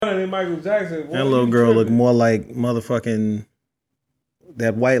Michael Jackson. That little girl look more like motherfucking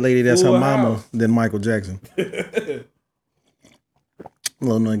that white lady that's her mama than Michael Jackson.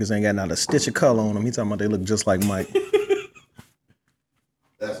 Little niggas ain't got not a stitch of color on them. He talking about they look just like Mike.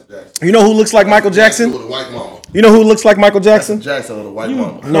 That's Jackson. You know who looks like Michael Jackson? With a white mama. You know who looks like Michael Jackson? That's Jackson with a white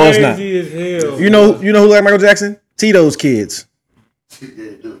mama. No, it's not. As hell, You know who like Michael Jackson? Tito's kids. Yeah,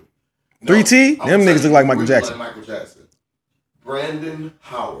 dude. 3T? Them niggas look like Michael Jackson. Like Michael Jackson. Brandon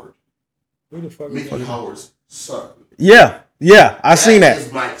Howard. Who the fuck Mickey Howard's son. Yeah, I seen that.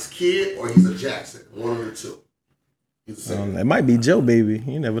 Is Mike's kid or he's a Jackson? One of the two. It might be Joe, baby.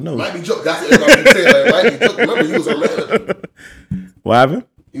 You never know. It might be Joe. That's what I'm saying. Like, it might be Joe. Remember, he was her manager. What happened?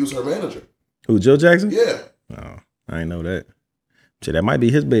 He was her manager. Who, Joe Jackson? Yeah. Oh, I ain't know that. Shit, that might be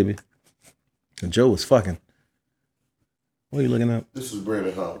his baby. And Joe was fucking. What are you looking up? This is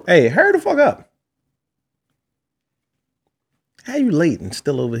Brandon Howard. Hey, hurry the fuck up. How you late and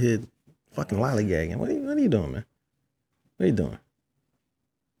still over here fucking lollygagging? What are you doing, man? What are you doing?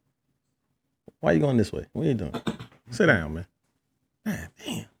 Why are you going this way? What are you doing? Sit down, man. God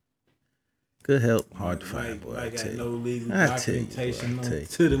damn. Good help, hard to find, boy. I got no legal documentation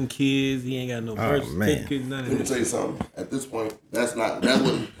to them kids. He ain't got no birth certificate, none of that. Let me tell you something. At this point, that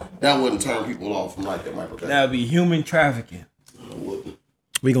wouldn't turn people off from like that Michael Jackson. That would be human trafficking.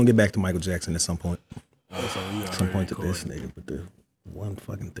 We gonna get back to Michael Jackson at some point. At some point to this nigga, but the one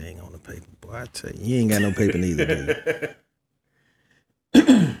fucking thing on the paper, boy, I tell you ain't got no paper neither,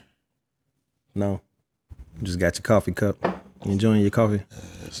 dude. No. You just got your coffee cup. You enjoying your coffee?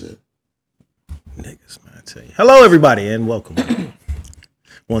 That's it. Niggas, man, I tell you. Hello, everybody, and welcome.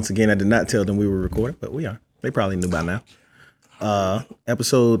 Once again, I did not tell them we were recording, but we are. They probably knew by now.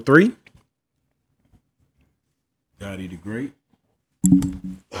 Episode 3. Gotti the Great.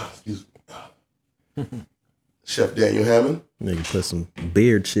 Excuse me. Chef Daniel Hammond. Nigga put some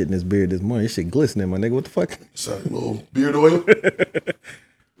beard shit in his beard this morning. This shit glistening, my nigga. What the fuck? Sorry, little beard oil.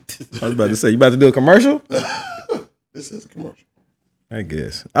 I was about to say, you about to do a commercial? This is a commercial. I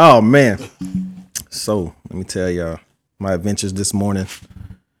guess. Oh, man. So, let me tell y'all my adventures this morning.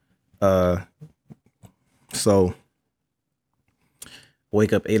 So,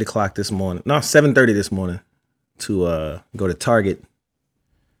 wake up 8 o'clock this morning. No, 7:30 this morning to go to Target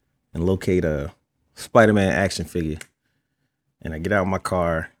and locate a Spider-Man action figure. And I get out of my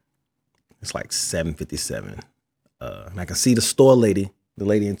car. It's like 7:57. And I can see the store lady, the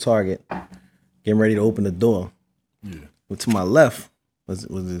lady in Target, getting ready to open the door. Yeah. But to my left was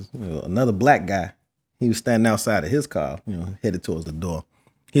this, another black guy. He was standing outside of his car, headed towards the door.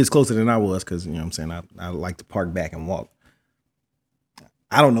 He was closer than I was because, what I'm saying, I like to park back and walk.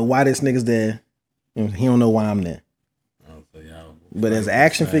 I don't know why this nigga's there. He don't know why I'm there. But as an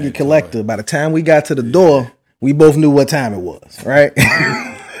action figure collector, by the time we got to the door, we both knew what time it was, right?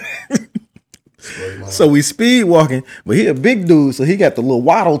 So we speed walking, but he a big dude, so he got the little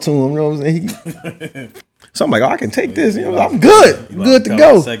waddle to him, you know what I'm saying? So I'm like, I'm take this, I'm good to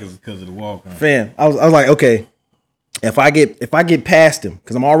go. Seconds because of the walk. Fam, I was like, okay, if I get past him,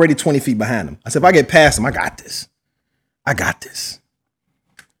 because I'm already 20 feet behind him. I said, if I get past him, I got this.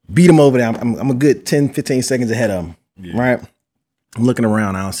 Beat him over there. I'm a good 10, 15 seconds ahead of him, right? I'm looking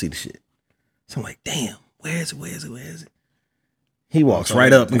around, I don't see the shit. So I'm like, damn, where is it? He walks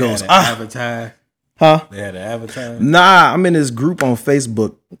right up and goes, advertise? Huh? They had an advertise? Nah, I'm in this group on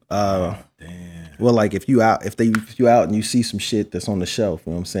Facebook. Damn. Well, like if you out and you see some shit that's on the shelf,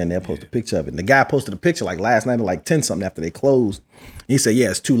 you know what I'm saying, they'll post a picture of it. And the guy posted a picture like last night at like 10 something after they closed. He said,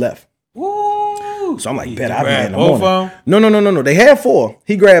 yeah, it's 2 left. Woo! So I'm like, bet I'll be there in the morning. No. They had 4.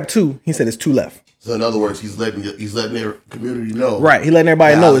 He grabbed 2. He said it's 2 left. So in other words, he's letting their community know. Right. He letting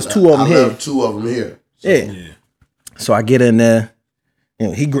everybody know it's 2 of them here. 2 of them here. So, yeah. So I get in there.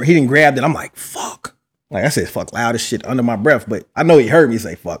 He didn't grab it. I'm like, fuck. Like I said, fuck loud as shit under my breath, but I know he heard me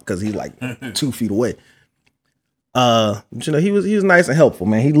say fuck because he's like 2 feet away. But, he was nice and helpful,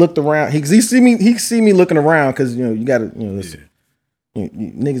 man. He looked around. He see me looking around because you gotta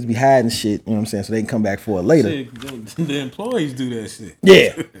niggas be hiding shit. You know what I'm saying? So they can come back for it later. The employees do that shit.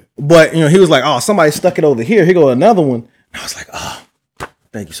 Yeah, but he was like, oh, somebody stuck it over here. Here go another one. And I was like, oh,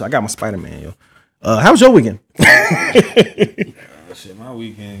 thank you. So I got my Spider-Man, yo. How was your weekend? Shit, my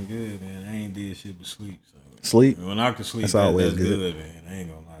weekend good, man. I ain't did shit but sleep. So. Sleep? When I can sleep, that's always good, man. I ain't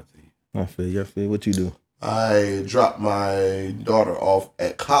gonna lie to you. I feel. What you do? I dropped my daughter off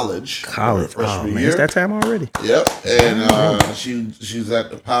at college. Freshman year. It's that time already. Yep, and she's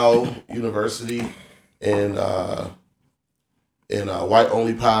at the Powell University in White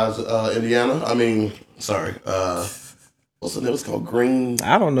Only Pies, Indiana. I mean, sorry. What's the name? It's called Green.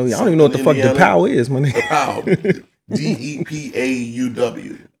 I don't know. I don't even know what the fuck the Powell is, my nigga. Powell.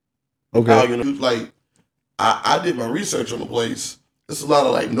 DEPAUW. Okay. Like I did my research on the place. There's a lot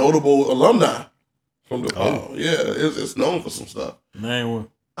of like notable alumni from the Powell. Yeah, it's known for some stuff. Name one.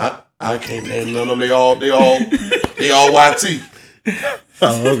 I can't name none of them. They all YT.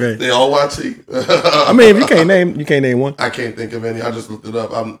 Oh, okay. They all YT. I mean, if you can't name one. I can't think of any. I just looked it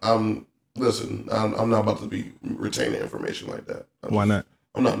up. I'm not about to be retaining information like that. Why not?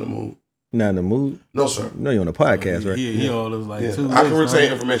 I'm not in the mood. Not in the mood? No, sir. No, you're on a podcast, right? Yeah, he all is like 2 I can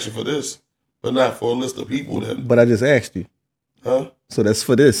retain information for this, but not for a list of people that. But I just asked you. Huh? So that's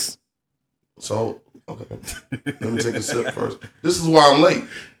for this. So, okay. Let me take a sip first. This is why I'm late.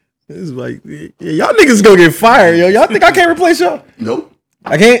 This is like, yeah, y'all niggas gonna get fired, yo. Y'all think I can't replace y'all? Nope.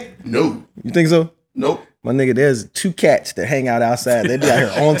 I can't? No. You think so? Nope. My nigga, there's 2 cats that hang out outside. They be out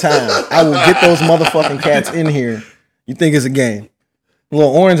here on time. I will get those motherfucking cats in here. You think it's a game?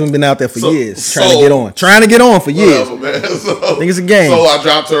 Little Orange one been out there for years, trying to get on for years. Man. I think it's a game. So I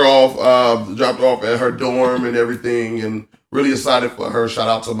dropped her off at her dorm and everything, and really excited for her. Shout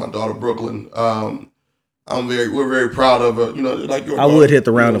out to my daughter Brooklyn. We're very proud of her. You know, like your daughter, I would hit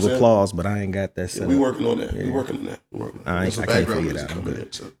the round of applause, but I ain't got that set. We working on that. We working on that. I can't figure it out. I'm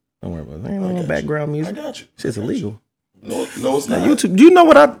good. Don't worry about it. Ain't no background music. I got you. Shit's illegal. No, it's not. YouTube. Do you know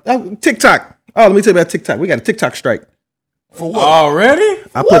what TikTok? Oh, let me tell you about TikTok. We got a TikTok strike. For what? Already?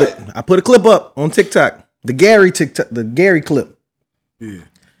 I put a clip up on TikTok. The Gary clip. Yeah.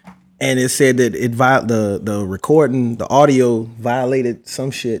 And it said that the recording, the audio violated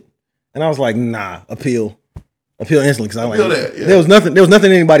some shit. And I was like, nah, appeal instantly. Because I was like, there was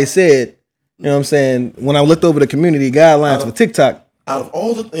nothing anybody said. You know what I'm saying? When I looked over the community guidelines for TikTok. Out of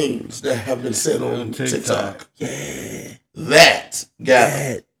all the things that have been said on TikTok, that got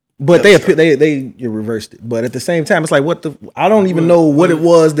it. But they reversed it. But at the same time, it's like I don't even know what it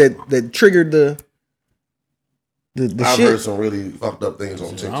was that triggered the I've shit. heard some really fucked up things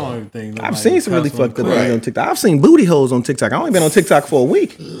on TikTok. I don't even think I've seen some really fucked up things on TikTok. I've seen booty holes on TikTok. I only been on TikTok for a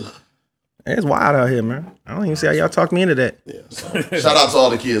week. It's wild out here, man. I don't even see how y'all talk me into that. Yeah, so shout out to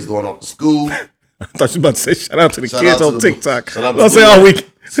all the kids going off to school. I thought you were about to say shout out to the kids on TikTok. I'll say all week.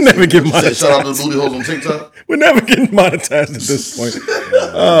 We never get monetized. Shout out to the booty holes on TikTok. We're never getting monetized at this point.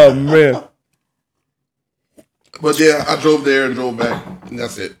 Oh man. But yeah, I drove there and drove back, and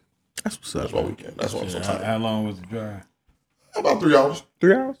that's it. That's what's up. That's my weekend. That's what I'm so tired. How long was the drive? About 3 hours.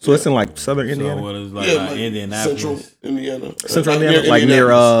 3 hours? So it's in like southern Indiana. So what is like Indianapolis? Central Indiana. Central Indiana, like near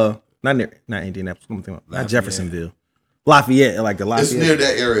not Indianapolis. Not Jeffersonville. Lafayette, like the Lafayette. It's near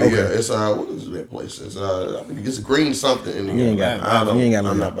that area. Okay. Yeah, it's what is that place? It's I think it's green something in You ain't Indiana. got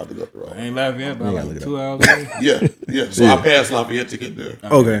I'm not about to go through. Ain't Lafayette, but like 2 hours away. Yeah. So I passed Lafayette to get there.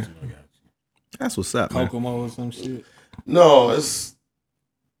 Okay. That's what's up, man. Kokomo or some shit. No, it's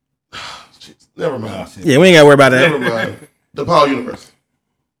never mind. Yeah, we ain't got to worry about that. Never mind. DePaul University.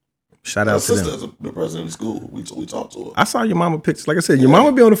 Shout out My to sister them. is the president of the school. We talked to her. I saw your mama pictures. Like I said, your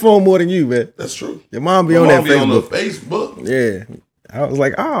mama be on the phone more than you, man. That's true. Your mom be My on mom that be on the Facebook. Facebook. Yeah. I was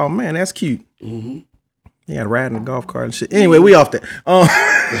like, oh man, that's cute. Mm-hmm. You got riding a golf cart and shit. Anyway, we off that.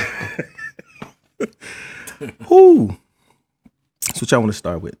 Who? That's what y'all want to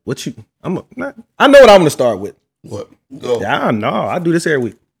start with. I know what I'm gonna start with. What? Go. Yeah, I know. I do this every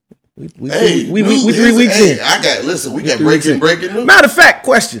week. We 3 news. weeks Hey, in. We got breaking news. Matter of fact,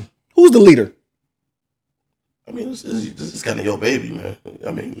 question: who's the leader? I mean, this is kind of your baby, man.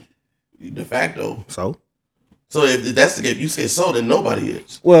 I mean, de facto. So if that's the case, you say so, then nobody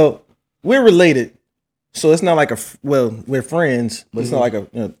is. well, we're related, so it's not like we're friends, but it's not like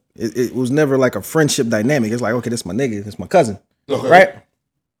it was never like a friendship dynamic. It's like, okay, this is my nigga, this is my cousin, Okay. right?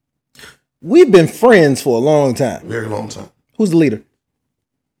 We've been friends for a long time. Very long time. Who's the leader?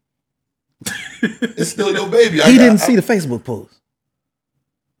 It's still your baby. He didn't see the Facebook post.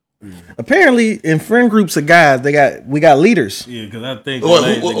 Apparently, in friend groups of guys, we got leaders. Yeah, because I think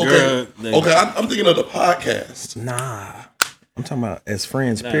okay, I'm thinking of the podcast. Nah, I'm talking about as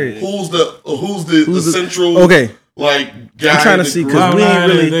friends. Period. Who's the central? Okay, like guy. I'm trying to see because we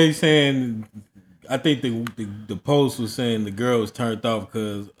ain't really. They saying. I think the post was saying the girl was turned off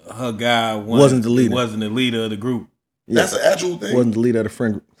because her guy wasn't the leader. Wasn't the leader of the group. Yeah. That's an actual thing. Wasn't the leader of the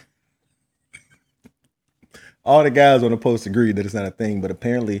friend group. All the guys on the post agreed that it's not a thing, but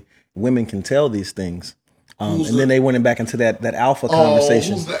apparently women can tell these things. Then they went back into that alpha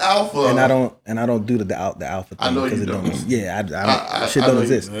conversation. Who's the alpha? And I don't do the alpha thing. I know you don't. Shit don't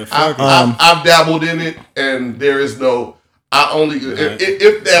exist. I've dabbled in it, and there is no.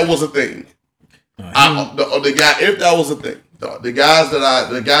 If that was a thing. The guy, if that was a thing, the guys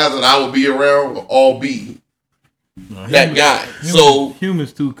that I would be around will all be that guy.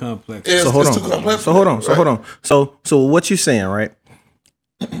 Humans too complex. So hold on. So what you saying, right?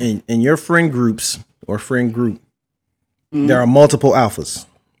 in your friend groups or friend group, there are multiple alphas.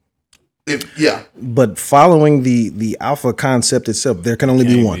 But following the alpha concept itself, there can only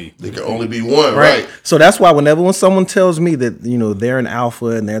be one. There can only be one, right? So that's why when someone tells me that they're an alpha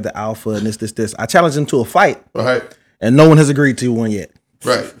and they're the alpha and this, I challenge them to a fight, right? And no one has agreed to one yet,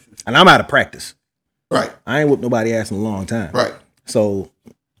 right? And I'm out of practice, right? I ain't whooped nobody ass in a long time, right? So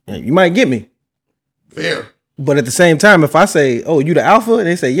you might get me, fair. But at the same time, if I say, "Oh, you the alpha," and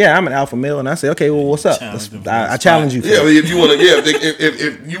they say, "Yeah, I'm an alpha male," and I say, "Okay, well, what's up?" I challenge you. Yeah, if you want to,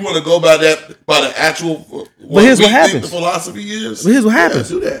 if you want to go by the actual. But here's what happens. The philosophy is. But here's what happens.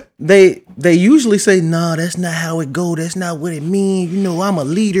 Do that. They usually say, "No, that's not how it go. That's not what it means. I'm a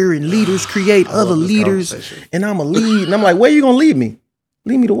leader, and leaders create other leaders, and I'm a lead." And I'm like, "Where you gonna lead me?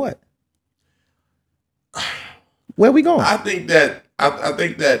 Lead me to what? Where we going?" I think that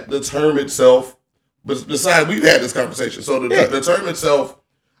the term itself. But besides, we've had this conversation. So the term itself,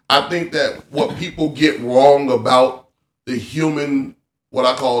 I think that what people get wrong about the human, what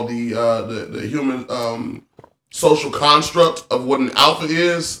I call the human social construct of what an alpha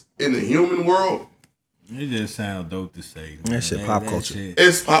is in the human world. It just sounds dope to say. Man. That shit pop culture.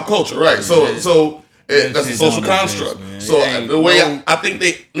 It's pop culture, right? So that's a social construct. So the way I think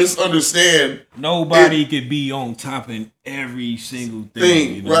they misunderstand. Nobody could be on top in every single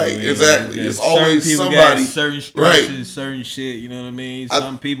thing. Right? Exactly. It's always somebody. Certain structures, certain shit. You know what I mean?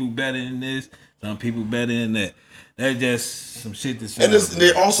 Some people better than this. Some people better than that. That's just some shit to say. And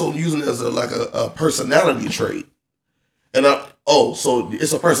they're also using it as a personality trait. And so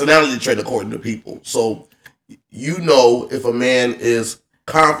it's a personality trait according to people. So if a man is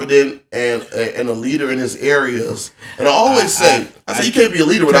confident and a leader in his areas, and I always say you can't be a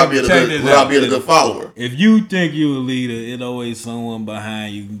leader without being a good follower. If you think you're a leader, it's always someone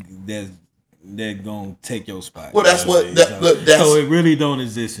behind you that's gonna take your spot. Well, that's what so it really don't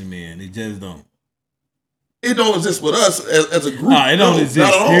exist in men. It just don't. It don't exist with us as a group. No, it don't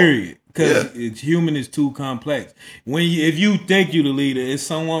exist. Period. Because human is too complex. If you think you the leader, it's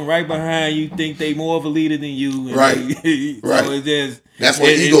someone right behind you think they more of a leader than you. Right. So it just that's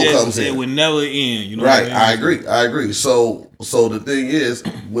where ego comes in. It would never end. Right. I agree. So the thing is,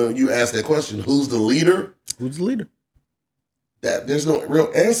 when you ask that question, who's the leader? Who's the leader? That there's no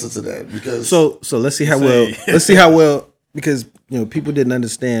real answer to that because so let's see how well because people didn't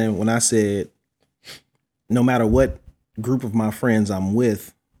understand when I said no matter what group of my friends I'm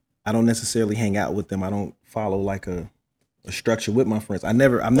with, I don't necessarily hang out with them. I don't follow like a structure with my friends. I'm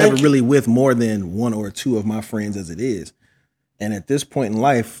never really with more than one or two of my friends as it is. And at this point in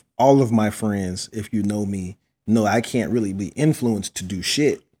life, all of my friends, if you know me, know I can't really be influenced to do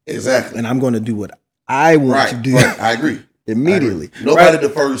shit. Exactly. And I'm going to do what I want to do. Right. I agree. Immediately. Nobody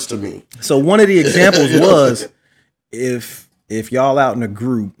defers to me. So one of the examples was if y'all out in a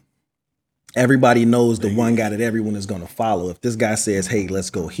group, everybody knows the one guy that everyone is going to follow. If this guy says, "Hey, let's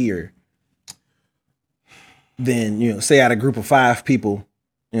go here," then, say out of a group of 5 people,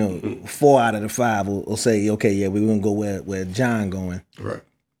 4 out of the 5 will say, "Okay, yeah, we're going to go where John going." Right.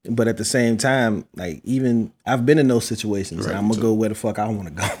 But at the same time, like even I've been in those situations. Right. And I'm going to go where the fuck I want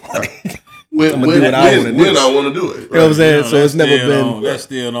to go. When I want to do it. Right? You know what I'm saying? So it's never been. That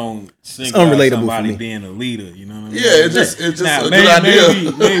still don't it's unrelatable somebody for me. Being a leader. You know what I mean? Yeah, it's just a good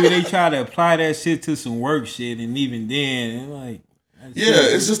idea. Maybe they try to apply that shit to some work shit, and even then,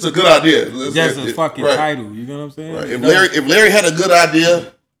 it's just a good idea. It's just a fucking title. You know what I'm saying? Right. If Larry had a good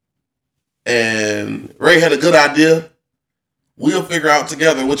idea, and Ray had a good idea, we'll figure out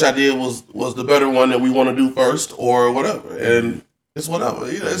together which idea was the better one that we want to do first, or whatever, and. It's whatever.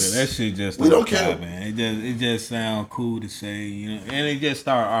 That shit just we don't care, man. It just sounds cool to say, and it just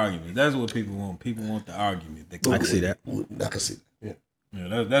start arguing. That's what people want. People want the argument. I can see that. I can see that.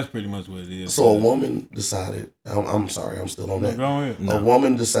 Yeah, that's pretty much what it is. So a woman decided. I'm sorry, I'm still on that. Go ahead. A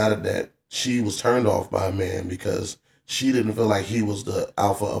woman decided that she was turned off by a man because she didn't feel like he was the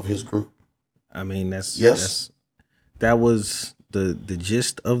alpha of his group. I mean, that was the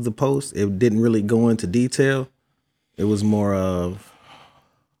gist of the post. It didn't really go into detail. It was more of,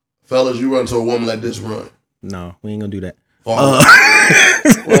 fellas, you run to a woman like this, run. No, we ain't gonna do that. Run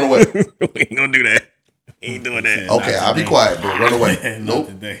away. We ain't gonna do that. We ain't doing that. Okay, I'll be quiet, but run away. Nope.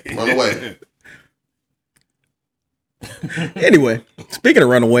 Run away. Anyway, speaking of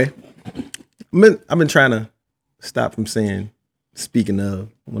run away, I've been trying to stop from saying speaking of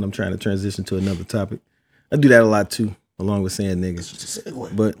when I'm trying to transition to another topic. I do that a lot too, along with saying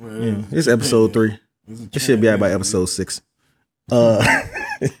niggas. But it's episode 3. It should be out by episode 6.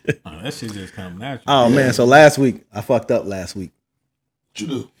 That shit just come natural. Oh man, so last week I fucked up. Last week, what you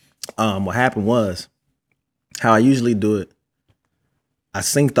do? What happened was how I usually do it. I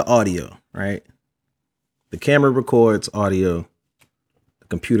sync the audio, right? The camera records audio, the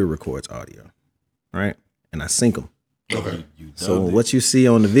computer records audio, right? And I sync them. Okay. So what you see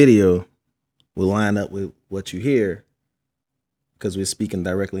on the video will line up with what you hear because we're speaking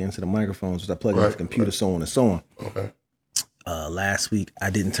directly into the microphones. So I plug into the computer, so on and so on. Okay. Last week, I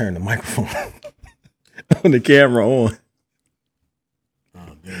didn't turn the microphone on the camera on.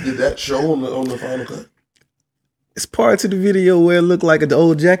 Did that show on the final cut? It's parts of the video where it looked like the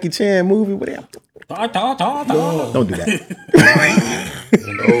old Jackie Chan movie. What else? Don't do that.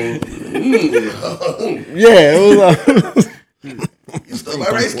 Yeah, it was. You still my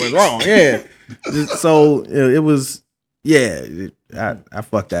race What's wrong? Yeah. So it was. Yeah, I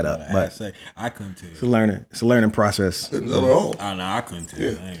fucked that up. But I couldn't tell. It's a learning process. Oh no, I couldn't tell. I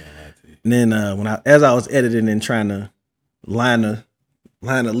ain't gonna lie to you. And then as I was editing and trying to line the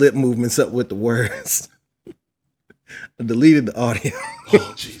lip movements up with the words, I deleted the audio.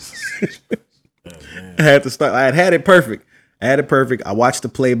 Oh Jesus! I had to start. I had it perfect. I watched the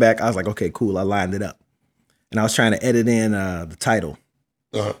playback. I was like, okay, cool. I lined it up, and I was trying to edit in the title,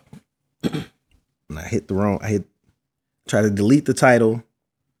 Uh-huh. and I tried to delete the title,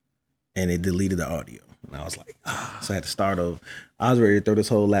 and it deleted the audio. And I was like, so I had to start over. I was ready to throw this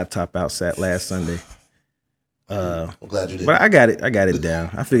whole laptop out last Sunday. I'm glad you did. But I got it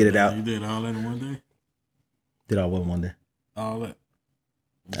down. I figured it out. You did all that in one day? Did all in one day. All that?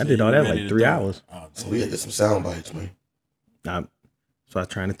 I did all that in like 3 hours. So we had to get some sound bites, man. So I was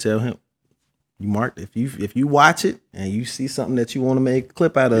trying to tell him, you mark if you watch it and you see something that you want to make a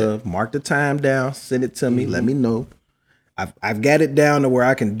clip out of, mark the time down, send it to me, let me know. I've got it down to where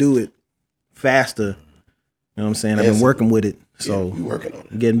I can do it faster. You know what I'm saying? I've been working with it. So we working on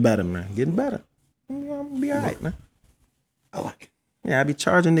it. Getting better, man. Getting better. I'm gonna be all right, man. I like it. Yeah, I be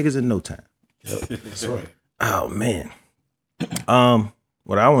charging niggas in no time. Yep, that's right. Oh man.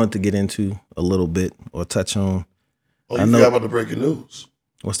 What I wanted to get into a little bit or touch on. Oh, you forgot about the breaking news.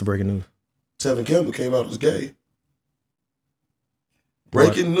 What's the breaking news? Tevin Campbell came out as gay.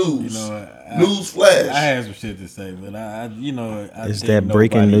 Breaking news. News flash. I had some shit to say, but Is that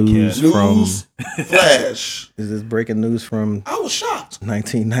breaking news from News flash? Is this breaking news from I was shocked.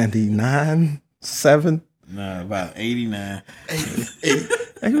 1999, 7? Nah, about 89.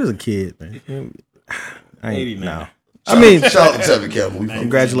 He was a kid, man. 89. No. I mean, shout out to Tevin Campbell.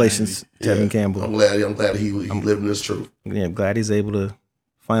 Congratulations, Tevin Campbell. I'm glad he living this truth. Yeah, I'm glad he's able to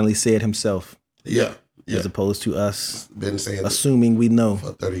finally say it himself. Yeah. As opposed to us been saying assuming we know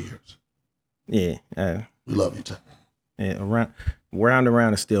for 30 years. Yeah. We love you, Tevin. Yeah,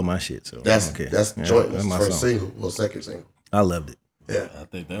 round is still my shit. So that's okay. joint. That's my first single. Well, second single. I loved it. Yeah. I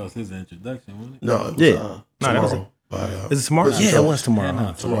think that was his introduction, wasn't it? No, it was, Tomorrow. Is it tomorrow? Yeah, it was tomorrow.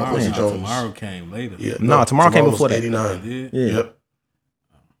 Yeah, tomorrow came later. Yeah, no, tomorrow came before that. 89. Yeah. Yep.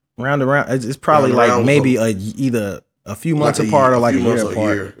 Round around. It's probably like maybe either a few months apart or like a year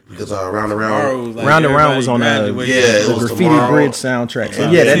apart. Because Round Around was on the Graffiti Bridge soundtrack.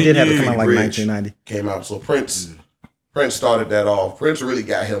 So that did have to come out like 1990. Came out. So Prince started that off. Prince really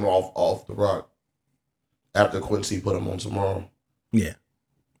got him off the rock after Quincy put him on Tomorrow. Yeah.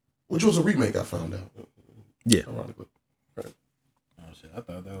 Which was a remake, I found out. Yeah. Ironically. Oh shit! I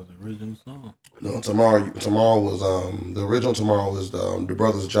thought that was the original song. No, Tomorrow was the original. Tomorrow was the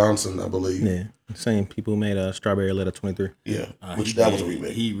Brothers Johnson, I believe. Yeah, same people who made Strawberry Letter 23. Yeah, that was a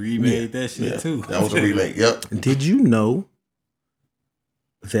remake. He remade that shit too. That was a remake. Yep. Did you know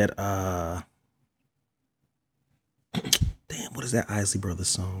that? Damn, what is that Isley Brothers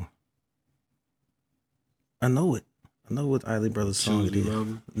song? I know it. I know what Isley Brothers song it is.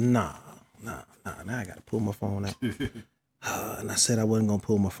 Nah. Now I gotta pull my phone out. And I said I wasn't gonna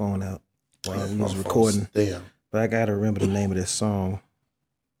pull my phone out while we was recording. Damn. But I gotta remember the name of this song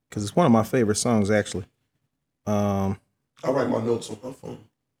because it's one of my favorite songs actually. I write my notes on my phone.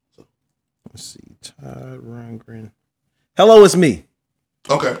 So. Let's see, Todd Rundgren. Hello, It's Me.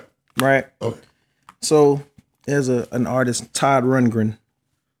 Okay. Right. Okay. So there's an artist, Todd Rundgren,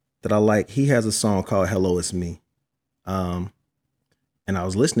 that I like. He has a song called "Hello, It's Me." And I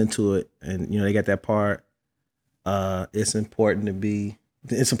was listening to it, and they got that part. It's important to me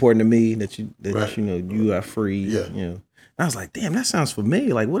that you are free. Yeah. And I was like, damn, that sounds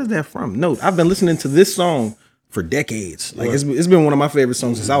familiar. Like, what is that from? No, I've been listening to this song for decades. Like, it's been one of my favorite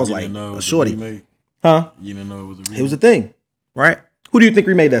songs since I was like a shorty. Huh? You didn't know it was a remake? It was a thing, right? Who do you think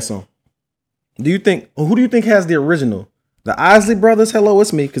remade that song? Who do you think has the original? The Isley Brothers, "Hello,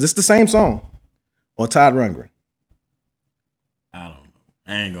 It's Me," because it's the same song, or Todd Rundgren? I don't know.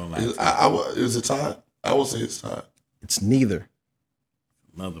 I ain't gonna lie. Is it Todd? I will say it's Todd. It's neither.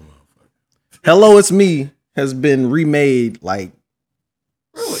 Another motherfucker. "Hello, It's Me" has been remade like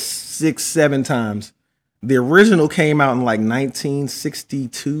Really? 6, 7 times. The original came out in like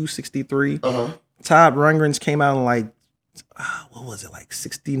 1962, 63. Todd Rundgren's came out in like, what was it, like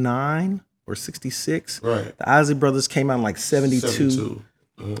 69 or 66? Right. The Isley Brothers came out in like 72.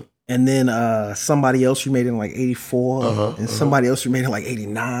 And then somebody else remade it in like 84. And somebody else remade it in like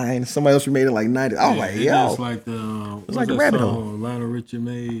 89. Somebody else remade it in like 90. I was like, yo. It's like the it's like a rabbit hole. Lionel Richie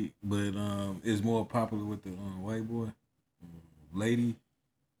made, but it's more popular with the white boy. Lady.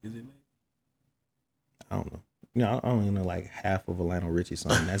 Is it Lady? I don't know. I don't even know like half of a Lionel Richie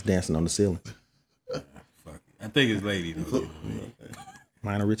song. That's Dancing on the Ceiling. Fuck it. I think it's Lady though. You know what I mean?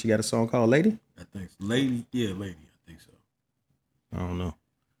 Lionel Richie got a song called Lady? I think it's Lady. Yeah, Lady. I think so. I don't know.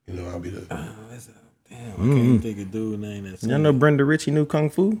 You know, I'll be the. Damn, I can't even think of dude's name. That's Y'all know Brenda Ritchie knew Kung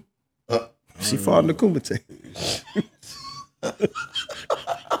Fu? She fought in the Kumite.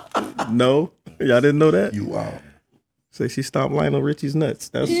 No? Y'all didn't know that? You wow. Say she stomped Lionel Richie's nuts.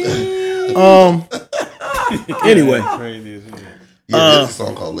 That's anyway. Yeah, there's a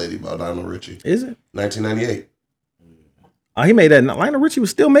song called Lady by Lionel Richie. Is it? 1998. Oh, he made that. Lionel Richie was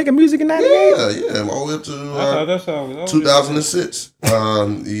still making music in 98? Yeah, all the way to I thought that song was 2006.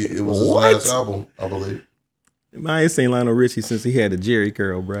 It was his last album, I believe. I ain't seen Lionel Richie since he had a Jerry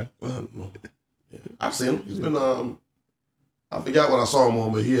curl, bro. I've seen him. He's been, I forgot what I saw him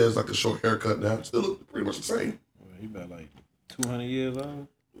on, but he has like a short haircut now. Still look pretty much the same. He about like 200 years old.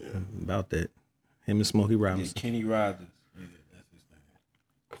 Yeah. About that. Him and Smokey Robinson. Yeah, Kenny Rogers. Yeah, that's his name.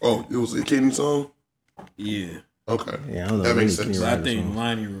 Oh, it was a Kenny song? Yeah. Okay. Yeah, I don't know. That makes sense. I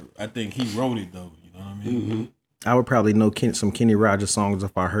think he wrote it though. You know what I mean? I would probably know some Kenny Rogers songs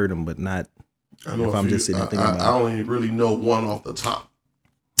if I heard them, but not if I'm just sitting thinking about it. I only really know one off the top.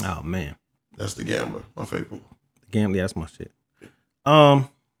 Oh, man. That's The Gambler, my favorite. The Gambler, that's my shit. I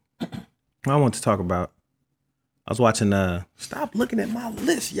want to talk about. I was watching. Stop looking at my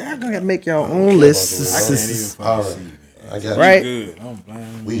list. Y'all gonna make your own lists. I can't even fucking see it. I got Right? Good. I'm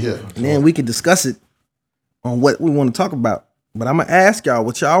blind. We here. And then we can discuss it on what we want to talk about. But I'm gonna ask y'all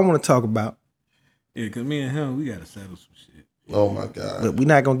what y'all want to talk about. Yeah, because me and him, we got to settle some shit. Oh, my God. But we're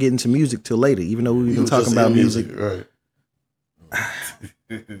not gonna get into music till later, even though we've been talking about music. Right.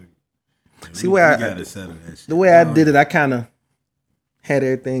 See where gotta settle that shit. the way I did it, I kind of had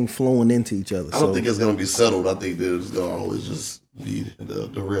everything flowing into each other. I don't think it's going to be settled. I think there's going to always just be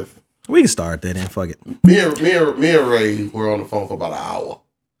the riff. We can start that and fuck it. Me and Ray were on the phone for about an hour.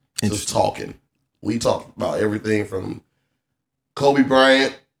 Just talking. We talked about everything from Kobe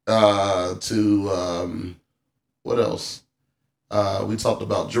Bryant to what else? We talked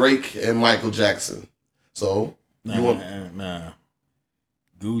about Drake and Michael Jackson. So Nah.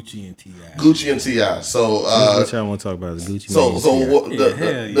 Gucci and T.I. what So y'all want to talk about is Gucci.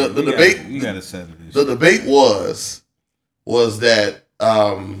 the debate. We gotta settle this. The debate was that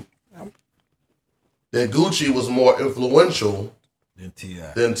that Gucci was more influential than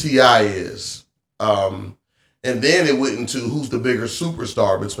T.I. is. And then it went into who's the bigger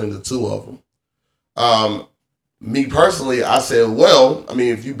superstar between the two of them. Me personally, I said, well, I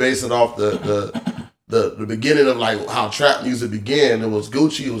mean, if you base it off the beginning of like how trap music began, it was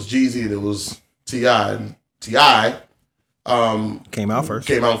Gucci, it was Jeezy, and it was T.I. And T.I. came out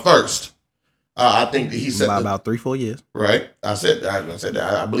first. I think that he set about 3-4 years. Right. I said that.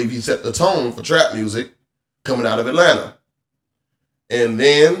 I believe he set the tone for trap music coming out of Atlanta. And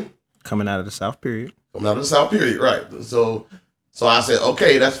then Coming out of the South period. Right. So I said,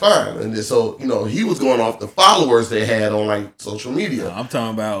 okay, that's fine. And then, so, he was going off the followers they had on like social media. I'm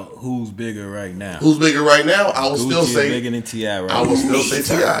talking about who's bigger right now. I will still say bigger than T.I. right I will still say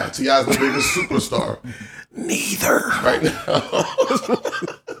T.I. T.I. is the biggest superstar. Neither. Right now.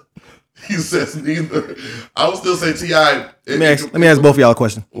 He says neither. I will still say T.I. Let me ask both of y'all a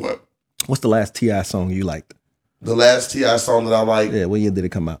question. What? What's the last T.I. song you liked? The last T.I. song that I like. Yeah, what year did it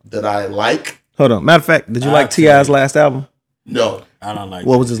come out? That I like. Hold on. Matter of fact, did you like T.I.'s last album? No. I don't like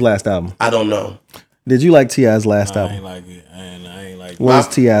What was his last album? I don't know. Did you like T.I.'s last I album? ain't like it. I ain't like it. What was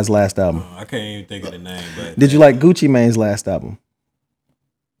T.I.'s last album? I can't even think of the name. But Did you like Gucci Mane's last album?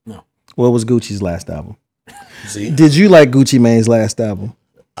 No. What was Gucci's last album? See? Did you like Gucci Mane's last album?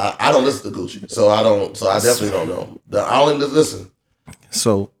 I don't listen to Gucci, so I definitely don't know. I only listen.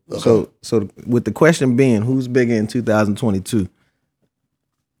 So with the question being, who's bigger in 2022?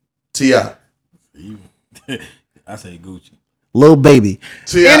 T.I. I say Gucci. Lil Baby.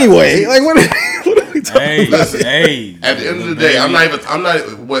 T.I. Anyway, like what are we talking about? Hey. At the end of the day, I'm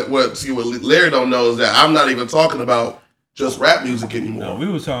not what Larry don't know is that I'm not even talking about just rap music anymore. No, we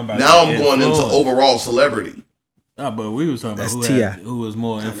was talking about now I'm going into overall celebrity. No, but we was talking about who was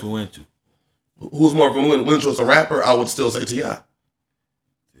more influential. Who's more influential as a rapper? I would still say T.I.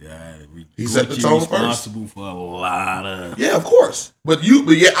 He set the tone responsible for a lot of. Yeah, of course. But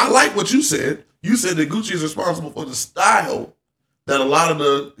yeah, I like what you said. You said that Gucci is responsible for the style that a lot of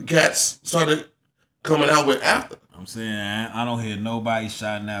the cats started coming out with after. I'm saying I don't hear nobody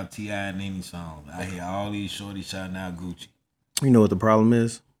shouting out T.I. in any song. I hear all these shorties shouting out Gucci. You know what the problem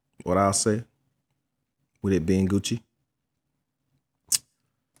is? What I'll say with it being Gucci,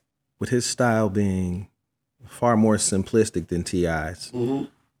 with his style being far more simplistic than T.I.'s,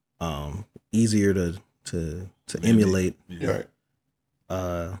 easier to emulate. Right.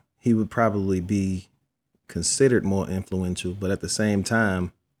 He would probably be considered more influential, but at the same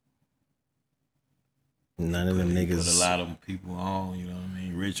time, none of them niggas. Put a lot of people on, you know what I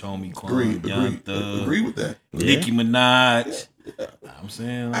mean? Rich Homie Quan, Young Thug, agree with that. Nicki Minaj. Yeah. I'm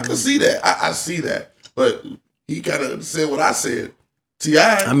saying I can see that. I see that. But he kind of said what I said.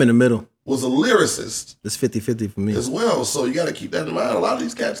 T.I. I'm in the middle. Was a lyricist. It's 50-50 for me. As well. So you got to keep that in mind. A lot of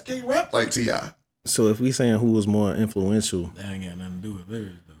these cats can't rap like T.I. So if we saying who was more influential. That ain't got nothing to do with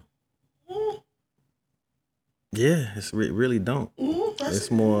lyrics, though. Yeah, it really don't. It's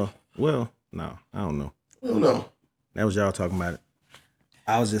more, well, no, I don't know. No. That was y'all talking about it.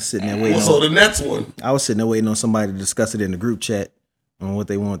 I was just sitting there waiting. So the next one. I was sitting there waiting on somebody to discuss it in the group chat on what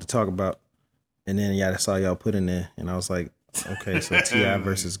they wanted to talk about. And then I saw y'all put in there, and I was like, okay, so T.I.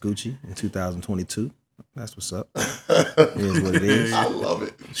 versus Gucci in 2022. That's what's up. It is what it is. I love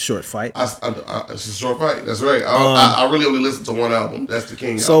it. Short fight. It's a short fight. That's right. I really only listened to one album. That's the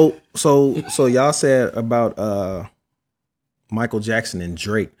King. So y'all said about Michael Jackson and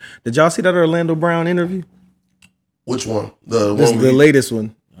Drake. Did y'all see that Orlando Brown interview? Which one? The latest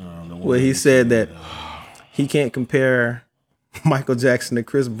one. Where he said that he can't compare Michael Jackson to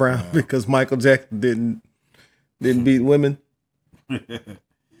Chris Brown because Michael Jackson didn't beat women.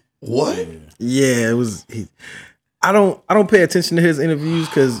 What? Yeah, it was. I don't pay attention to his interviews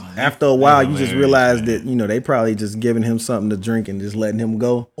because after a while you just realize that they probably just giving him something to drink and just letting him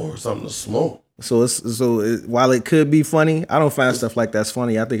go or something to smoke. So while it could be funny, I don't find stuff like that's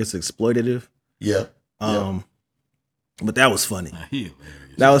funny. I think it's exploitative. Yeah. But that was funny.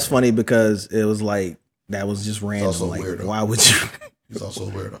 That was funny because it was like that was just random. Like, weirdo. Why would you? He's also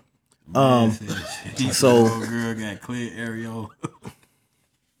a weirdo. So girl got clear areola.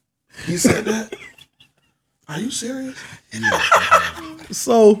 He said that? Are you serious? Yeah.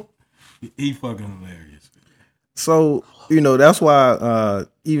 So he fucking hilarious. So that's why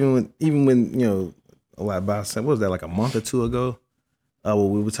even when what was that, like a month or two ago, where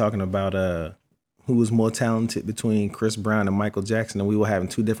we were talking about who was more talented between Chris Brown and Michael Jackson, and we were having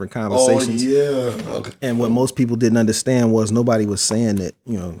two different conversations. Oh yeah. Okay. And what most people didn't understand was nobody was saying that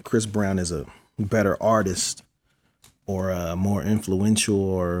Chris Brown is a better artist or more influential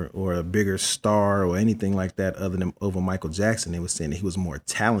or a bigger star or anything like that other than over Michael Jackson. They were saying that he was more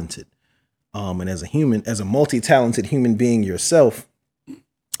talented. And as a multi-talented human being yourself,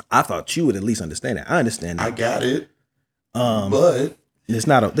 I thought you would at least understand that. I understand that. I got it. But there's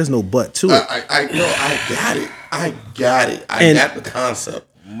no but to it. I got it. I got the concept.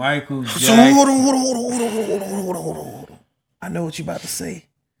 Michael Jackson. So hold on. I know what you about to say,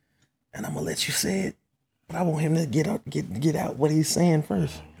 and I'm gonna let you say it. But I want him to get out what he's saying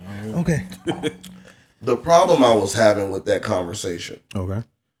first. Okay. The problem I was having with that conversation. Okay.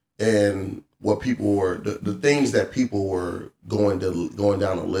 And what people were the things that people were going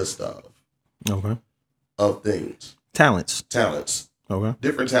down a list of. Okay. Of things. Talents. Okay.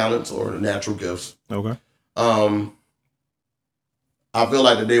 Different talents or natural gifts. Okay. I feel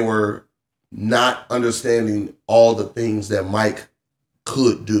like that they were not understanding all the things that Mike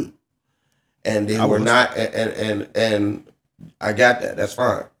could do. And they were not, and I got that. That's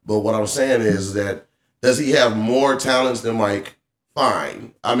fine. But what I'm saying is that does he have more talents than Mike?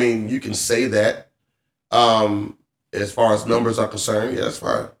 Fine. I mean, you can say that. As far as numbers are concerned, yeah, that's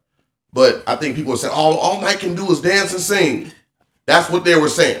fine. But I think people are saying, all Mike can do is dance and sing. That's what they were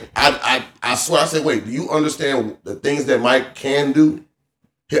saying. I swear, I said, wait, do you understand the things that Mike can do?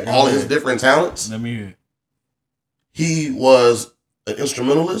 All his different talents? Let me hear it. He was an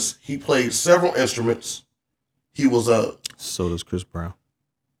instrumentalist. He played several instruments. He was So does Chris Brown.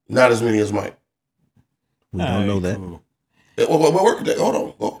 Not as many as Mike. We don't know that. Cool.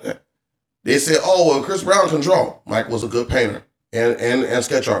 Hold on. They said, Chris Brown can draw. Mike was a good painter and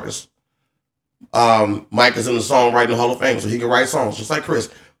sketch artist. Mike is in the Songwriting Hall of Fame, so he can write songs just like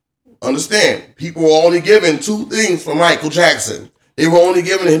Chris. Understand, people were only given two things for Michael Jackson. They were only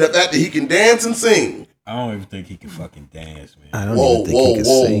given him the fact that he can dance and sing. I don't even think he can fucking dance, man. I don't even think he can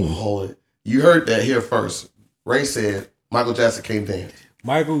sing. Hold it. You heard that here first. Ray said Michael Jackson can't dance.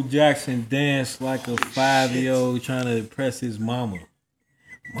 Michael Jackson danced like a 5-year-old trying to impress his mama.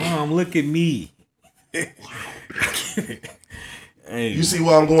 Mom, Mom, look at me. Hey. You see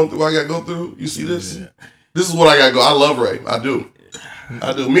what I'm going through? I got to go through. You see this? Yeah. This is what I got to go. I love Ray. I do.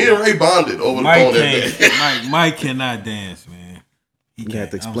 Me and Ray bonded over the phone that day. Mike cannot dance, man. You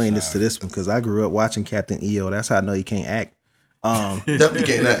have to explain this to this one because I grew up watching Captain EO. That's how I know he can't act. Definitely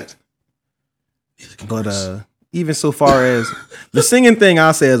can't act. But even so far as the singing thing,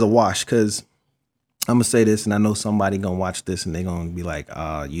 I'll say is a wash because I'm gonna say this, and I know somebody gonna watch this and they gonna be like,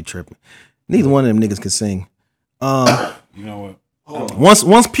 you tripping. Neither one of them niggas can sing. You know what?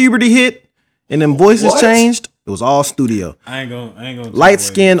 Once puberty hit and them voices changed, it was all studio. I ain't gonna light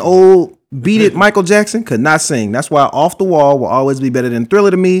skinned old beat it Michael Jackson could not sing. That's why Off the Wall will always be better than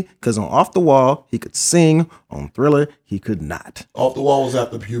Thriller to me, because on Off the Wall he could sing, on Thriller he could not. Off the Wall was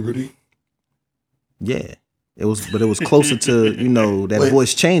after puberty. Yeah. It was closer to, that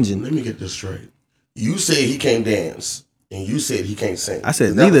voice changing. Let me get this straight. You said he can't dance, and you said he can't sing. I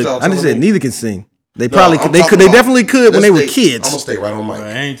said neither. I just said neither can sing. They probably could. They definitely could when they were kids. I'm gonna stay right on mic.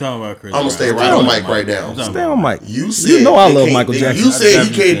 I ain't talking about Chris. I'm gonna stay right on mic right now. Stay on mic. You said I love Michael Jackson. You said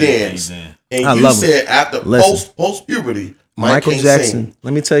he can't dance, and you said after post puberty, Michael Jackson. Sing.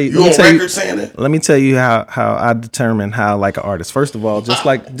 Let me tell you. You on record saying that? Let me tell you how I determine how I like an artist. First of all, just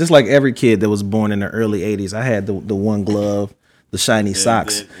like every kid that was born in the early '80s, I had the one glove, the shiny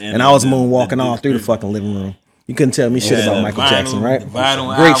socks, and I was moonwalking all through the fucking living room. You couldn't tell me shit about Michael Jackson, right?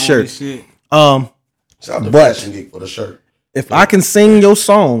 Great shirt. Shout out to Fashion Geek for the shirt. If I can sing your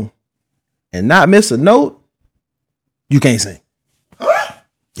song and not miss a note, you can't sing. Huh?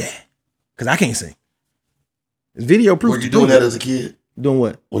 Yeah, because I can't sing. It's video proof. Were you doing that as a kid? Doing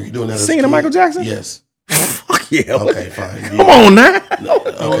what? Were you doing that as a kid? Singing to Michael Jackson? Yes. Fuck yeah. Okay, fine. Come on now.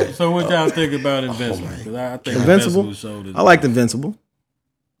 Okay. So what y'all think about Invincible? Because I think Invincible showed I liked Invincible.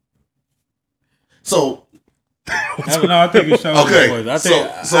 So... No, I think it showed his voice. I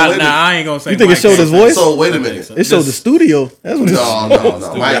think. I ain't gonna say. You think it showed his voice? So wait a minute. It showed the studio. That's what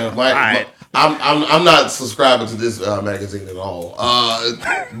no. Mike, I'm not subscribing to this magazine at all.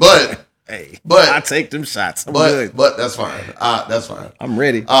 But I take them shots. I'm good. But that's fine. That's fine. I'm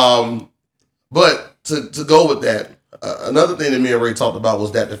ready. But to go with that, another thing that me and Ray talked about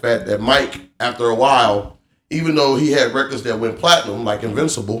was that the fact that Mike, after a while, even though he had records that went platinum, like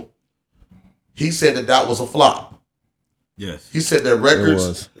Invincible, he said that was a flop. Yes. He said that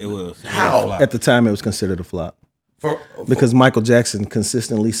records... It was. How? At the time, it was considered a flop. Because Michael Jackson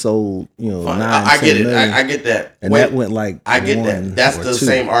consistently sold, 9, I get it. I get that. And that went like I get that. That's the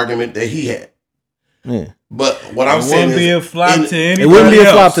same argument that he had. Yeah. But what I'm saying is... It wouldn't be a flop to anybody It wouldn't be a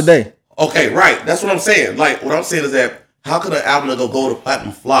flop today. Okay, right. That's what I'm saying. Like, what I'm saying is that how could an album go to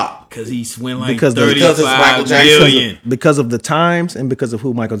platinum flop? Because he went like because 35 it's Michael Jackson. million. Because of the times and because of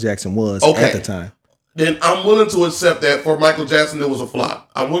who Michael Jackson was at the time. Then I'm willing to accept that for Michael Jackson it was a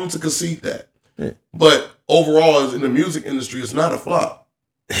flop. I'm willing to concede that. Yeah. But overall, as in the music industry, it's not a flop.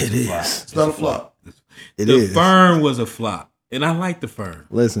 It is. It's not a flop. The Firm was a flop. And I like the Firm.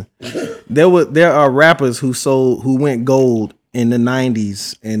 Listen, there are rappers who went gold in the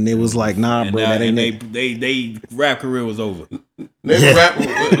 90s, and it was like, nah, bro, that ain't it. They rap career was over. Name a rapper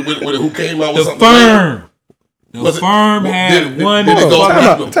who came out with something. Firm. The Firm had one.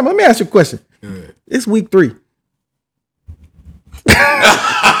 Time, let me ask you a question. It's week 3.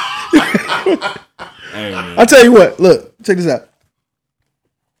 I'll tell you what. Look, check this out.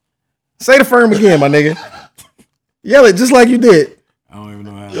 Say the Firm again, my nigga. Yell it just like you did. I don't even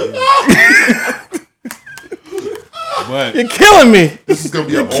know how to do it. But you're killing me. This is gonna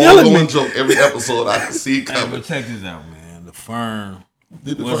be an ongoing joke every episode I can see coming. But check this out, man. The Firm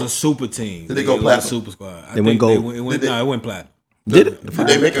was a super team. Did they go platinum? Super squad. They went gold. It went platinum. Did it? Did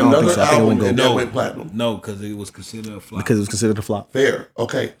they make another album and that went platinum? No, because it was considered a flop. Because it was considered a flop. Fair.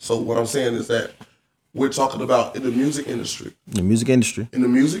 Okay. So what I'm saying is that we're talking about in the music industry. The music industry. In the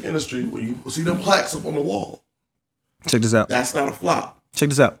music industry, when you see them plaques up on the wall. Check this out. That's not a flop. Check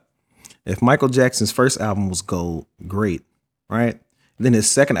this out. If Michael Jackson's first album was gold, great, right? Then his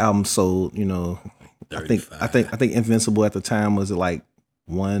second album sold, I think Invincible at the time was like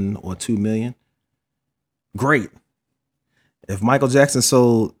 1 or 2 million. Great. If Michael Jackson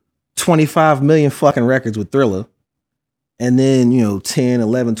sold 25 million fucking records with Thriller, and then 10,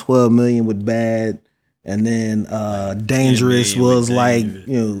 11, 12 million with Bad, and then Dangerous was like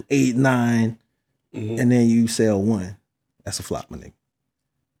 8, 9, and then you sell 1, that's a flop, my nigga.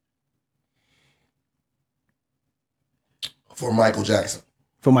 For Michael Jackson.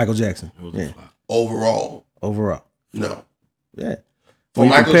 For Michael Jackson. Yeah. Overall. No. Yeah. For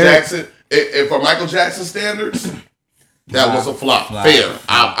Michael Jackson, if for Michael Jackson standards, that was a flop. Fair.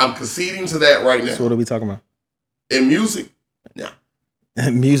 I'm conceding to that right now. So what are we talking about? In music, no.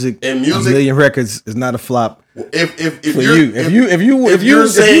 Music, And music, a million records is not a flop. If For you, if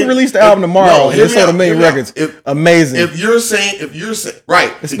you release the album tomorrow and it sold a million records, amazing. If you're saying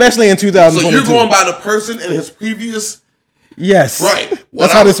right, especially in 2022, so you're going by the person and his previous. Yes, right.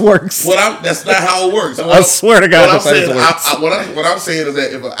 That's how this works. That's not how it works. I swear to God, what I'm saying is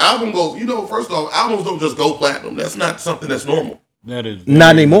that if an album goes, first off, albums don't just go platinum. That's not something that's normal. That is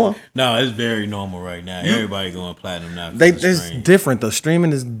not anymore. No, it's very normal right now. Everybody going platinum now. It's different though.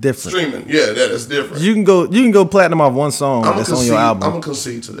 Streaming is different. Streaming, yeah, that is different. You can go platinum off one song that's on your album. I'm gonna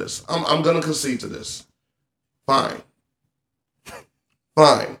concede to this. I'm gonna concede to this. Fine.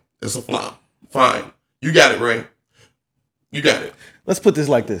 It's a flop. Fine. You got it, Ray. You got it. Let's put this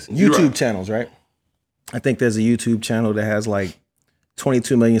like this. YouTube channels, right? I think there's a YouTube channel that has like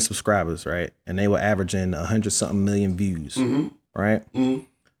 22 million subscribers, right? And they were averaging 100-something million views. Mm-hmm. Right? Mm-hmm.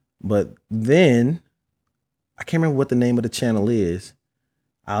 But then I can't remember what the name of the channel is.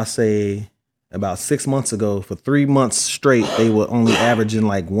 I'll say about 6 months ago, for 3 months straight, they were only averaging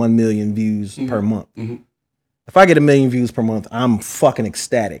like 1 million views per month. Mm-hmm. If I get 1 million views per month, I'm fucking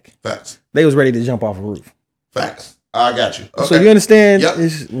ecstatic. Facts. They was ready to jump off a roof. Facts. I got you. Okay. So you understand?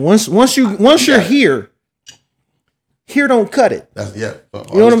 Yep. Once you're here don't cut it. You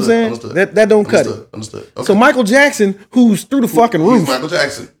know what I'm saying? That don't cut it. Understood. Okay. So Michael Jackson, who's through the fucking roof. He's Michael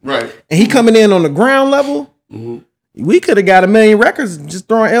Jackson, right. And he coming in on the ground level. Mm-hmm. We could have got 1 million records just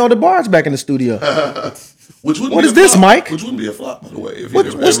throwing El DeBarge back in the studio. What is this, Mike? Which wouldn't be a flop, by the way.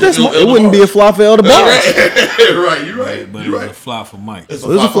 What's this? It wouldn't be a flop for El DeBarge. Right, you're right. But it was a flop for Mike. It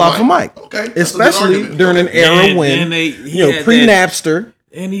was a flop for Mike. Okay. Especially during an era when, pre-Napster,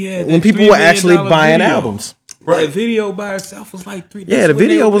 and he had when people were actually buying albums. Right. The video by itself was like $3. Yeah, the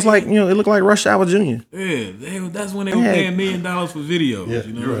video was like, it looked like Rush Hour Jr. Yeah, that's when they were paying $1 million for videos. Yeah,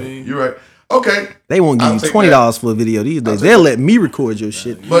 you know what I mean? You're right. Okay. They won't give you $20 for a video these days. They'll let me record your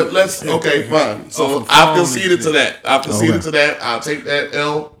shit. But fine. So I've conceded to that. I'll take that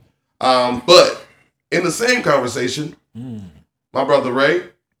L. But in the same conversation, my brother Ray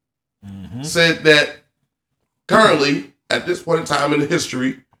said that currently, at this point in time in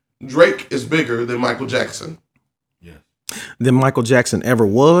history, Drake is bigger than Michael Jackson. Yeah. Than Michael Jackson ever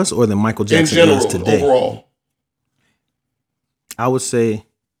was, or than Michael Jackson is today? Overall. I would say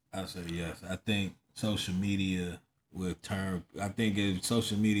yes. I think social media would turn. I think if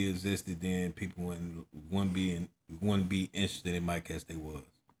social media existed, then people wouldn't be interested in Mike as they was.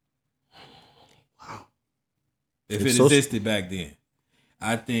 Wow. If it existed back then,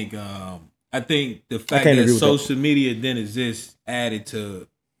 I think the fact that social media then exists added to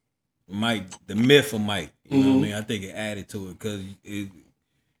Mike, the myth of Mike. You know what I mean? I think it added to it because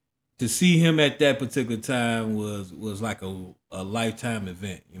to see him at that particular time was like a lifetime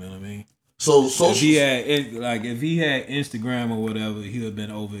event. You know what I mean? So if he had Instagram or whatever, he would have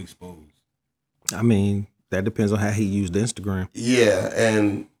been overexposed. I mean, that depends on how he used Instagram. Yeah,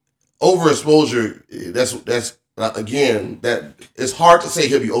 and overexposure. That's again, that it's hard to say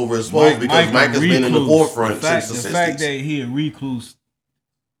he'll be overexposed because Mike has been in the forefront since the 60s. The fact that he a recluse.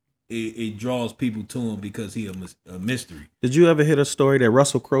 It draws people to him because he a mystery. Did you ever hear a story that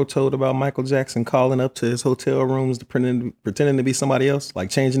Russell Crowe told about Michael Jackson calling up to his hotel rooms pretending to be somebody else, like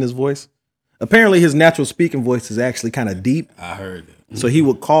changing his voice? Apparently his natural speaking voice is actually kind of deep. I heard that. So he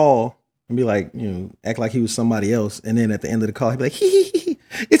would call and be like, act like he was somebody else. And then at the end of the call, he'd be like, hee,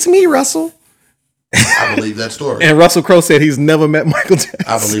 it's me, Russell. I believe that story. And Russell Crowe said he's never met Michael Jackson.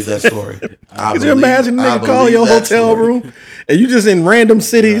 I believe that story. Could you imagine a nigga call your hotel room and you just in random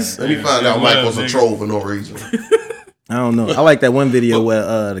cities? Let me find out Mike was a troll for no reason. I don't know. I like that one video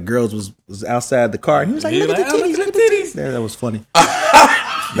where the girls was outside the car and he was like, look at the titties. Yeah, that was funny.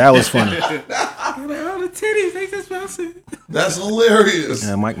 That was funny. The titties, they just bouncing. That's hilarious.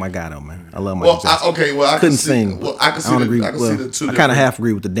 Yeah, Mike, my guy though, man. I love Michael Jackson. I couldn't sing. Well, I can agree. I kind of half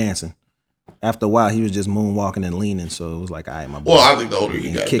agree with the dancing. After a while, he was just moonwalking and leaning, so it was like, all right, my boy. Well, I think the older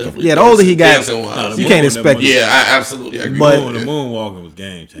he got, the older he got, you can't expect it. Yeah, I absolutely agree. But the moonwalking was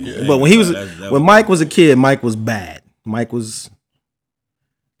game changer. Yeah. But when Mike was a kid, Mike was bad. Mike was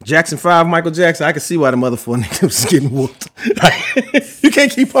Jackson 5, Michael Jackson. I could see why the motherfucker nigga was getting whooped. You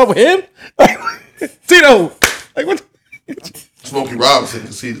can't keep up with him, Tito. Like what? Smokey Robinson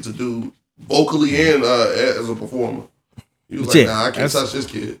conceded to do vocally and as a performer. He was like, nah, I can't touch this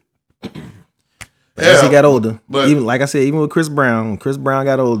kid. As he got older, but even like I said, even with Chris Brown, when Chris Brown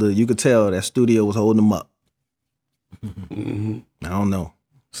got older, you could tell that studio was holding him up. Mm-hmm. I don't know.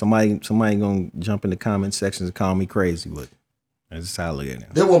 Somebody gonna jump in the comment sections and call me crazy, but that's just how I look at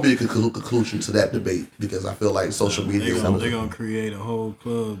it. There won't be a conclusion to that debate because I feel like social media. They're gonna create a whole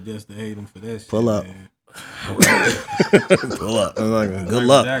club just to hate him for that shit. Pull up. Man. Pull up. I'm like, good Michael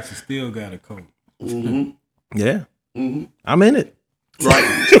luck. Jackson still got a coat. Yeah. I'm in it.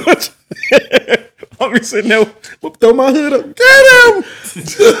 Right. I'll be sitting there, throw my hood up. Get him!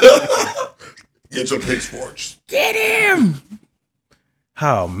 Get your pitchforks. Get him!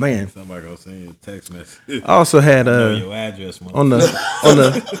 Oh man. Somebody gonna send you a text message. I also had Know your address, on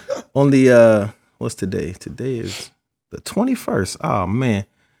the what's today? Today is the 21st. Oh man.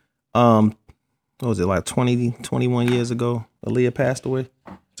 What was it, like 21 years ago? Aaliyah passed away?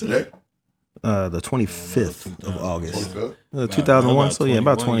 Today? The 25th of August. Okay. 2001. So yeah,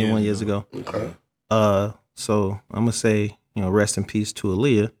 about 21 years ago. Okay. So I'm gonna say, rest in peace to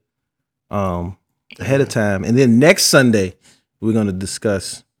Aaliyah. Ahead of time. And then next Sunday, we're gonna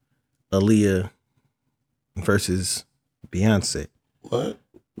discuss Aaliyah versus Beyonce. What?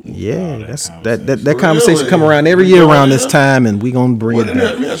 Yeah, that conversation come around every year around this time, and we gonna bring it back.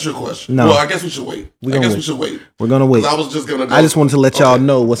 Let me ask you a question. No. Well, I guess we should wait. We should wait. We're gonna wait. I was just gonna go. I just wanted to let y'all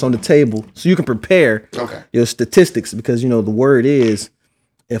know what's on the table, so you can prepare your statistics, because the word is,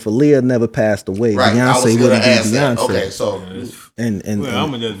 if Aaliyah never passed away, right. Beyonce wouldn't be Beyonce. Okay, so I'm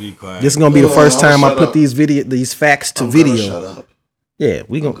gonna just be quiet. This is gonna be the first time I put these facts to video. Shut up. Yeah,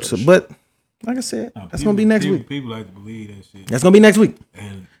 we gonna. But like I said, that's gonna be next week. People like to believe that shit. That's gonna be next week.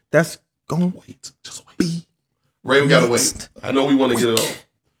 And that's gonna wait. Just wait. Ray, we gotta wait. I know we want to get it off.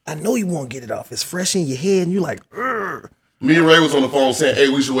 I know you want to get it off. It's fresh in your head, and you like. Urgh. Me and Ray was on the phone saying, "Hey,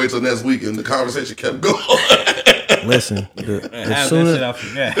 we should wait till next week," and the conversation kept going. Listen, the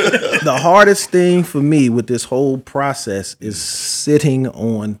the hardest thing for me with this whole process is sitting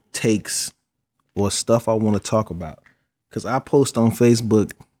on takes or stuff I want to talk about. Because I post on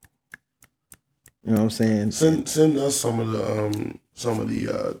Facebook, you know what I'm saying? Send us some of the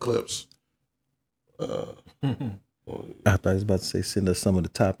clips. I thought I was about to say, send us some of the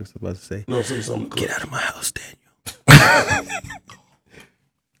topics. I was about to say, no, send some of the clips. Get out of my house, Daniel.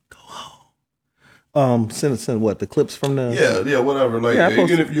 Go home. Send what? The clips from the whatever. Like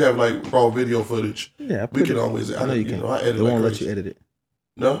even if you have like raw video footage, we can always. I know you can. I edit. They won't let you edit it.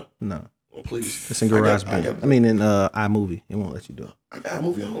 No. Oh, please. It's in GarageBand. I mean, in iMovie, it won't let you do it. I got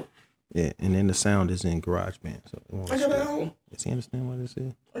iMovie at home. Yeah, and then the sound is in GarageBand, so it won't. I got it at home. Does he understand what this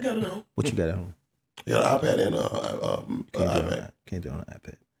is? I got it at home. What you got at home? Yeah, an iPad and iPad. Can't do it on an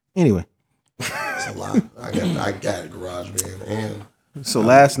iPad. Anyway, it's a lot. I got a GarageBand and. So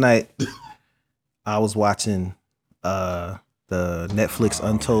last night, I was watching the Netflix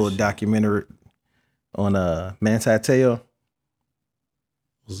Untold documentary on Manti Te'o.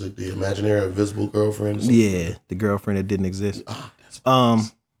 Was it the imaginary invisible girlfriend? Yeah, the girlfriend that didn't exist.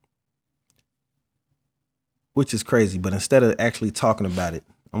 Which is crazy, but instead of actually talking about it,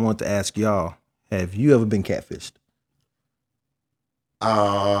 I want to ask y'all: have you ever been catfished?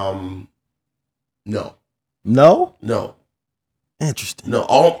 No. No? No. Interesting. No.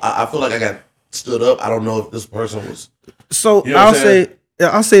 I feel like I got stood up. I don't know if this person was. So I'll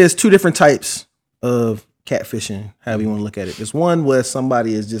say it's two different types of catfishing, however you want to look at it. There's one where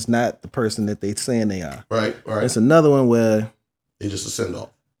somebody is just not the person that they saying they are. Right. There's another one where they just a send off.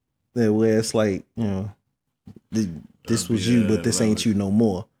 Where it's like, this was you, but this ain't you no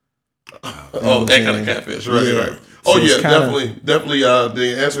more. That kind of catfish, right? Oh so yeah, definitely.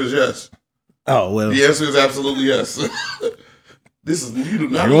 The answer is yes. Oh well, the answer is absolutely yes. This is you do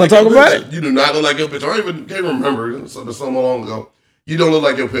not. You want to talk about it? You do not look like your picture. I can't remember. So long ago. You don't look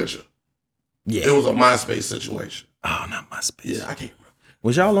like your picture. Yeah, it was a MySpace situation. Oh, not MySpace. Yeah, I can't remember.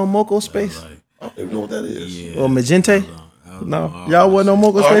 Was y'all on Moco Space? I don't even know what that is. Yeah. Or Magente? No, y'all wasn't on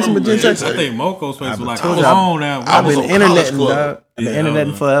Moco Space and Magente. I think Moco Space was like on now. I've been interneting, dog. I've been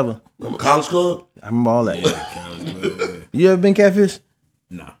interneting forever. Remember College Club? I remember all that. Yeah, you ever been catfish?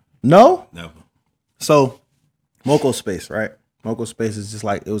 No. No? Never. So, Moco Space, right? Moco Space is just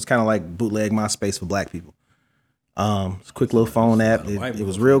like, it was kind of like bootleg MySpace for black people. It's a quick little phone app. It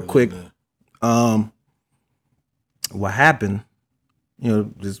was real quick. What happened,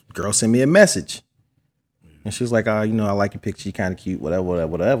 this girl sent me a message. And she was like, I like your picture. You kind of cute,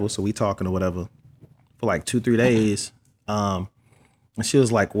 whatever. So we talking or whatever for like 2-3 days. And she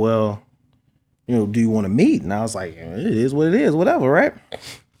was like, well, do you want to meet? And I was like, it is what it is, whatever, right?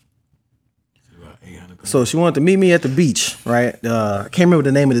 So she wanted to meet me at the beach, right? I can't remember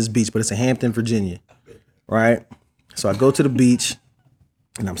the name of this beach, but it's in Hampton, Virginia, right? So I go to the beach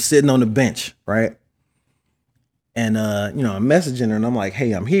and I'm sitting on the bench, right? And, I'm messaging her and I'm like,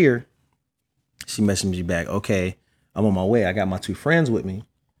 hey, I'm here. She messaged me back, okay, I'm on my way. I got my 2 friends with me,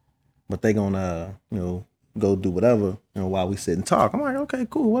 but they gonna, go do whatever, while we sit and talk. I'm like, okay,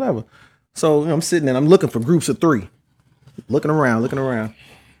 cool, whatever. So I'm sitting there, I'm looking for groups of 3, looking around.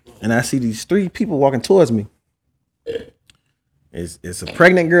 and I see these 3 people walking towards me. It's a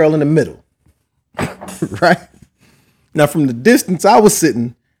pregnant girl in the middle, right? Now, from the distance I was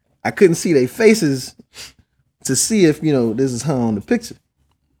sitting, I couldn't see their faces to see if, this is her on the picture.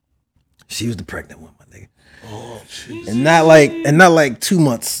 She was the pregnant one, my nigga. Oh, jeez. And not like 2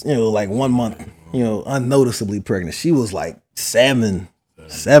 months, like 1 month, unnoticeably pregnant. She was like 7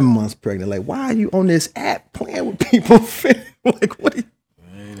 months pregnant. Like, why are you on this app playing with people? Like, what are you?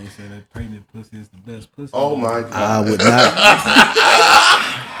 Hey, they say that pregnant pussy is the best pussy. Oh my God. I would not.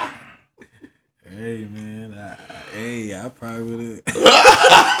 Hey, man. I probably would have.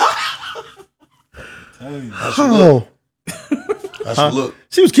 Tell you. Oh. I should look.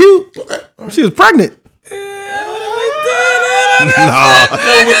 She was cute. She was pregnant.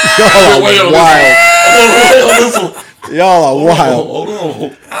 Y'all are wild. Hold on.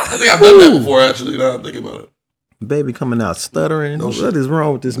 I think I've done that before, actually, now I'm thinking about it. Baby coming out stuttering. What is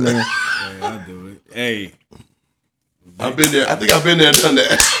wrong with this man? Hey, I do it. Hey. I've been there. I think I've been there and done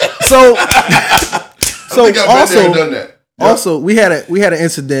that. So I think I've been there and done that. Yep. Also, we had an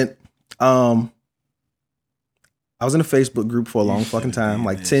incident. I was in a Facebook group for a long fucking time,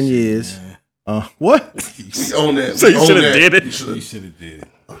 like 10 years. What? We own that. So you should have did it. You should have did it.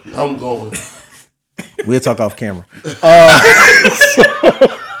 I'm going. We'll talk off camera.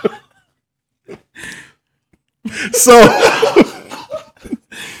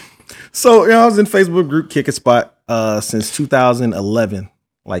 So I was in Facebook group Kick a Spot since 2011,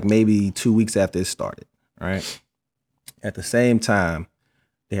 like maybe 2 weeks after it started. Right. At the same time,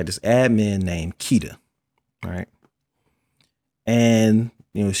 they had this admin named Keita. Right. And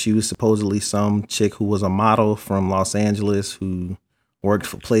she was supposedly some chick who was a model from Los Angeles who worked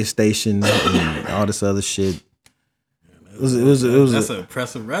for PlayStation and all this other shit. That's an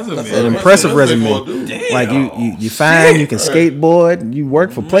impressive resume. An impressive resume. Damn. Like you fine, you can skateboard, you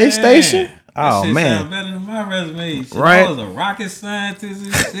work for PlayStation. Oh shit man, sound better than my resume. Shit, right? I was a rocket scientist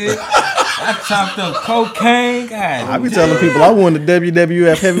and shit. I chopped up cocaine. God, I be telling people I won the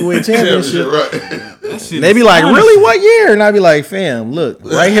WWF Heavyweight Championship. Right. They be like, really? What year? And I be like, fam, look,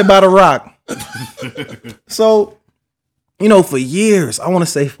 right here by the rock. So, for years, I want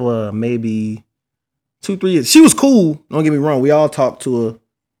to say for maybe 2-3 years, she was cool. Don't get me wrong. We all talked to her. You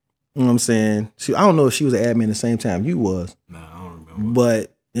know what I'm saying? I don't know if she was an admin at the same time you was. Nah, I don't remember.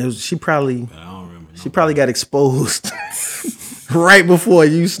 But she probably got exposed right before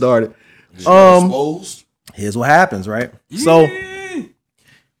you started. Exposed? Here's what happens, right? Yeah. So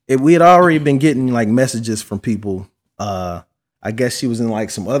we had already been getting like messages from people. I guess she was in like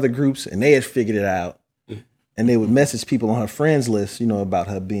some other groups and they had figured it out. And they would message people on her friends list, about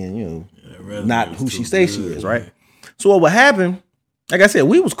her being, not who she says she is, right? So what would happen, like I said,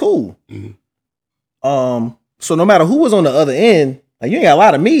 we was cool. Mm-hmm. So no matter who was on the other end, like you ain't got a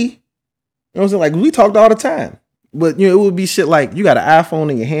lot of me. You know what I'm saying? Like we talked all the time. But it would be shit like you got an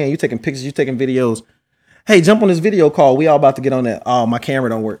iPhone in your hand, you taking pictures, you taking videos. Hey, jump on this video call. We all about to get on that. Oh, my camera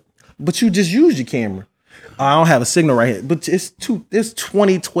don't work. But you just use your camera. I don't have a signal right here. But it's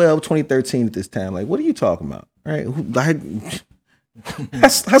 2012, 2013 at this time. Like, what are you talking about? Right? How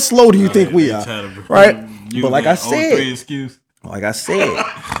slow do you think we are? Right? But like I said,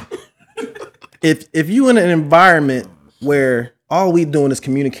 if you in an environment where all we doing is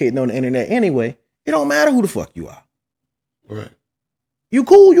communicating on the internet anyway, it don't matter who the fuck you are. Right. You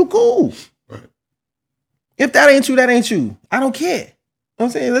cool. Right. If that ain't you, that ain't you. I don't care. You know what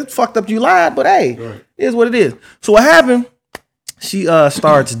I'm saying? That's fucked up you lied, but hey, right. It is what it is. So what happened? She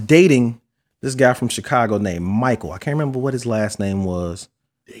starts dating this guy from Chicago named Michael. I can't remember what his last name was.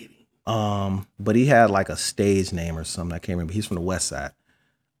 Dating. But he had like a stage name or something. I can't remember. He's from the West Side.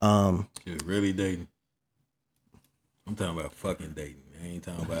 You're really dating. I'm talking about fucking dating. I ain't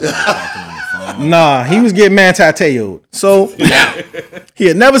talking about talking on the phone. Nah, he was getting man-tateoed. So he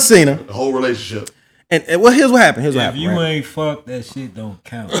had never seen her. The whole relationship. And well, here's what happened. If you ain't fucked, that shit don't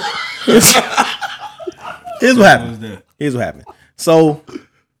count. Here's what happened. So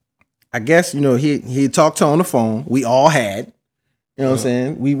I guess, he talked to her on the phone. We all had. You know what I'm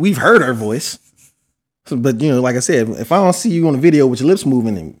saying? We've heard her voice. But, like I said, if I don't see you on the video with your lips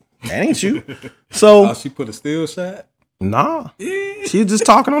moving, then that ain't you. So she put a still shot? Nah. She was just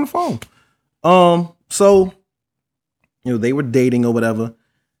talking on the phone. So, they were dating or whatever.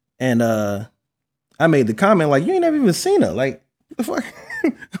 And I made the comment, like, you ain't never even seen her. Like, the fuck?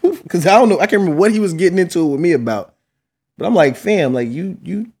 Because I don't know. I can't remember what he was getting into it with me about. But I'm like, fam, like, you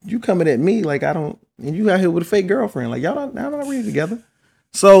coming at me like I don't, and you out here with a fake girlfriend. Like, y'all not really together.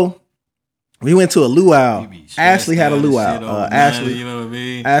 So we went to a luau. Ashley had a luau. Ashley, you know what I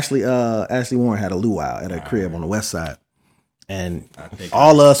mean? Ashley Warren had a luau at her crib on the West Side. And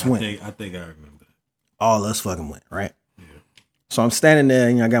all us went. I think I remember. All us fucking went, right? Yeah. So I'm standing there,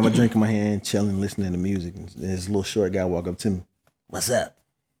 I got my drink in my hand, chilling, listening to music. And this little short guy walk up to me. What's up?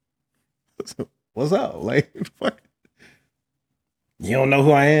 What's up? Like, fuck. You don't know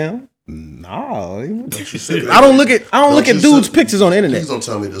who I am? No. I don't look at dudes' pictures on the internet. Please don't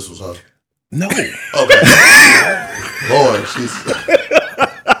tell me this was her. No. Okay. Lord, she's.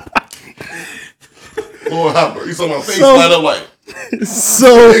 Lord, you saw my face light up like.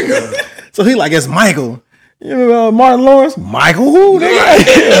 So he like, it's Michael. You know Martin Lawrence? Michael who?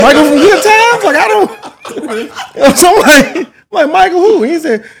 Michael from Good Times? Like, I don't. So I'm like, Michael who? And he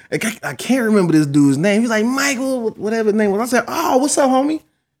said, I can't remember this dude's name. He's like, Michael, whatever his name was. I said, oh, what's up, homie?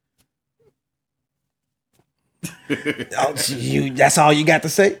 That's all you got to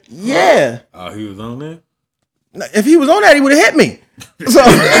say? Yeah. Oh, he was on there? If he was on that, he would have hit me. So,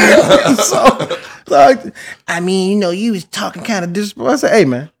 I mean, you was talking kind of disrespectful. I said, hey,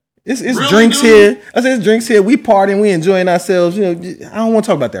 man, it's really, drinks dude? Here. I said, it's drinks here. We partying, we enjoying ourselves. I don't want to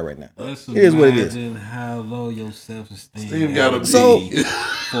talk about that right now. It is what it is. How low your self-esteem gotta be. So,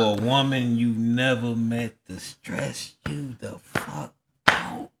 for a woman you never met to stress you the fuck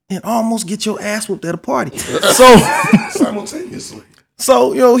out. And almost get your ass whooped at a party. So simultaneously.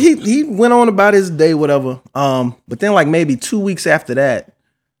 So, he went on about his day, whatever. But then like maybe 2 weeks after that,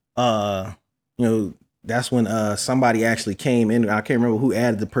 that's when somebody actually came in. I can't remember who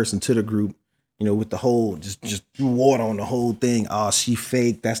added the person to the group, with the whole just threw water on the whole thing. Oh, she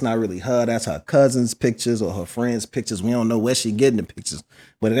fake. That's not really her. That's her cousin's pictures or her friend's pictures. We don't know where she getting the pictures,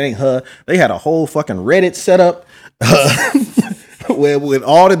 but it ain't her. They had a whole fucking Reddit set up. Where with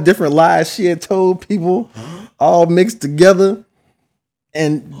all the different lies she had told people, all mixed together.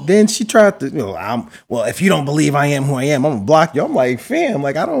 And then she tried to, if you don't believe I am who I am, I'm gonna block you. I'm like, fam,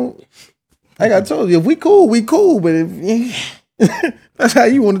 like I told you, if we cool, but if that's how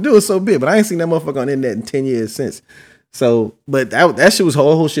you want to do it, so big. But I ain't seen that motherfucker on the internet in 10 years since. So, but that shit was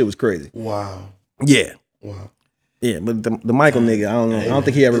whole shit was crazy. Wow. Yeah. Wow. Yeah, but the Michael nigga, I don't know. I don't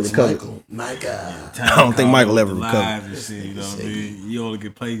think he ever recovered. Michael. I don't think Michael ever recovered. Shit, you know what I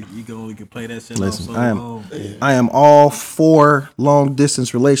mean? You can only play that shit. Listen, I am all for long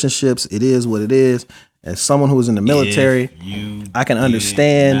distance relationships. It is what it is. As someone who was in the military, I can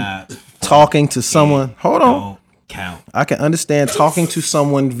understand talking to someone. Hold on. Count. I can understand talking to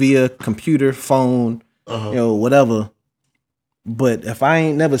someone via computer, phone, whatever. But if I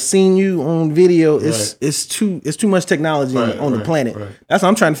ain't never seen you on video, it's too much technology on the planet. Right. That's what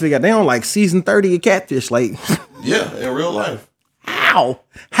I'm trying to figure out. They on like season 30 of Catfish, like yeah, in real life. How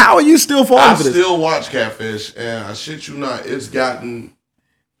are you still falling for this? I still watch Catfish, and I shit you not, it's gotten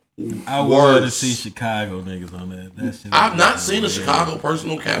I wanted to see Chicago niggas on that shit. I've not seen a Chicago person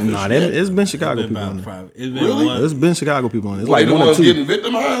on Catfish. Nah, it's been Chicago people on it. It's been Chicago people on it. It's like the ones getting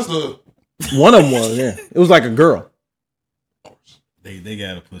victimized. One of them was, yeah. It was like a girl. They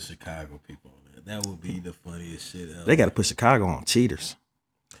gotta put Chicago people on that. That would be the funniest shit ever. They gotta put Chicago on cheaters.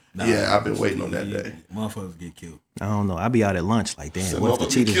 Nah, yeah, I've been waiting on that day. Motherfuckers get killed. I don't know. I be out at lunch like, damn, what if the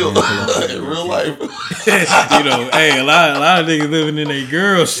cheaters in real life? Hey, a lot of niggas living in their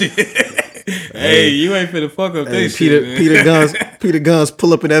girl shit. Hey, you ain't finna fuck up this shit, man. Peter Guns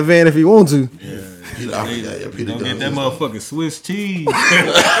pull up in that van if he want to. Yeah. Peter Guns. Get that motherfucking Swiss cheese.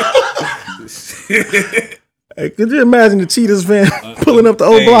 Hey, could you imagine the Cheetahs fan pulling up the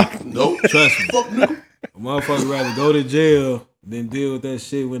old block? Nope. Trust me. A motherfucker rather go to jail than deal with that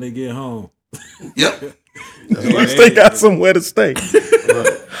shit when they get home. Yep. At least they got somewhere to stay.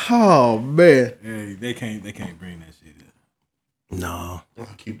 Right. Oh man. Hey, they can't bring that shit in. No. I'll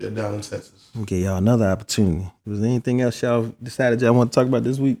keep that down in Texas. I'll give y'all another opportunity. Was there anything else y'all decided y'all want to talk about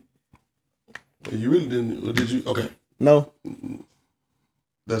this week? You really didn't. Did you? Okay. No.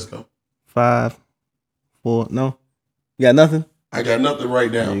 Let's go. 5, 4. No. You got nothing? I got nothing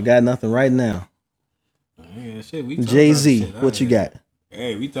right now. You got nothing right now. Yeah, shit. Jay-Z, what you got?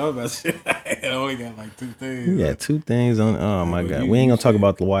 Hey, we talk about shit. I only got like 2 things. You got 2 things on. Oh my God. We ain't gonna talk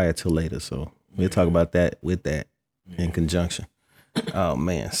about The Wire till later, so we'll talk about that with that in conjunction. Oh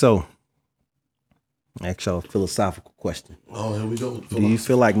man. So ask y'all a philosophical question. Oh, here we go. Do you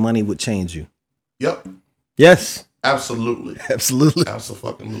feel like money would change you? Yep. Yes. Absolutely. Absolutely.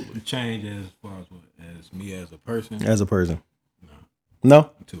 Absolutely. Change as far as what? As me as a person? As a person. No?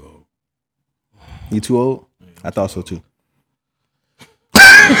 I'm too old. You too old? Yeah, I thought so too. I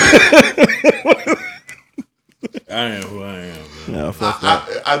am who I am. No,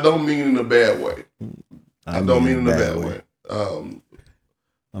 I don't mean in a bad way. I don't mean in a bad way.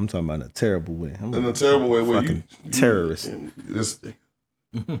 I'm talking about in a terrible way. In a terrible way. Fucking terrorist. This thing.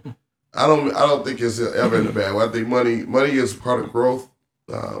 I don't think it's ever in a bad way. I think money is part of growth.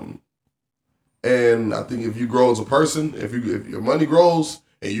 And I think if you grow as a person, if your money grows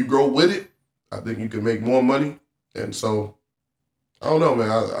and you grow with it, I think you can make more money. And so, I don't know,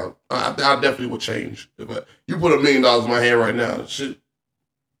 man. I definitely would change. If you put $1 million in my hand right now, shit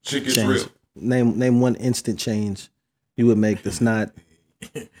gets change. real. Name one instant change you would make that's not.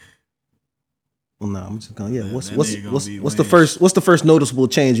 Well, no, I'm just going. Yeah, what's the first noticeable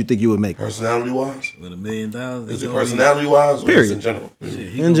change you think you would make? Personality wise, with $1 million, is it personality wise or just in general?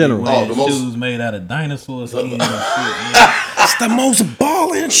 In general, the shoes made out of dinosaur skin and shit. It's the most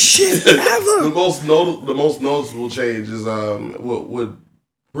balling shit ever. The most noticeable change is would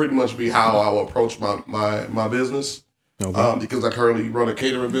pretty much be how I will approach my business. Okay. Because I currently run a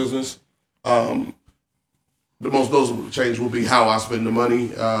catering business. The most noticeable change will be how I spend the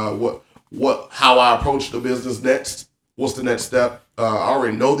money. How I approach the business next. What's the next step? I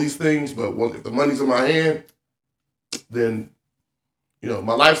already know these things, but if the money's in my hand, then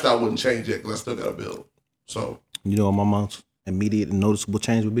my lifestyle wouldn't change yet because I still got to build. So what my mom's immediate and noticeable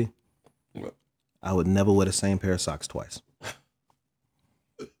change would be? What? I would never wear the same pair of socks twice.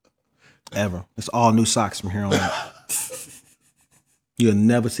 Ever. It's all new socks from here on out. You'll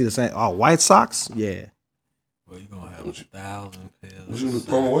never see the same. Oh, white socks? Yeah. Well, you're going to have 1,000 pairs. What you going to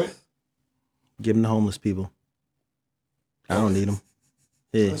throw them away? Give them to homeless people. I don't need them.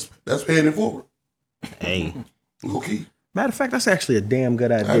 Yeah. That's paying it forward. Hey. Okay. Matter of fact, that's actually a damn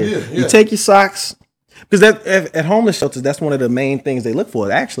good idea. Yeah. You take your socks, because at homeless shelters, that's one of the main things they look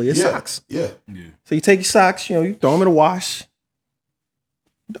for. Actually, is socks. Yeah. So you take your socks, you throw them in the wash,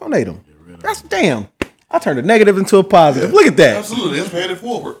 donate them. That's damn. I turned a negative into a positive. Yeah. Look at that. Absolutely, that's paying it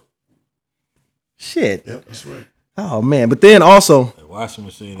forward. Shit. Yep, that's right. Oh man, but then also, the washing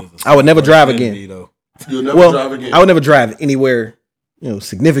machine is. I would never drive again. You'll never drive again. I would never drive anywhere,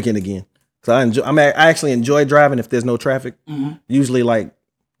 significant again. Because I actually enjoy driving if there's no traffic. Mm-hmm. Usually like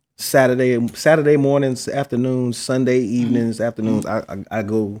Saturday mornings, afternoons, Sunday evenings, afternoons. I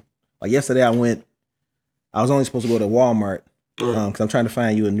go. Like yesterday, I was only supposed to go to Walmart because I'm trying to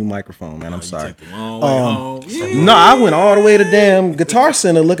find you a new microphone, man. I'm sorry. No, I went all the way to damn Guitar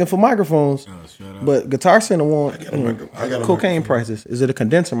Center looking for microphones. But Guitar Center want cocaine prices. Is it a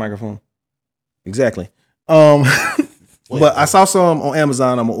condenser microphone? Exactly. But I saw some on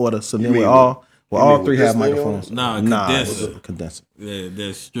Amazon. I'm gonna order. So then all three have microphones. Condenser. Condenser. Yeah,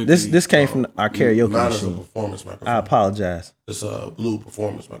 that's strictly. This came from our karaoke machine. A performance microphone. I apologize. It's a Blue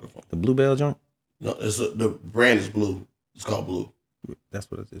performance microphone. The Bluebell joint? No, the brand is Blue. It's called Blue. That's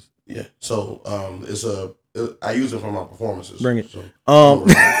what it is. Yeah. So I use it for my performances. Bring it. So,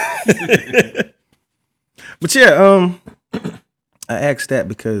 but yeah, I asked that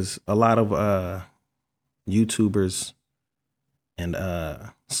because a lot of YouTubers and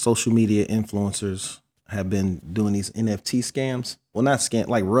social media influencers have been doing these NFT scams. Well, not scam,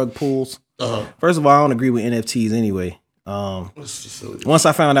 like rug pulls. Uh-huh. First of all, I don't agree with NFTs anyway. Once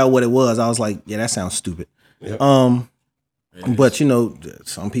I found out what it was, I was like, yeah, that sounds stupid. Yep. But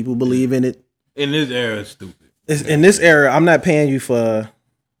some people believe in it. In this era, it's stupid. In this era, I'm not paying you for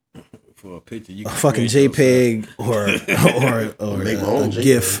a picture, you a fucking JPEG or a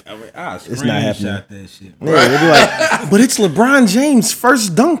GIF. It's not happening. That shit. Yeah, they'd be like, but it's LeBron James'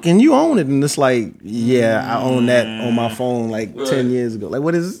 first dunk and you own it, and it's like, yeah, I own that on my phone like 10 years ago. Like,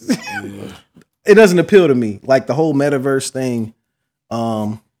 what is? Yeah. It doesn't appeal to me. Like the whole metaverse thing.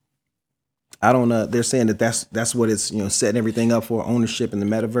 I don't know. They're saying that's what it's setting everything up for, ownership in the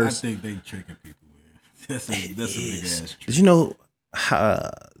metaverse. I think they tricking people. Man. That's a big ass trick. Did you know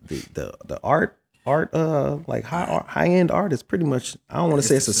the art like high end art is pretty much, I don't want to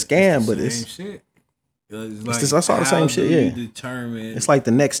say it's a scam, but it's shit. I saw the same shit. Yeah, determine it's like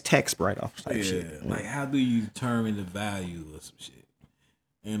the next text write-off type shit. Like how do you determine the value of some shit?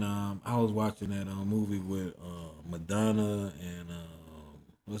 And I was watching that movie with Madonna and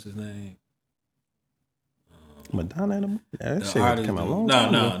what's his name? Madonna and that shit came out long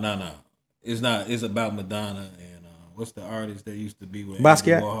time ago. No. It's not. It's about Madonna and what's the artist that used to be with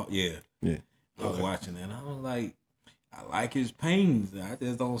Basquiat? Yeah. I was watching that and I was like, I like his paintings. I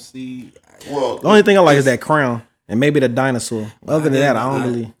just don't see. Well, the only thing I like is that crown and maybe the dinosaur. Other than that, I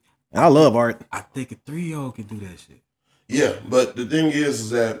don't really. I love art. I think a 3-year-old can do that shit. Yeah, but the thing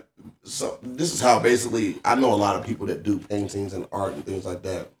is that this is how basically I know a lot of people that do paintings and art and things like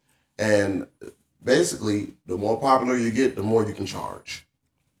that, and basically the more popular you get, the more you can charge.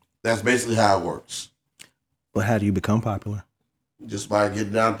 That's basically how it works. But how do you become popular? Just by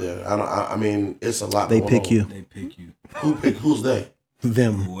getting out there. I mean, it's a lot. They pick you. They pick you. Who's they?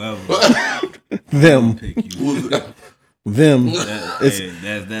 Them. Whoever. Them. Pick you. them.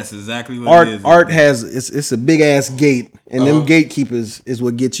 That's exactly what it is. Art has it's a big ass gate, and them gatekeepers is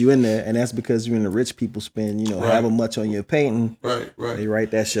what gets you in there, and that's because you're in the rich people spend however much on your painting. Right. They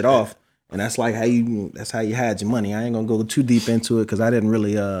write that shit off, and that's like how you hide your money. I ain't gonna go too deep into it because I didn't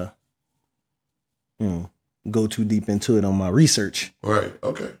really go too deep into it on my research. Right.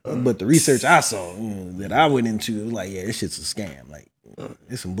 Okay. But the research I saw that I went into was like, yeah, this shit's a scam. Like,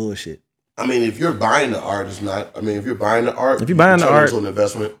 it's some bullshit. I mean, if you're buying the art, it's not. I mean, if you're buying the art, it's an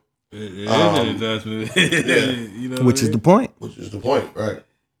investment. It is an investment. Yeah. Which is the point. Right?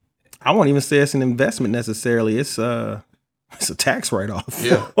 I won't even say it's an investment necessarily. It's a tax write off.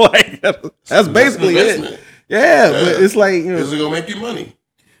 Yeah. Like that's basically it. Yeah, but it's like is it gonna make you money?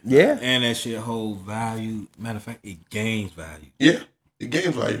 Yeah, and that shit hold value. Matter of fact, it gains value. Yeah, it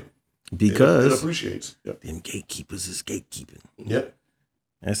gains value because it appreciates. Yep. Them gatekeepers is gatekeeping. Yep.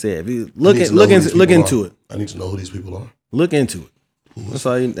 That's it. If you look into it. I need to know who these people are. Look into it. That's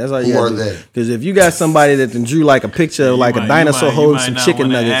all you. Who are they? Because if you got somebody that drew like a picture of like a dinosaur holding some chicken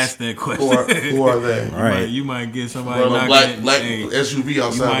nuggets, ask that question. Who are they? All right. You might get somebody black SUV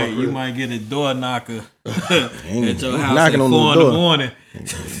outside. You might get a door knocker at your house knocking at on 4 the door. in the morning.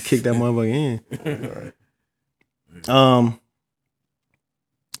 Kick that motherfucker in. All right.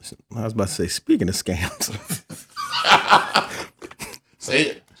 I was about to say, speaking of scams. Say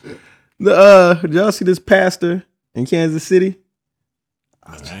it. Did y'all see this pastor in Kansas City?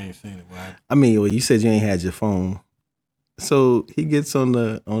 I ain't seen it. I mean, well, you said you ain't had your phone, so he gets up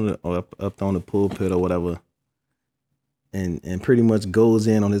on the pulpit or whatever, and pretty much goes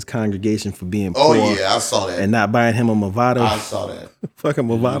in on his congregation for being poor. Oh yeah, I saw that. And not buying him a Movado. I saw that. Fucking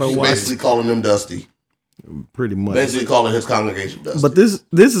Movado He's watch. basically calling them dusty. Pretty much. Basically calling his congregation dusty. But this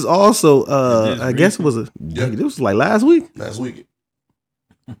is also I guess it was it was like last week. Last week.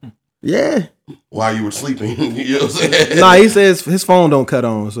 Yeah. While you were sleeping, you know what I'm saying? Nah, he says his phone don't cut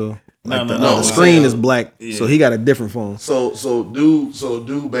on, so the screen is black, so he got a different phone. So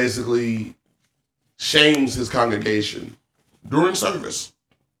dude basically shames his congregation during service.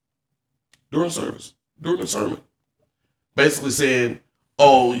 During the sermon. Basically saying,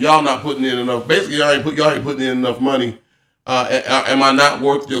 "Oh, y'all not putting in enough. Basically, y'all ain't putting in enough money. Am I not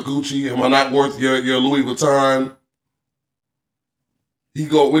worth your Gucci? Am I not worth your Louis Vuitton?" He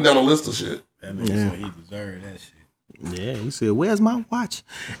went down a list of shit. That nigga said he deserved that shit. Yeah, he said, "Where's my watch?"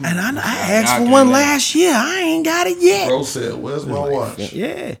 And I asked for one last year. I ain't got it yet. Bro said, "Where's my watch?"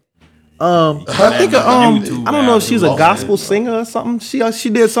 Yeah. I think I don't know if she's a gospel singer or something. She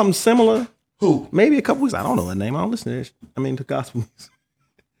did something similar. Who? Maybe a couple weeks. I don't know her name. I don't listen to this. I mean, to gospel music.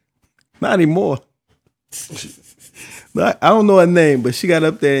 Not anymore. But I don't know her name, but she got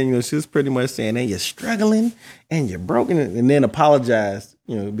up there and she was pretty much saying, "Hey, you're struggling and you're broken," and then apologized,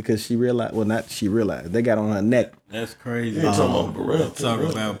 because she realized. Well, not she realized. They got on her neck. That's crazy. Talking about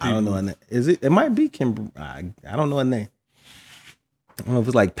people. I don't know her name. Is it? It might be Kim. I don't know her name. I don't know if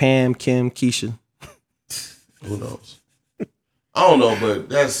it's like Pam, Kim, Keisha. Who knows? I don't know,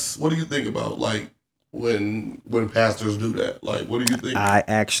 but what do you think about like when pastors do that? Like, what do you think? I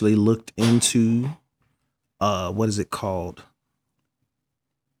actually looked into what is it called?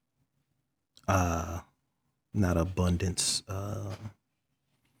 Not abundance.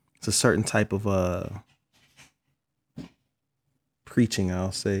 It's a certain type of preaching,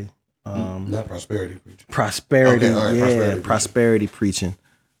 I'll say. Not prosperity preaching. Prosperity, okay, yeah, prosperity preaching.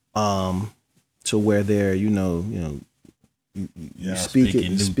 To where they're, you speak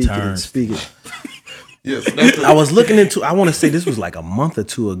it. Yes, I was looking into. I want to say this was like a month or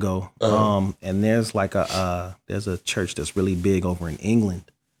two ago. And there's like there's a church that's really big over in England,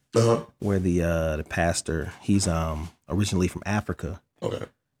 where the pastor, he's originally from Africa. Okay.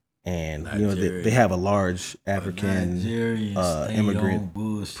 And they have a large African immigrant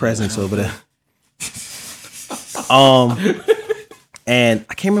presence over there. And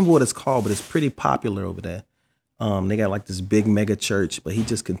I can't remember what it's called, but it's pretty popular over there. They got like this big mega church, but he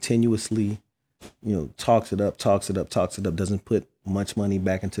just continuously, talks it up, doesn't put much money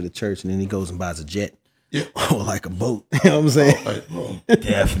back into the church, and then he goes and buys a jet. Yeah. Or like a boat. You know what I'm saying?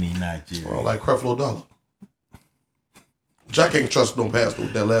 Definitely not Jerry. Or like Creflo Dollar. Which I can't trust no pastor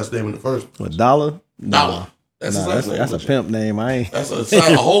with that last name in the first. What, Dollar? Dollar. That's his last name. That's a pimp name. I ain't. That's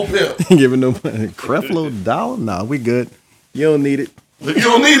a whole pimp. Ain't giving no money. Creflo Dollar? Nah, we good. You don't need it. You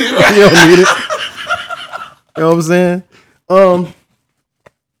don't need it, right? You don't need it. You know what I'm saying?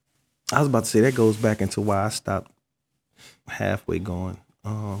 I was about to say that goes back into why I stopped halfway going.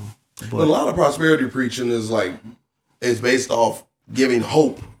 But a lot of prosperity preaching is based off giving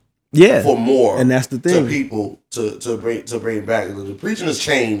hope. Yeah, for more, and that's the thing to people to bring back. The preaching has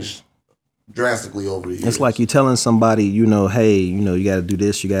changed drastically over the years. It's like you telling somebody, hey, you got to do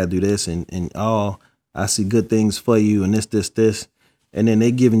this, and I see good things for you, and this, and then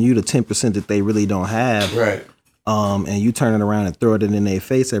they giving you the 10% that they really don't have, right? And you turn it around and throw it in their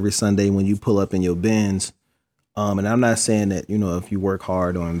face every Sunday when you pull up in your Benz. And I'm not saying that if you work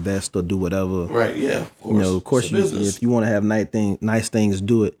hard or invest or do whatever, right? Yeah, of course, if you want to have nice things,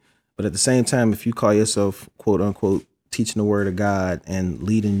 do it. But at the same time, if you call yourself quote unquote teaching the word of God and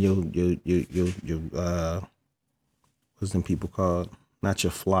leading your what's them people called? Not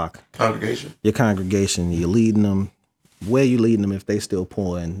your flock. Congregation. Your congregation. You're leading them. Where you leading them if they still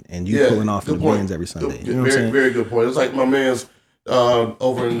poor and you pulling off in the Benz every Sunday? You know what I'm saying? Very good point. It's like my man's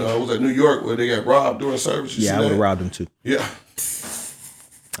over in New York where they got robbed during service. Yeah, I would have robbed them too. Yeah.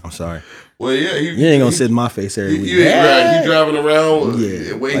 I'm sorry. Well, yeah, you ain't gonna sit in my face every week. Right. He driving around.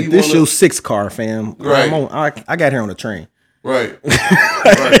 Yeah, like this your 6 car, fam. Right. I got here on the train. Right.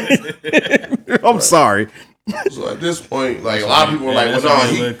 I'm sorry. So at this point, like a lot of people were like,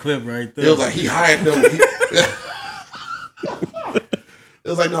 "Well, no, clip right there." It was like he hired them. It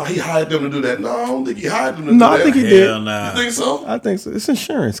was like, no, he hired them to do that. No, I don't think he hired them to do that. No, I think he did. Nah. You think so? I think so. It's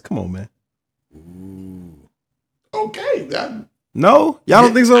insurance. Come on, man. Ooh. Okay. No? Y'all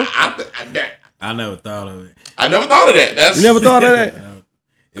don't think so? I never thought of it. I never thought of that. You never thought of that?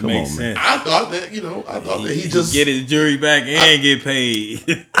 It makes sense. I thought that, he just get his jury back and get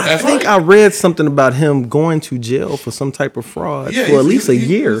paid. I think I read something about him going to jail for some type of fraud for at least a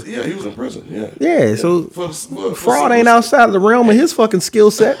year. He was in prison. Yeah. Yeah, so for fraud ain't outside of the realm of his fucking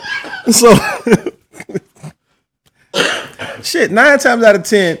skill set. So shit, 9 times out of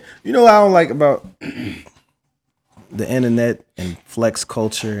 10, I don't like about the internet and flex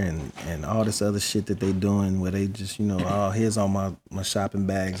culture and all this other shit that they doing where they just, here's all my shopping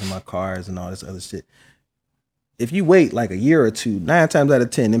bags and my cars and all this other shit. If you wait like a year or two, 9 times out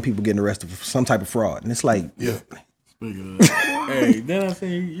of 10, then people getting arrested for some type of fraud. And it's like, yeah. Speaking of hey, then I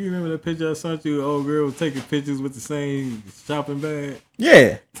seen you remember that picture I sent you? The old girl was taking pictures with the same shopping bag.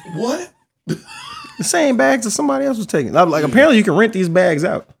 Yeah. What? The same bags that somebody else was taking. Like apparently you can rent these bags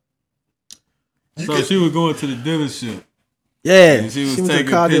out. So she was going to the dealership. Yeah, and she was at the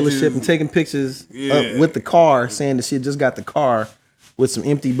car dealership and taking pictures with the car, saying that she had just got the car with some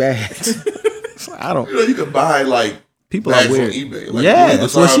empty bags. I don't. You can buy like people bags are weird. on eBay. Like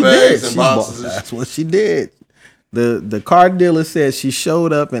that's what she did. That's what she did. The car dealer said she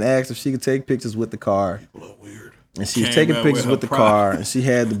showed up and asked if she could take pictures with the car. People are weird. And she was taking pictures with the car, and she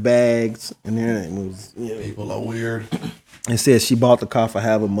had the bags, and then it was. People are weird. And said she bought the car for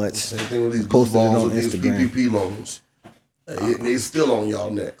however much. Same thing with these posted it on these Instagram. PPP loans. They still on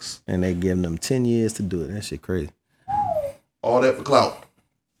y'all necks. And they giving them 10 years to do it. That shit crazy. All that for clout.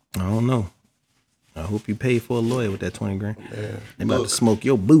 I don't know. I hope you pay for a lawyer with that 20 grand. Man, they about to smoke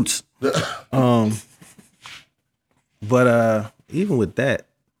your boots. But even with that,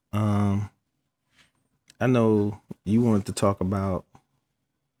 I know you wanted to talk about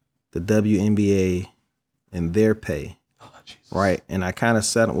the WNBA and their pay. Right, and I kind of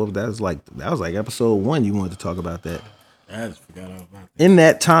said, well, that was like episode 1. You wanted to talk about that. I just forgot all about that. In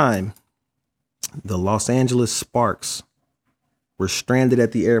that time, the Los Angeles Sparks were stranded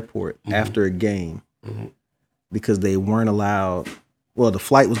at the airport after a game because they weren't allowed. Well, the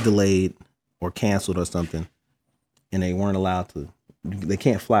flight was delayed or canceled or something, and they weren't allowed to. They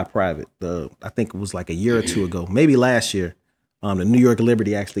can't fly private. I think it was like a year or two ago, maybe last year. The New York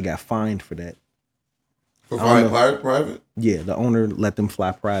Liberty actually got fined for that. For flying private? Yeah, the owner let them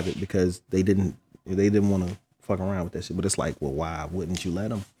fly private because they didn't want to fuck around with that shit. But it's like, well, why wouldn't you let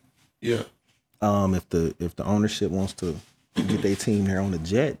them? Yeah. If the ownership wants to get their team there on a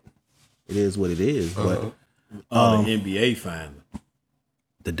jet, it is what it is. But the NBA fined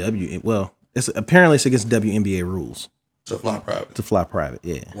them. It's against WNBA rules to fly private.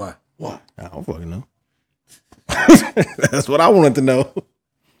 Yeah. Why? I don't fucking know. That's what I wanted to know.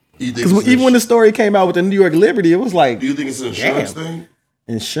 Because even when the story came out with the New York Liberty, it was like, do you think it's an insurance thing?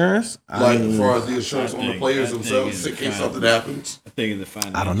 Insurance? As far as the insurance on the players themselves, in case something happens? I think it's a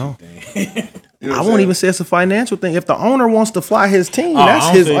financial I don't know. thing. I won't even say it's a financial thing. If the owner wants to fly his team, that's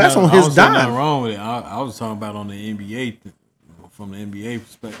on his dime. Nothing wrong with it. I was talking about on the NBA, from the NBA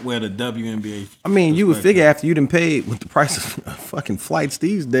perspective, where the WNBA. I mean, you would figure after you done paid with the price of fucking flights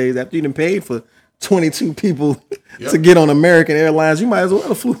these days, after you done paid for 22 people to get on American Airlines, you might as well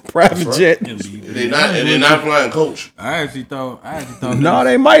have flew a private jet. They're not flying coach. I actually thought. No,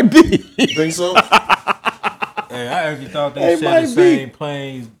 they might be. You think so? Hey, I actually thought they shared the same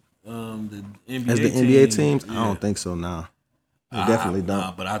planes. The NBA as the NBA teams. Yeah. I don't think so. Nah, they definitely don't.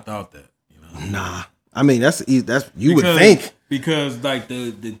 Nah, but I thought that. Nah, I mean that's you would think. Because like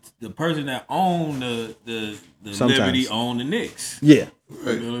the person that owned the Liberty owned the Knicks. Yeah.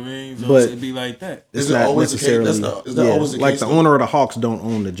 Right. You know what I mean? So but it'd be like that. Is that always necessarily, the case? Is that always the like case? The owner of the Hawks don't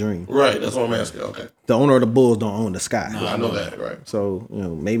own the Dream. Right, that's what I'm asking. Okay. The owner of the Bulls don't own the Sky. No, I know that, right. So,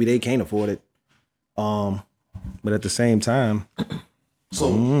 maybe they can't afford it. But at the same time. So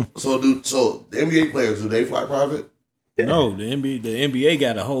the NBA players, do they fly private? Yeah. No, the NBA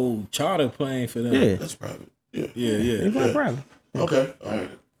got a whole charter plane for them. Yeah. That's private. Yeah. They fly private. Okay. All right.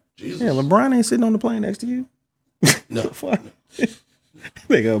 Jesus. Yeah, LeBron ain't sitting on the plane next to you. No.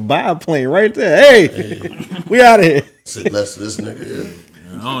 They gonna buy a plane right there. Hey. We out of here. Sit next to this nigga here.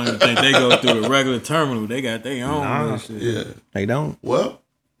 I don't even think they go through the regular terminal. They got their own shit. Yeah. They don't. Well,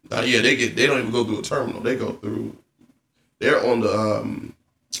 they don't even go through a terminal. They go through. They're on the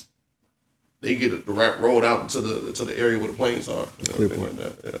They get the rolled out to the area where the planes are. Like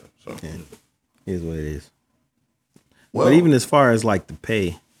that. Yeah. So Here's what it is. Well, but even as far as like the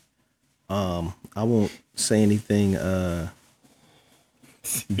pay, I won't say anything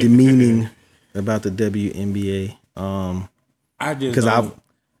demeaning about the WNBA. I just because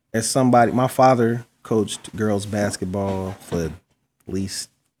as somebody, my father coached girls basketball for at least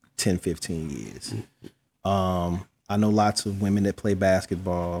 10, 15 years. I know lots of women that play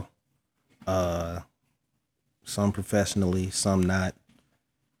basketball, some professionally, some not.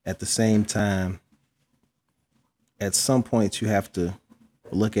 At the same time, at some point you have to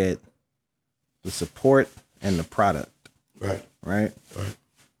look at the support and the product. Right.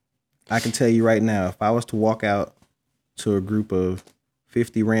 I can tell you right now, if I was to walk out to a group of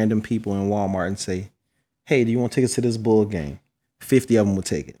 50 random people in Walmart and say, hey, do you want tickets to this Bull game? 50 of them would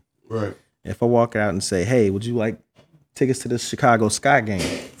take it. Right. If I walk out and say, hey, would you like tickets to this Chicago Sky game?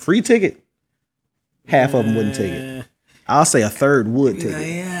 Free ticket. Half of them wouldn't take it. I'll say a third would take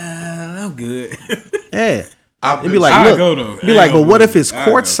it. Yeah, I'm good. Yeah. It'd be I like, go, look, though. be like, but what if it's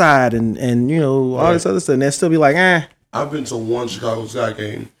courtside and all this other stuff? And they'll still be like, I've been to one Chicago Sky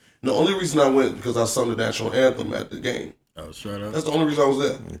game. The only reason I went because I sung the national anthem at the game. Oh, straight up. That's the only reason I was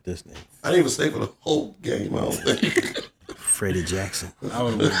there. This name. I didn't even stay for the whole game. I don't think. Freddie Jackson. I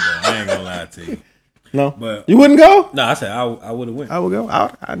would have went. I ain't gonna lie to you. No, but you wouldn't go? No, I said I would have went. I would go. I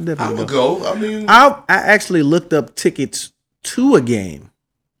definitely I would go. I mean, I actually looked up tickets to a game,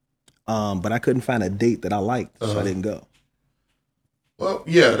 but I couldn't find a date that I liked, so I didn't go. Well,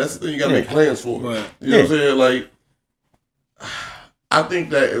 yeah, that's the thing you gotta make plans for. But, you know what I'm saying? Like, I think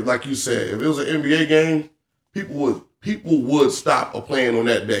that, like you said, if it was an NBA game, people would stop a plan on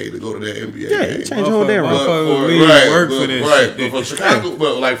that day to go to that NBA game. Change the whole day around. But for Chicago,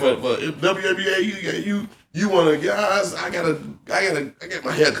 but like for WNBA, you want to guys, I get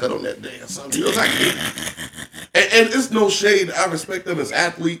my hair cut on that day or something. You know what I'm saying? And it's no shade. I respect them as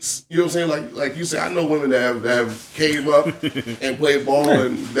athletes. You know what I'm saying? Like you said, I know women that have came up and played ball,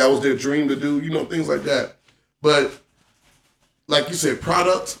 and that was their dream to do. You know, things like that. But like you said,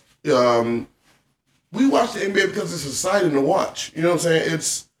 product. We watch the NBA because it's exciting to watch. You know what I'm saying?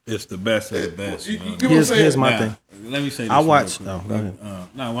 It's the best of the best. You know? Here's my thing. Let me say this. I watch. Go ahead.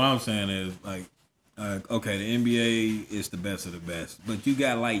 No, what I'm saying is like, okay, the NBA is the best of the best, but you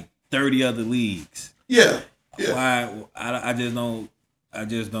got like 30 other leagues. Yeah. Why? I just don't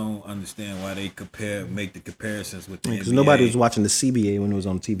understand why they make the comparisons with the NBA. Because nobody was watching the CBA when it was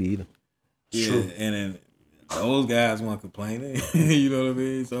on TV either. Yeah, true. And then those guys weren't complaining. You know what I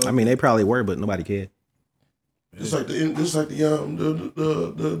mean? So I mean, they probably were, but nobody cared. Just like the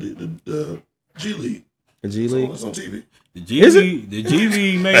G League. The G League. It's on TV. The G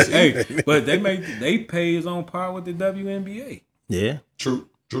League makes but they pay is on par with the WNBA. Yeah. True.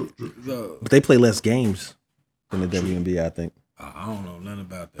 So, but they play less games than the WNBA, I think. I don't know nothing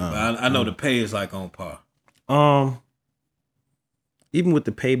about that. But I know the pay is like on par. Even with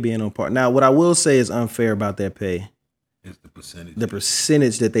the pay being on par. Now, what I will say is unfair about that pay. It's the percentage. The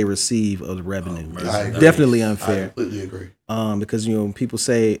percentage that they receive of the revenue is definitely unfair. I completely agree. Because people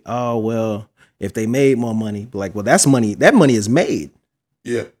say, "Oh, well, if they made more money," but like, well, that's money. That money is made.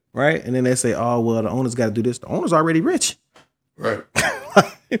 Yeah. Right. And then they say, "Oh, well, the owners got to do this." The owner's already rich. Right.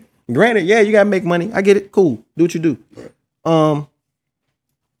 Granted, yeah, you got to make money. I get it. Cool. Do what you do. Right.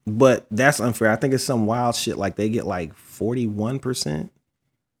 But that's unfair. I think it's some wild shit. Like they get like 41%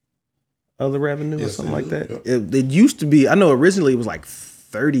 of the revenue or something like that. Yeah. It used to be, I know originally it was like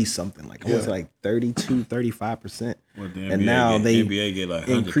 30 something, like almost like 32, 35%. And now they NBA get like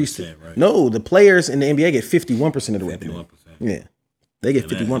increased it. Right? No, the players in the NBA get 51% of the revenue. 51%. Yeah. They get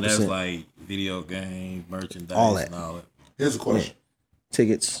 51%. And that's like video games, merchandise, all that. And all that. Here's a question. Yeah.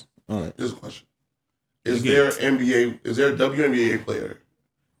 Tickets, all that. Here's a question. Is there a WNBA player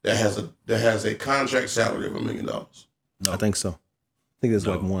that has a contract salary of $1 million? No. I think so. I think there's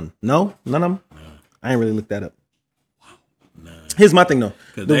like one. No, none of them. No. I ain't really looked that up. Nah. Here's my thing though.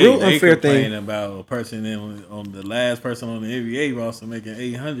 The real unfair thing about a person on the last person on the NBA roster making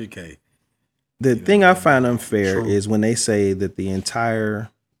 $800K. The thing I find unfair is when they say that the entire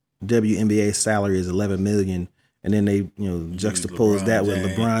WNBA salary is $11 million, and then they juxtapose that with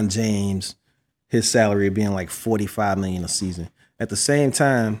LeBron James, his salary being like $45 million a season. At the same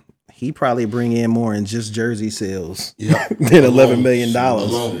time, he probably bring in more in just jersey sales than $11 million. You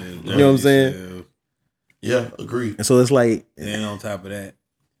know what I'm saying? Yeah, agreed. And so it's like, then on top of that,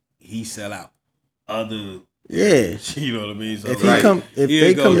 he sell out other. Yeah, you know what I mean. So if they come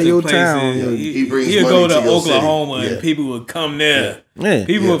to your town, he'll go to Oklahoma and people would come there. Yeah,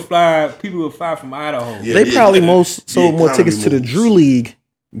 people would fly. People would fly from Idaho. Yeah, they probably sold more tickets to the Drew League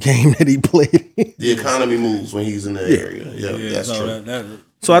game that he played. The economy moves when he's in that area. Yeah, that's true.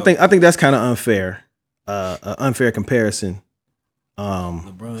 So I think that's kind of unfair. An unfair comparison.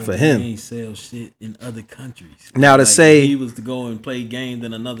 LeBron for him, he sells shit in other countries. Now to say if he was to go and play games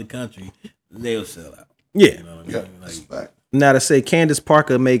in another country, they'll sell out. Yeah. You know what I mean? Like, now to say Candace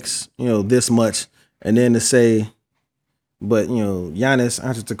Parker makes, this much, and then to say, but Giannis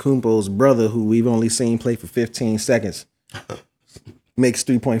Antetokounmpo's brother, who we've only seen play for 15 seconds, makes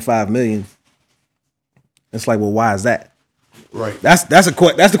 $3.5 million. It's like, well, why is that? Right. That's the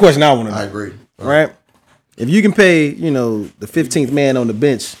question I want to know. I agree. Right? If you can pay, the 15th man on the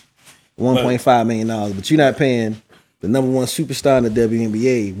bench $1.5 million, but you're not paying the number one superstar in the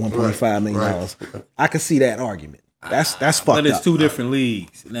WNBA $1.5 million. Right. I can see that argument. That's fucked up. But it's two different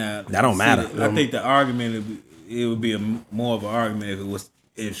leagues. Now that don't matter. I think the argument it would be more of an argument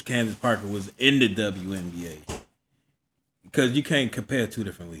if Candace Parker was in the WNBA, because you can't compare two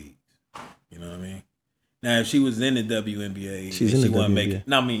different leagues. You know what I mean? Now if she was in the WNBA, she's in the WNBA.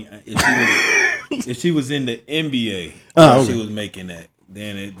 If she was in the NBA, she was making that,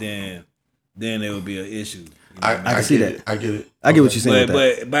 then it would be an issue. I can see that. I get it. I get what you're saying.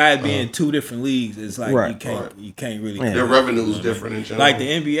 But by it being two different leagues, it's like you can't really. Their revenue is different in general. Like the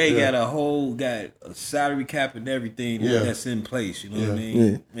NBA got a salary cap and everything that's in place. You know what I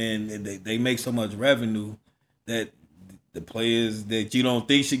mean? Yeah. And they make so much revenue that the players that you don't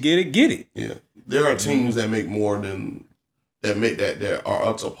think should get it. Yeah, there are teams that make more than that are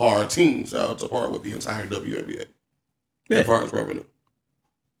up to par. Teams that are up to par with the entire WNBA as far as revenue.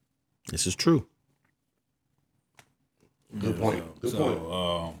 This is true. Good point.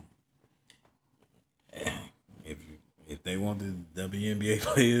 If they want the WNBA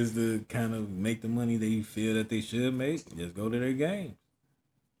players to kind of make the money they feel that they should make, just go to their game.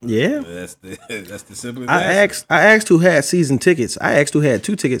 Yeah, that's the simplest. I asked who had season tickets. I asked who had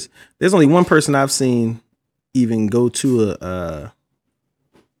 2 tickets. There's only one person I've seen even go to a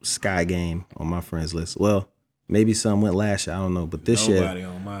Sky game on my friends list. Well, maybe some went last year. I don't know, but this year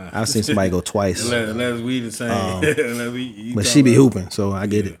on mine. I've seen somebody go twice. Unless we the same. But she be hooping, so I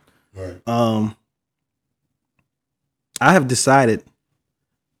get it. Right. I have decided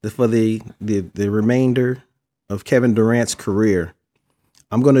that for the remainder of Kevin Durant's career,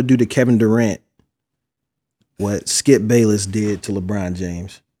 I'm going to do to Kevin Durant what Skip Bayless did to LeBron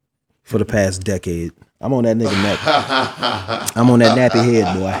James for the past decade. I'm on that nigga neck. I'm on that nappy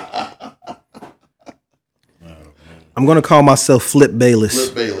head, boy. I'm going to call myself Flip Bayless.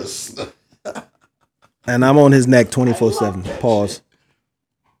 Flip Bayless. And I'm on his neck 24/7. Pause.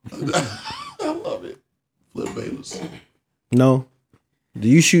 I love it. Flip Bayless. No. Do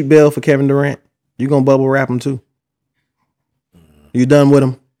you shoot bail for Kevin Durant? You going to bubble wrap him too? You done with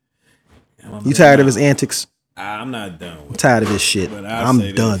him? You tired of his antics? I'm not done with him. I'm tired of his shit.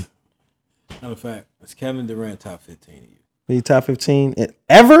 I'm done. Matter of fact, it's Kevin Durant top 15 of you. Are you top 15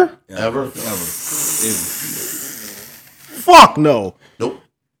 ever? Ever. Fuck no. Nope.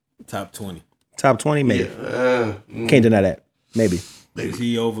 Top 20. Top 20, maybe. Yeah. Can't deny that. Maybe. Is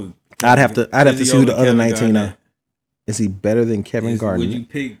he over? I'd have to see who the other 19 are. Is he better than Kevin Garnett? Would you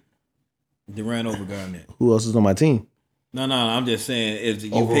pick Durant over Garnett? Who else is on my team? No. I'm just saying if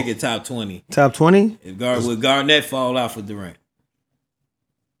you pick a top 20. Top 20? Would Garnett fall out for Durant?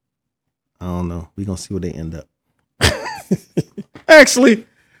 I don't know. We're going to see where they end up. Actually,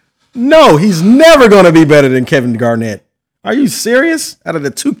 no, he's never going to be better than Kevin Garnett. Are you serious? Out of the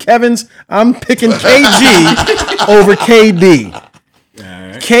two Kevins, I'm picking KG over KD.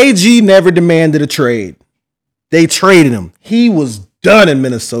 Right. KG never demanded a trade. They traded him. He was done in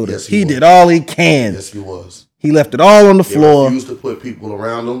Minnesota. Yes, he did all he can. Yes, he was. He left it all on the floor. They refused to put people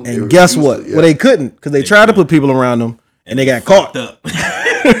around him. And guess what? Well, they couldn't because they tried to put people around him and they got caught.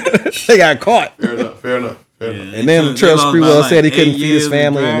 They got caught. Fair enough. Yeah, and then Trail Sprewell said he couldn't feed his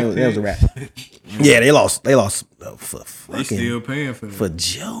family, and it was a wrap. Yeah, they lost for They fucking still paying for that. for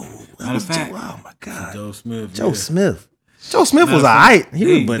Joe. Matter of fact, Oh my god, Joe Smith. Joe yeah. Smith. Joe Smith Matter was of all fact,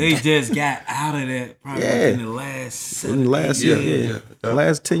 right. They just got out of that probably Yeah. within the last 7 last years.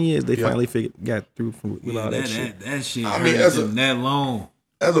 last 10 years they finally got through with all that shit. That shit. I mean, hurt them that long.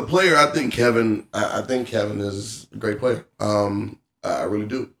 As a player, I think Kevin is a great player. I really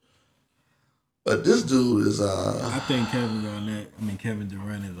do. But this dude is. I think Kevin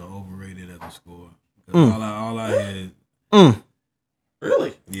Durant is overrated as a scorer. All I had.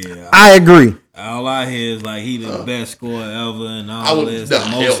 Really? Yeah, I agree. all I hear is like he the best scorer ever and all this, the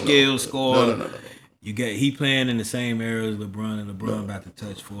most skilled scorer. No. He playing in the same era as LeBron, and LeBron about to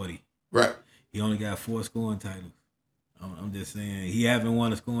touch 40. Right. He only got 4 scoring titles. I'm just saying he haven't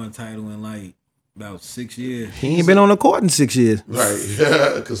won a scoring title in like about 6 years. He ain't been on the court in 6 years. Right.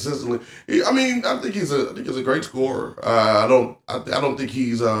 Yeah, consistently. I think he's a great scorer. I don't think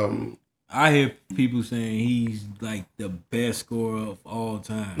he's I hear people saying he's like the best scorer of all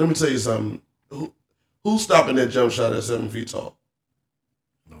time. Let me tell you something. Who's stopping that jump shot at 7 feet tall?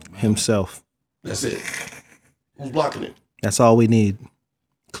 Himself. That's it. Who's blocking it? That's all we need.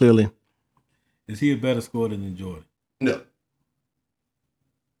 Clearly. Is he a better scorer than Jordan? No.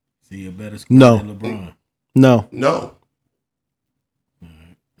 Is he a better scorer than LeBron? No.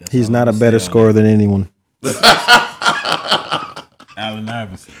 He's not a better scorer than anyone. Allen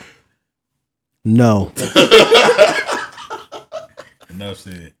Iverson. No. Enough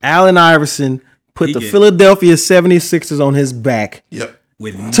said. Allen Iverson put the Philadelphia 76ers on his back. Yep.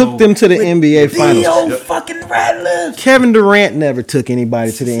 Took them to the NBA Finals. Fucking Ratliff. Kevin Durant never took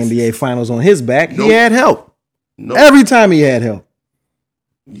anybody to the NBA Finals on his back. Nope. He had help. Nope. Every time he had help.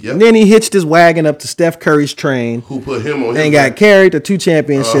 Yep. And then he hitched his wagon up to Steph Curry's train. Who put him on his and got carried to 2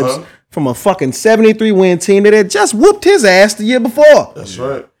 championships from a fucking 73 win team that had just whooped his ass the year before. That's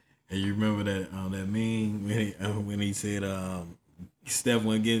right. And you remember that meme when he said Steph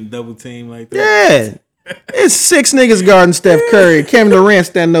wasn't getting double teamed like that? Yeah. It's 6 niggas guarding Steph Curry. Kevin Durant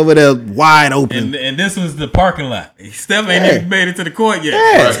standing over there wide open. And this was the parking lot. Steph ain't even made it to the court yet.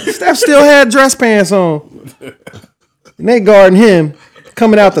 Yeah. Right. Steph still had dress pants on. And they guarding him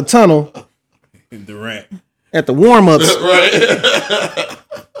coming out the tunnel. Durant. At the warm-ups. Right.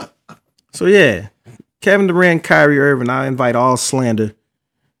 So yeah. Kevin Durant, Kyrie Irving, I invite all slander.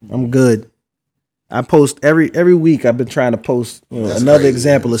 I'm good. I post every week. I've been trying to post another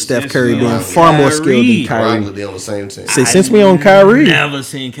example of Steph Curry being far more skilled than Kyrie. They on the same team. Since we on Kyrie, never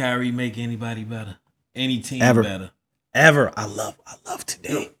seen Kyrie make anybody better. Any team better. Ever. I love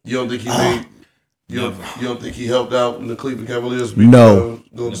today. You don't think he made? You don't think he helped out in the Cleveland Cavaliers? No.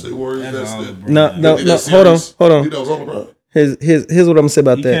 Golden State Warriors. That's it. No. Hold on. That was all LeBron. Here's what I'm gonna say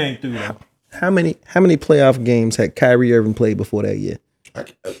about that. Came through that. How many playoff games had Kyrie Irving played before that year?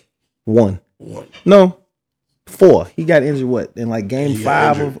 1. No, 4. He got injured in like game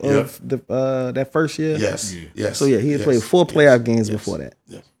 5 of the that first year. Yes. So yeah, he had played 4 playoff games before that.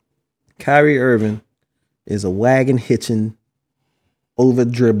 Yes. Kyrie Irving is a wagon hitching, over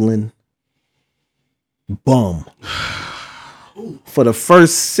dribbling bum. For the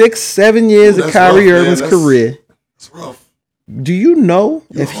first 6-7 years of Kyrie Irving's career. That's rough. Do you know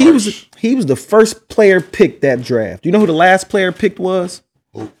if he was the first player picked that draft? Do you know who the last player picked was?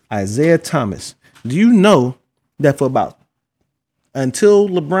 Isaiah Thomas. Do you know that until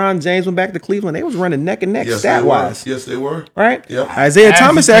LeBron James went back to Cleveland, they was running neck and neck stat wise? Yes, they were. Right? Yep. Isaiah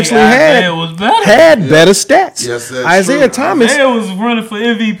Thomas actually had better stats. Yes, that's Isaiah true. Thomas was running for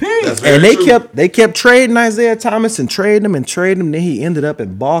MVP. And they kept trading Isaiah Thomas and trading him. Then he ended up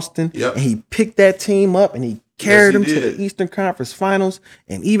in Boston. Yep. And he picked that team up and he carried them to the Eastern Conference Finals.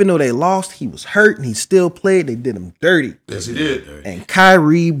 And even though they lost, he was hurt and he still played. They did him dirty. Yes, he did. And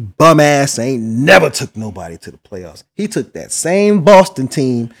Kyrie, bum ass, ain't never took nobody to the playoffs. He took that same Boston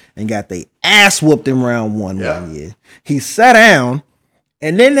team and got their ass whooped in round 1 one year. He sat down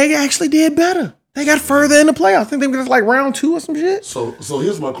and then they actually did better. They got further in the playoffs. I think they were just like round 2 or some shit. So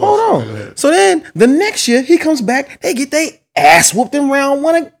here's my question. Hold on. So then the next year he comes back, they get their ass whooped in round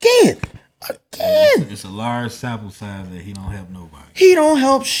 1 again. It's a large sample size that he don't help nobody. He don't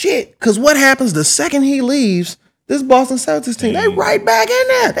help shit. Because what happens the second he leaves, this Boston Celtics team, they right back in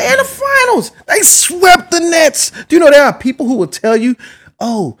there. They in the finals. They swept the Nets. Do you know there are people who will tell you,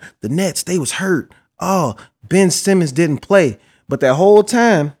 oh, the Nets, they was hurt. Oh, Ben Simmons didn't play. But the whole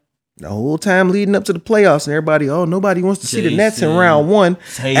time leading up to the playoffs, and everybody, nobody wants to see the Nets in round 1.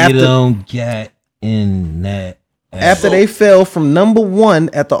 Tatum got in that. After they fell from number 1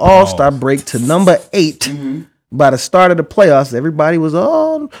 at the All-Star break to number 8, by the start of the playoffs, everybody was,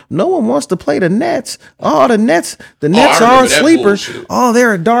 no one wants to play the Nets. Oh, the Nets are a sleeper. Oh,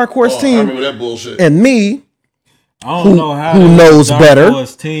 they're a dark horse team. I remember that bullshit. And me, I don't know how who knows better. Dark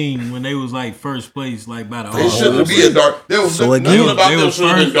team when they was like first place, like by the They shouldn't be a dark. There was nothing about them should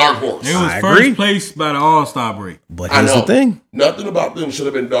have been dark horse. They was first place by the All-Star break. But here's the thing: nothing about them should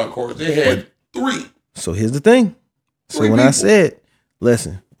have been dark horse. They had 3. So here's the thing. So when I said,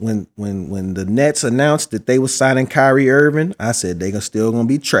 listen, when the Nets announced that they were signing Kyrie Irving, I said they still gonna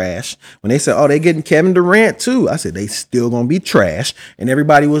be trash. When they said, they getting Kevin Durant too, I said they still gonna be trash. And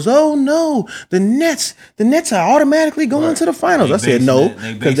everybody was, oh no, the Nets are automatically going to the finals. I said no,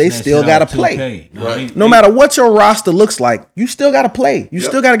 because they still gotta play. Right. No matter what your roster looks like, you still gotta play. You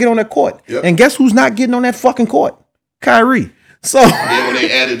still gotta get on that court. And guess who's not getting on that fucking court? Kyrie. So then when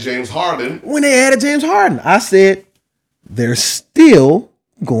they added James Harden, I said they're still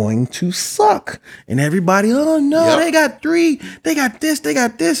going to suck. And everybody, oh no, they got 3, they got this.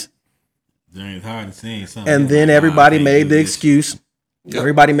 James Harden saying something. And then everybody made the excuse.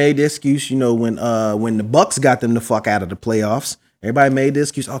 Everybody made the excuse, when the Bucks got them the fuck out of the playoffs. Everybody made the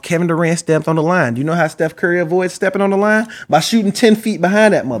excuse, Kevin Durant stepped on the line. Do you know how Steph Curry avoids stepping on the line? By shooting 10 feet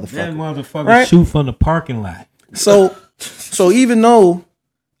behind that motherfucker. That motherfucker shoot from the parking lot. So even though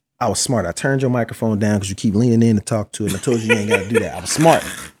I was smart, I turned your microphone down because you keep leaning in to talk to it. And I told you ain't got to do that. I was smart.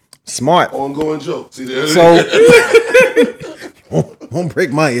 Ongoing joke. See there? So won't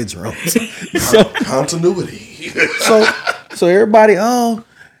break my eardrums. Continuity. so everybody,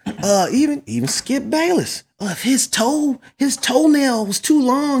 even Skip Bayless. If his toenail was too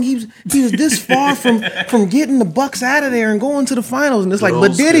long, he was this far from getting the Bucks out of there and going to the finals. And it's like,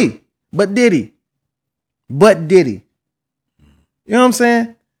 but did he? You know what I'm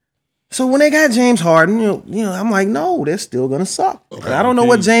saying? So when they got James Harden, I'm like, no, they're still gonna suck. Okay, and I don't know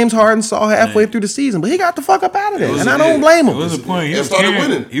what James Harden saw halfway through the season, but he got the fuck up out of there, and I don't blame him. It was a point. He started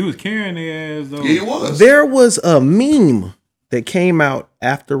winning. He was carrying their ass though. Yeah, he was. There was a meme that came out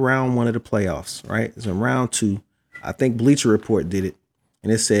after round 1 of the playoffs. Right, it's in round 2. I think Bleacher Report did it,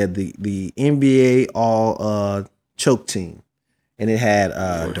 and it said the NBA all choke team, and it had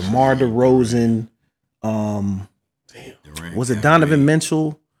DeMar DeRozan. Was it Donovan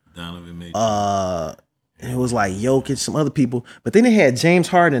Mitchell? It was like Jokic, some other people, but then it had James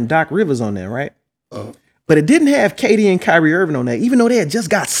Harden and Doc Rivers on there, right? But it didn't have KD and Kyrie Irving on there, even though they had just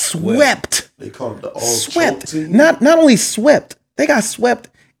got swept. They called it the all swept. Team. Not only swept, they got swept,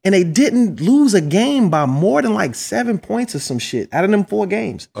 and they didn't lose a game by more than like 7 points or some shit out of them 4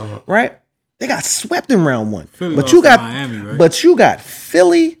 games, right? They got swept in round 1. But you got Miami, right? But you got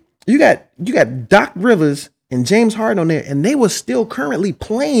Philly, you got Doc Rivers and James Harden on there, and they were still currently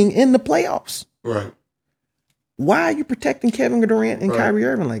playing in the playoffs. Right. Why are you protecting Kevin Durant and Kyrie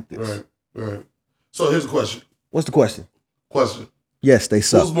Irving like this? Right. So here's the question. What's the question? Yes, they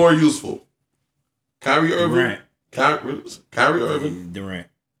suck. Who's more useful? Kyrie Irving? Kyrie Irving? Durant.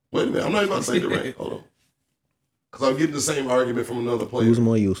 Wait a minute. I'm not even about to say Durant. Hold on. Because I'm getting the same argument from another player. Who's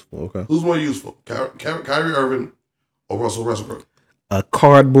more useful? Okay. Who's more useful? Kyrie Irving or Russell Westbrook? A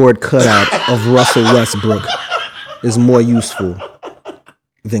cardboard cutout of Russell Westbrook is more useful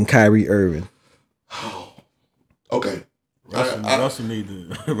than Kyrie Irving. Okay. Russell need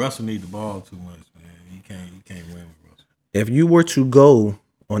the ball too much, man. You can't win with Russell. If you were to go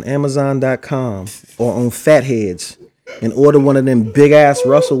on Amazon.com or on Fatheads and order one of them big ass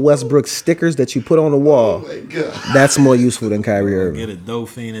Russell Westbrook stickers that you put on the wall, that's more useful than Kyrie Irving. Get a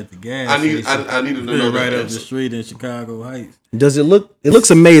Dolphin at the gas. I need to know right up the street in Chicago Heights. Does it look? It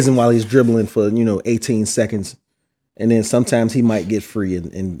looks amazing while he's dribbling for 18 seconds, and then sometimes he might get free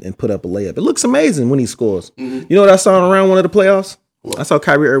and put up a layup. It looks amazing when he scores. Mm-hmm. You know what I saw in around 1 of the playoffs? What? I saw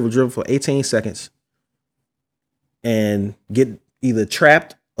Kyrie Irving dribble for 18 seconds and get either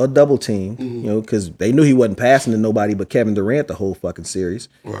trapped or double teamed. Because they knew he wasn't passing to nobody but Kevin Durant the whole fucking series.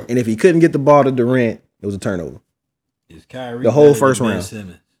 Right. And if he couldn't get the ball to Durant, it was a turnover. Is Kyrie the whole first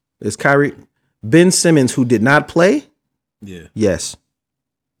round? Is Kyrie Ben Simmons, who did not play? Yeah. Yes.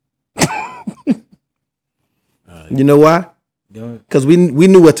 You know why? Because we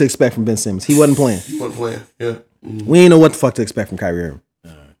knew what to expect from Ben Simmons. He wasn't playing. Yeah. Mm-hmm. We didn't know what the fuck to expect from Kyrie Irving.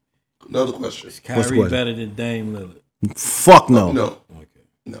 Another question. Is Kyrie better than Dame Lillard? Fuck no. No. Okay.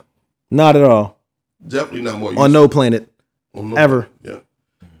 No. Not at all. Definitely not more useful. On no planet. Ever. Yeah.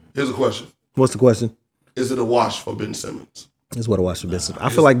 Here's a question. What's the question? Is it a wash for Ben Simmons? It's what a wash for Ben Simmons. I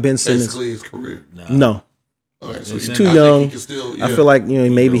feel like Ben Simmons. Basically his career. No. All right, so he's too young. I feel like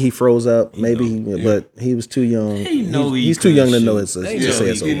maybe he froze up, but he was too young. He's too young to know it's.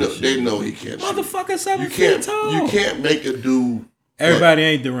 They know he can't. Motherfucker, 7 feet tall. You can't make a dude Everybody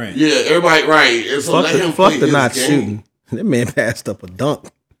ain't Durant. Yeah, everybody right. And so let him play his not game. shooting. That man passed up a dunk.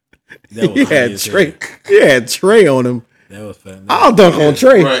 That was He had Trey. He had Trey on him. That was fun. I'll dunk on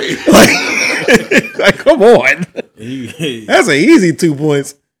Trey. Right. Like, come on. That's an easy 2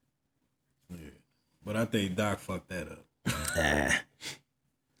 points. Yeah. But I think Doc fucked that up.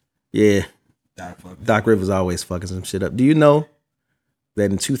 Yeah. Doc Rivers always fucking some shit up. Do you know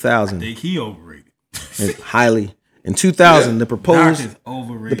that in 2000, I think he overrated. highly in 2000, the Doc is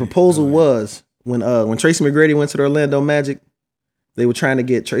overrated. the proposal was when Tracy McGrady went to the Orlando Magic, they were trying to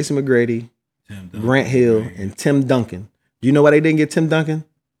get Tracy McGrady, Grant Hill, and Tim Duncan. Do you know why they didn't get Tim Duncan?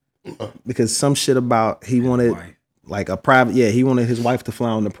 Because some shit about he wanted like a private. Yeah, he wanted his wife to fly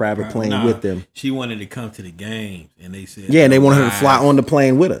on the private plane with them. She wanted to come to the games, and they said and they wanted her to fly on the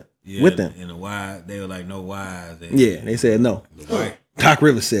plane with her. Yeah, with them. And the why they were like no whys. They said no. Doc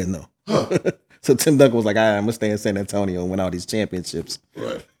Rivers said no. So Tim Duncan was like, I'm gonna stay in San Antonio and win all these championships.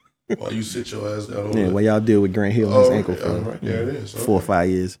 Right. While you sit your ass down. Yeah, while y'all deal with Grant Hill and his ankle for right. There it is. 4 or 5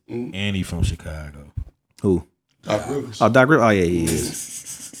 years. And he from Chicago. Who? Doc Rivers. Oh, Doc Rivers. Oh yeah, he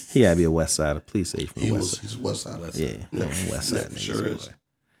is. He gotta be a West Sider. Please say from the West Side. He's West Side. Yeah, West Side. Sure is.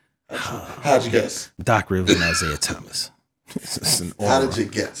 How'd you guess? Doc Rivers and Isaiah Thomas. How did you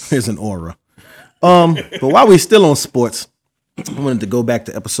guess? Here's an aura. But while we still on sports, I wanted to go back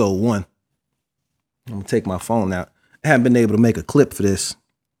to episode 1. I'm gonna take my phone out. I haven't been able to make a clip for this,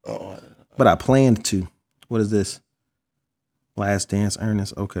 but I planned to. What is this? Last Dance,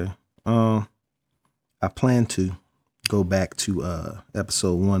 Ernest. Okay. I plan to go back to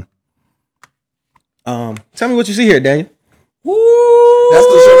episode 1. Tell me what you see here, Daniel. That's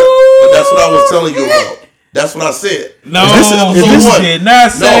the shit. But that's what I was telling you about. That's what I said. No, you did not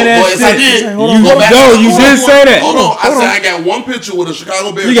say that shit. I did. You did say that. Hold on. I said I got one picture with a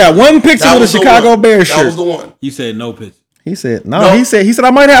Chicago Bears. You got one picture with a Chicago Bears shirt. That was the one. You said no picture. He said no. He said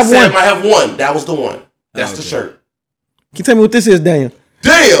I might have one. I might have one. That was the one. That's the shirt. Can you tell me what this is, Daniel?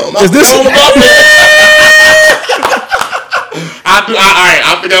 Damn. Is this? All about that. All right,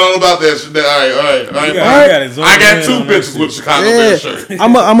 I forgot all about that shit. All right. I got 2 pictures with Chicago Bears shirt.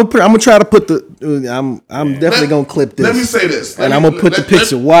 I'm gonna try to put the. I'm definitely gonna clip this. Let me say this, and I'm gonna put the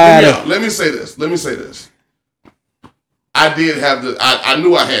picture wide. Let me say this. I did have I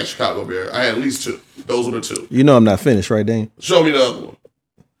knew I had Chicago Bears. I had at least 2. Those were the 2. You know I'm not finished, right, Daniel? Show me the other one.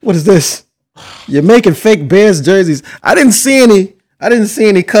 What is this? You're making fake Bears jerseys. I didn't see any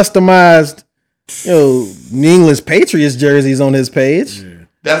customized, New England's Patriots jerseys on his page. Yeah.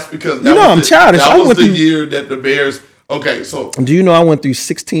 That's because I'm childish. That was the year that the Bears. Okay, so do you know I went through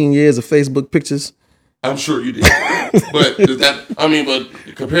 16 years of Facebook pictures? I'm sure you did, but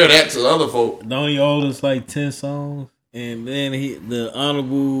but compare that to the other folk. Don't he owed us like 10 songs, and then the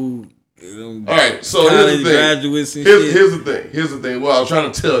honorable. All right, so here's the thing. Graduates and Here's the thing. Well, I was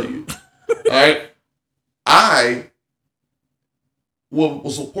trying to tell you. All right, I will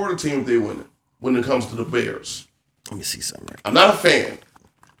support a team if they win it. When it comes to the Bears, let me see something. I'm not a fan.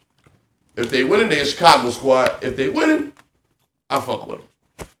 If they win it, they're a Chicago squad. If they win it, I fuck with them.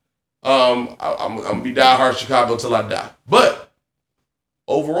 I'm gonna be diehard Chicago till I die. But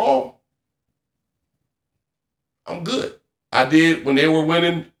overall, I'm good. I did when they were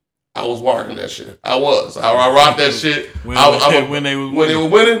winning. I was walking that shit. I rocked that shit. When they were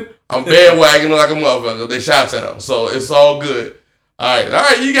winning, I'm bandwagoning like a motherfucker. They shots at them, so it's all good. All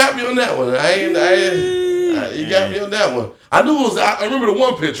right, you got me on that one. You got me on that one. I knew it was. I remember the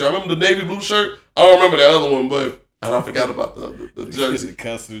one picture. I remember the navy blue shirt. I don't remember the other one, but I forgot about the jersey. The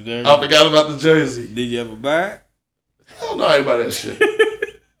custom jersey. I forgot about the jersey. Did you ever buy it? I don't know anybody that shit.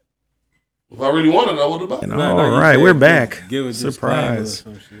 If I really wanted, I would have bought it. All right, we're back. Give a surprise.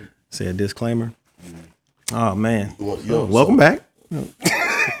 Say a disclaimer. Oh man, welcome back. Yeah,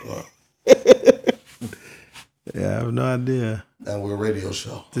 I have no idea. Now we're a radio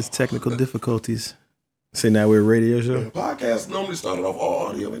show. Just technical difficulties. Say now we're a radio show. Yeah, podcasts normally started off all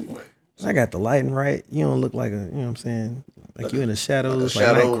audio anyway. I got the lighting right. You don't look like you know what I'm saying? Like you in the shadows, like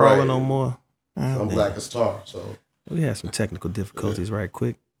shadow, night crawling right. no more. I'm black as tar, so. We had some technical difficulties right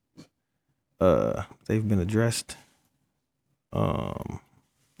quick. They've been addressed.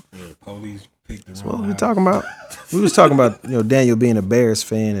 Police picked the That's wrong what we were house. talking about. We was talking about Daniel being a Bears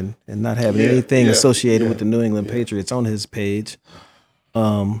fan and not having anything associated with the New England Patriots on his page.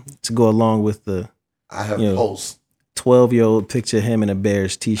 To go along with the I have posts. 12-year-old picture of him in a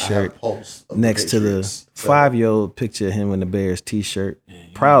Bears t-shirt next to the 5-year-old picture of him in a Bears t-shirt,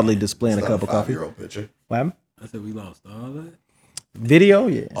 proudly displaying a cup of coffee. 5-year-old picture. What happened? I said we lost all that. Video,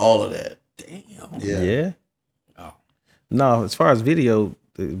 yeah. All of that. Damn. Yeah. Oh. No, as far as video,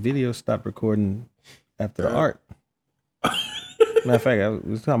 the video stopped recording after the art. Matter of fact, I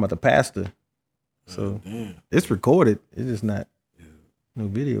was talking about the pastor. So it's recorded. It's just not no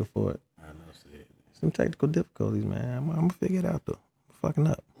video for it. I know. Some technical difficulties, man. I'm gonna figure it out though. I'm fucking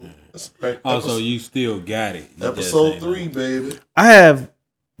up. That's right. Also, you still got it. You Episode 3, baby. I have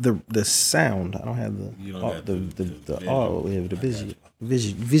the sound. I don't have the visual.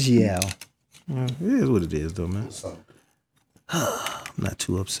 It is what it is, though, man. I'm not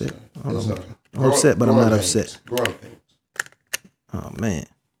too upset. I'm upset, but I'm not upset. Oh man,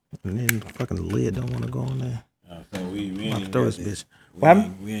 and then fucking the lid don't want to go on there. So we ain't throw this bitch.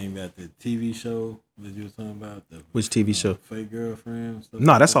 We ain't got the TV show that you were talking about. Which TV show? Fake Girlfriend. Stuff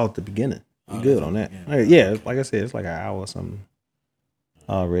No, that's all at the beginning. You good on that? Yeah, like I said, it's like an hour or something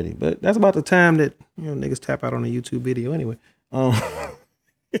already. But that's about the time that niggas tap out on a YouTube video anyway.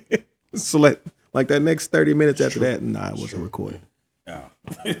 So like that next 30 minutes after that, nah, it wasn't recording. Oh.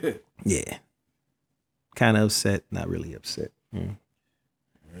 Yeah. Kind of upset, not really upset. Yeah,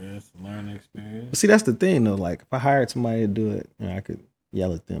 it's a learning experience. But see, that's the thing though. Like if I hired somebody to do it, I could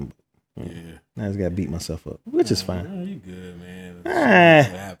yell at them. But, I just gotta beat myself up, which is fine. You good, man.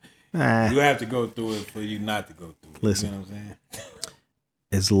 You have to go through it for you not to go through it. Listen, you know what I'm saying?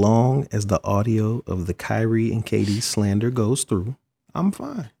 As long as the audio of the Kyrie and KD slander goes through, I'm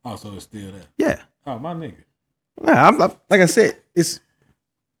fine. Oh, so it's still there? Yeah. Oh, my nigga. Nah, I'm like I said, this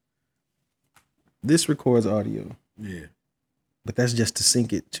records audio. Yeah. But that's just to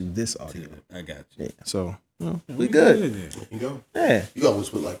sync it to this audio. I got you. Yeah. So we good. There you go. Yeah. You always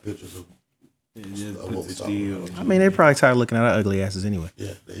put like pictures of what we talking about. I mean, they probably tired of looking at our ugly asses anyway.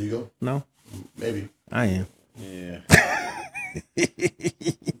 Yeah, there you go. No? Maybe. I am. Yeah.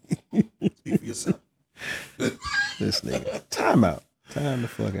 Speak for yourself. This nigga. Time out. Time the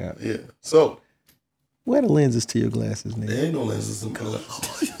fuck out. Yeah. So where the lenses to your glasses, nigga? there ain't no lenses in color.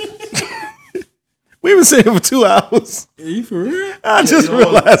 We've been saying it for 2 hours. Are you for real? I just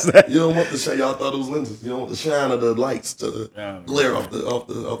realized that. You don't want the shine. Y'all thought it was lenses. You don't want the shine of the lights to glare off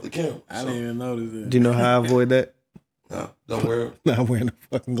the camera. I didn't even notice it. Do you know how I avoid that? No, don't wear them. Not wearing the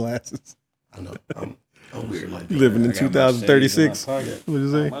fucking glasses. I know. I'm weird like that. Living in 2036. What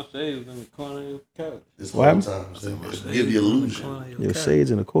you say? My shades in the corner of the couch. This whole time. So give the illusion. Your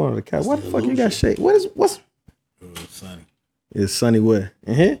shades in the corner of the couch. What the fuck you got shade? What's? It's sunny. It's sunny where?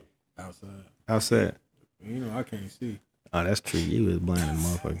 In here? Outside. Outside. You know, I can't see. Oh, that's true. You was blind,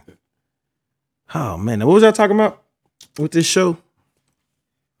 motherfucker. Oh man, now what was I talking about with this show?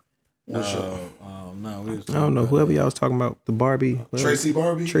 What show? No, I don't know. Whoever y'all was talking about, the Barbie. Tracy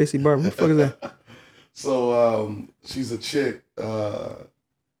Barbie. Tracy Barbie. What the fuck is that? So she's a chick.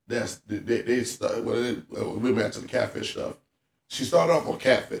 That's they started. Well, we went back to the catfish stuff. She started off on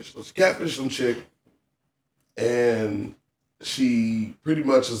catfish. So she catfished some chick, and she pretty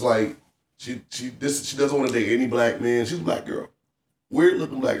much is like she doesn't want to date any black men. She's a black girl, weird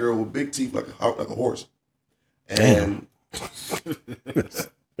looking black girl with big teeth like a horse. And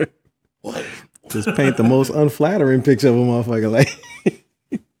what? Just paint the most unflattering picture of a motherfucker. Like,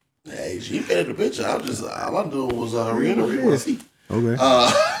 hey, she painted the picture. All I'm doing was reiterate what I see. Okay.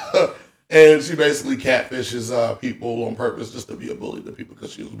 And she basically catfishes people on purpose just to be a bully to people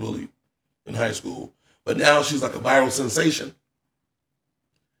because she was bullied in high school. But now she's like a viral sensation.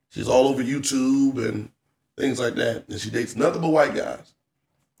 She's all over YouTube and things like that. And she dates nothing but white guys.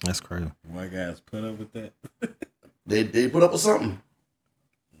 That's crazy. White guys put up with that. They put up with something.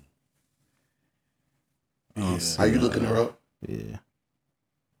 Oh, yeah. How you looking her up? Yeah.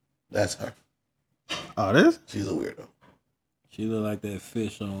 That's her. Oh, this? She's a weirdo. She look like that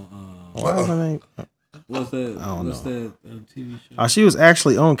fish on. What's her name? What's that? I don't know. What's that TV show? Oh, she was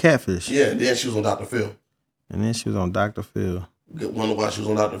actually on Catfish. Yeah, and then she was on Dr. Phil. And then she was on Dr. Phil. Wonder why she was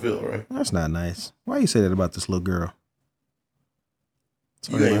on Dr. Phil, right? That's not nice. Why you say that about this little girl?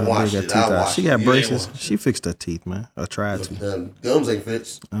 You ain't watched it. I watched she got braces. She fixed her teeth, man. I tried to. Gums ain't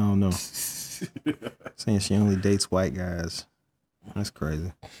fixed. I don't know. Saying she only dates white guys. That's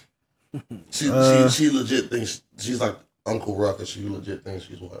crazy. She legit thinks she's like Uncle Ruckus. She legit thinks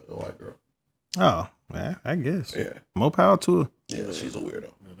she's a white girl. Oh, yeah, I guess. Yeah. More power to her. Yeah, she's a weirdo.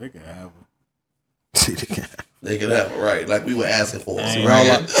 They can have her. They can have her, right? Like we were asking for. Ain't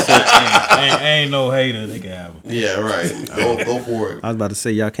no hater. They can have her. Yeah, right. Go for it. I was about to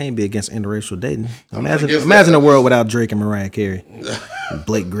say, y'all can't be against interracial dating. Imagine a world without Drake and Mariah Carey.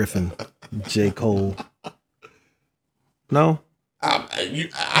 Blake Griffin. J. Cole. No? I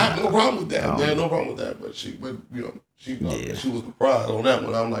have no problem with that. Man, no problem with that. But she was the prize on that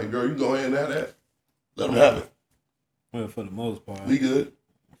one. I'm like, girl, you go ahead and have that. Let them have it. Well, for the most part, we good.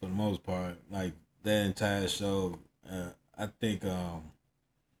 For the most part, like that entire show, I think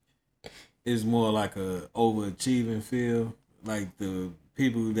it's more like a overachieving feel. like the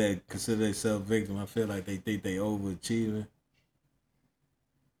people that consider themselves victim, I feel like they think they overachieving.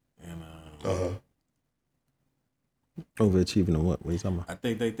 And Overachieving on what? What are you talking about? I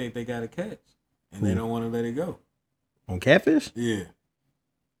think they got a catch, and they don't want to let it go. On catfish? Yeah.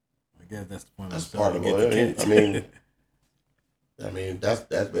 I guess that's the point. That's part of it. I mean, that's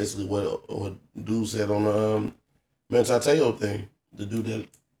basically what dude said on the Mentateo thing. The dude that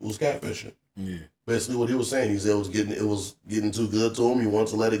was catfishing. Yeah. Basically, what he was saying, he said it was getting too good to him. He wanted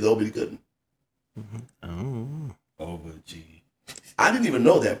to let it go, but he couldn't. Overachieving. I didn't even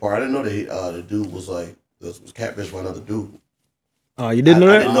know that part. I didn't know that the dude was catfished by another dude. Oh, you didn't know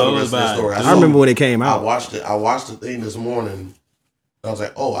that? I didn't know the rest of the story. I remember when it came out. I watched the thing this morning. I was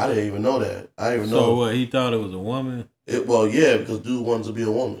like, oh, I didn't even know that. I didn't even know. So what? He thought it was a woman. Yeah, because dude wanted to be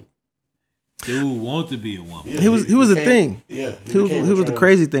a woman. Dude wanted to be a woman. Yeah, he was a thing. Yeah, he was the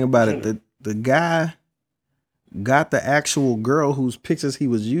crazy thing about it. The guy got the actual girl whose pictures he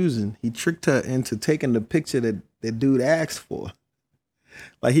was using. He tricked her into taking the picture that dude asked for.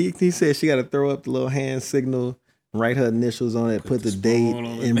 Like he said she got to throw up the little hand signal, write her initials on it, put the date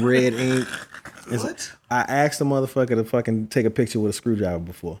in red ink. What? I asked the motherfucker to fucking take a picture with a screwdriver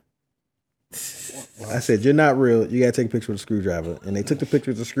before. I said, you're not real. You got to take a picture with a screwdriver. And they took the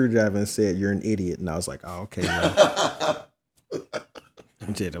picture with the screwdriver and said, you're an idiot. And I was like, oh, okay. I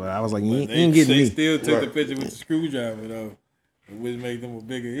was like, you ain't getting me. They still took the picture with the screwdriver, though, which made them a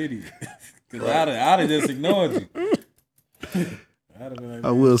bigger idiot. Because I'd have just ignored you.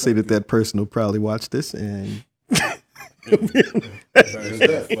 I will say that person will probably watch this and fuck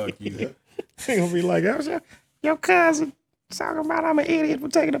you. He gonna be like, your cousin talking about I'm an idiot for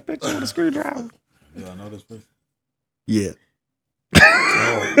taking a picture with a screwdriver. Do I know this person? Yeah.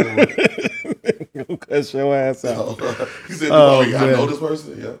 Gonna cut your ass out. He said, I know this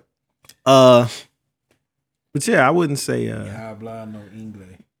person? Yeah. But yeah, I wouldn't say I blind no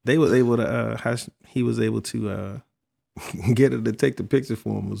English. They was able to how he was able to get her to take the picture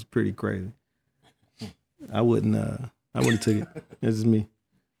for him was pretty crazy. I wouldn't take it. This is me.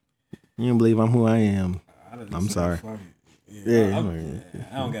 You don't believe I'm who I am. I'm sorry. Yeah,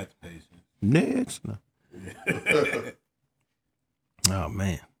 I don't got the patience. Next. No. Oh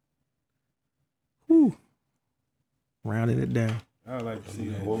man. Whew. Rounding it down. I would like to see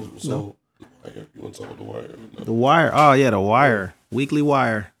that. So, you want to talk about The Wire? The Wire. Oh yeah, The Wire. Weekly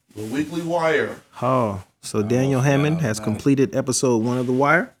Wire. The Weekly Wire. Oh, so Daniel Hammond has completed episode 1 of The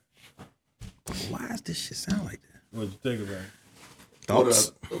Wire. Why does this shit sound like that? What'd you think about it?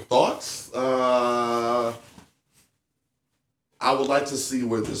 Thoughts? Thoughts? I would like to see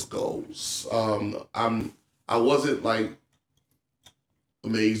where this goes. I wasn't like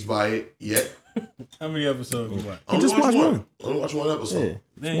amazed by it yet. How many episodes you watch? I just watched one. I only watched one episode.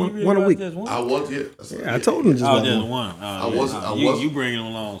 Yeah. Man, one a week. I was, I told him just watch just one. one. I was. You bringing them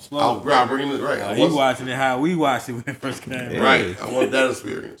along slow. I'm bringing it right. He watching it how we watched it when it first came out. Right. I want that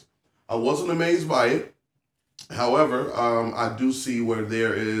experience. I wasn't amazed by it. However, I do see where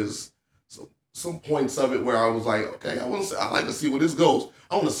there is some points of it where I was like, okay, I like to see where this goes.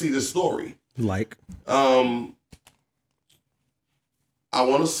 I want to see this story. Like, I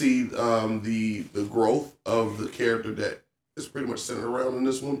want to see the growth of the character that is pretty much centered around in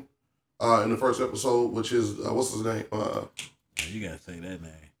this one. In the first episode, which is what's his name? You gotta say that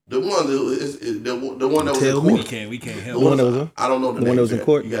name. The one that was in court. We can't help. The one that was in? I don't know the one that was in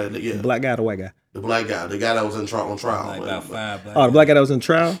court. You got it. Yeah. The black guy, or the white guy. The black guy, the guy that was on trial. Like about 5 black. Oh, the black guy that was in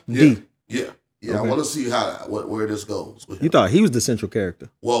trial. Yeah. D. Yeah. Okay. I want to see where this goes. You thought he was the central character?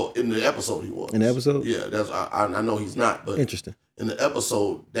 Well, in the episode he was. In the episode? Yeah, that's I know he's not, but interesting. In the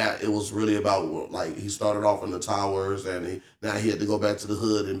episode, that it was really about like he started off in the towers and now he had to go back to the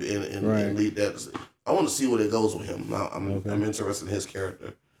hood and lead that. I want to see where it goes with him. Now I'm interested in his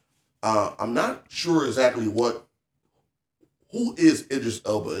character. I'm not sure exactly who is Idris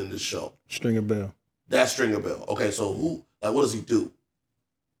Elba in this show. Stringer Bell. That's Stringer Bell. Okay, so what does he do?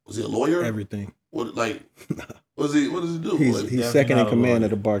 Was he a lawyer? Everything. What does he do? He's second in command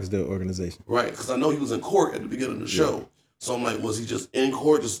of the Barksdale organization. Right, because I know he was in court at the beginning of the show. So I'm like, was he just in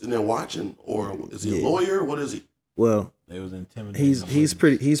court, just in there watching, or is he a lawyer? What is he? Well, they was intimidating. He's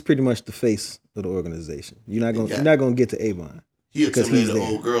pretty much the face of the organization. You're not gonna get to Avon. He intimidated the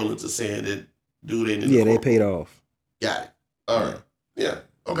old girl into saying that dude ain't in the court. They paid off. Got it. All right. Yeah.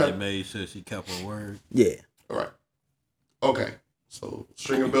 Okay. They made sure she kept her word. Yeah. All right. Okay. So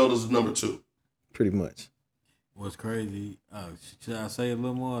Stringer Bell is number 2. Pretty much. What's crazy? Should I say a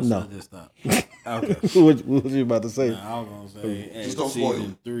little more? Or no. Should I just stop? Okay. What was you about to say? I was gonna say just don't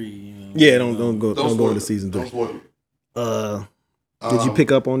season 3. You know, yeah, don't go into season 3. Don't spoil it. Did you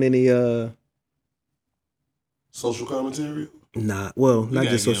pick up on any Social commentary? Nah, well, not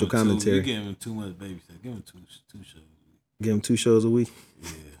just social commentary. You're giving him too much babysit. Give him two shows. Give him 2 shows a week. Yeah.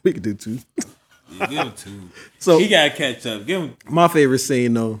 We could do 2. Yeah, give him 2. So he gotta catch up. Give him. My favorite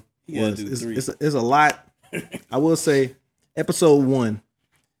scene though was it's a lot. I will say, episode 1.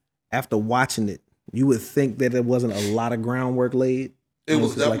 After watching it, you would think that there wasn't a lot of groundwork laid. It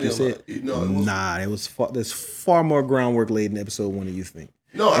was definitely like you said. There's far more groundwork laid in episode 1 than you think.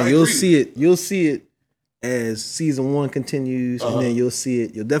 No, and I you'll agree. see it. You'll see it as season 1 continues, and then you'll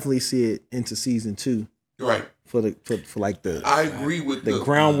definitely see it into season 2. Right. For like the I agree with the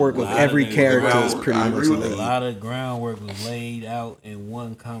groundwork of every character is pretty much laid. A lot of groundwork was laid out in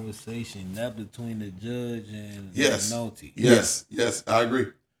one conversation, not between the judge and McNulty. Yes, I agree.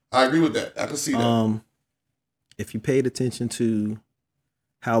 I agree with that. I can see that. If you paid attention to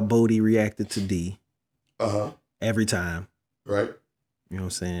how Bodie reacted to D, every time, right? You know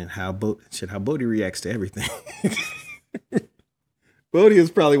what I'm saying? How Bodie reacts to everything. Bodie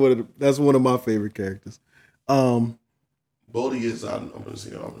is probably that's one of my favorite characters. Bodie is. I'm gonna see.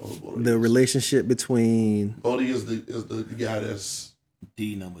 I don't know who Bodie the is. Relationship between Bodie is the guy that's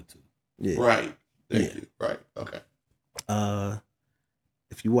D number 2. Yeah. Right. Thank you. Right. Okay.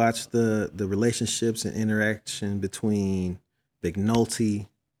 If you watch the relationships and interaction between McNulty,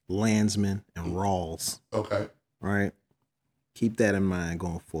 Landsman, and Rawls. Okay. Right. Keep that in mind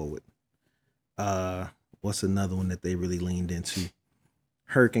going forward. What's another one that they really leaned into?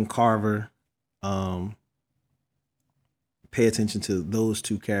 Herc and Carver. Pay attention to those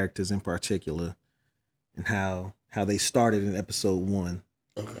 2 characters in particular and how they started in episode 1.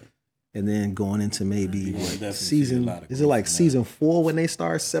 Okay. And then going into maybe season, is it like season 4 when they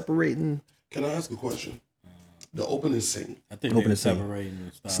start separating? Can I ask a question? The opening scene. I think they're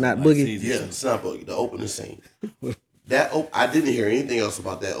separating. Snot Boogie. Yeah, Snot Boogie. The opening scene. I didn't hear anything else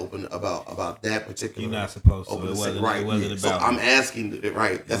about that about that particular. You're not supposed to. Opening It wasn't, scene. Right. It wasn't So about. I'm asking.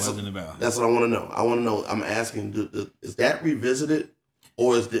 Right. That's it wasn't about. That's what I want to know. I want to know. I'm asking. Is that revisited,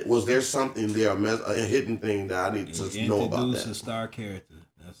 or was there something there, a hidden thing that I need to know about that? Introduce a star character.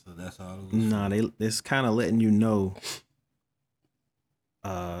 That's all it was. No, it's kind of letting you know.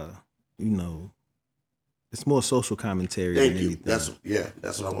 It's more social commentary Thank than you. anything. That's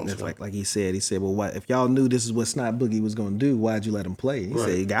what I want to know. Like he said, well, what if y'all knew this is what Snot Boogie was gonna do? Why'd you let him play? He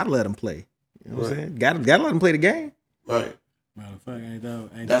said, you gotta let him play. You know what I'm saying? Gotta let him play the game. Right. Matter of fact, ain't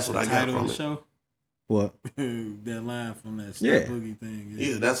that's that what the I got title from of the it. show? What? That line from that Snot Boogie thing.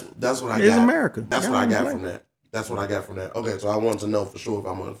 Yeah, that's what I got. It's America. That's what I got from that. That's what I got from that. Okay, so I want to know for sure if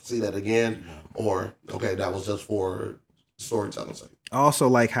I'm going to see that again, or that was just for storytelling sake. I also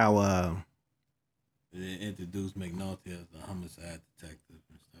like how they introduced McNulty as the homicide detective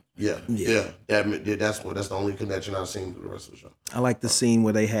and stuff. That's the only connection I've seen through the rest of the show. I like the scene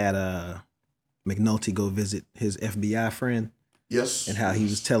where they had McNulty go visit his FBI friend. Yes. And how he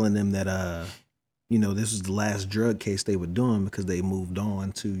was telling them that this was the last drug case they were doing because they moved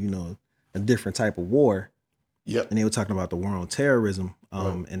on to, a different type of war. Yep. And they were talking about the war on terrorism.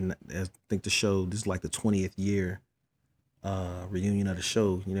 Right. And I think the show, this is like the 20th year reunion of the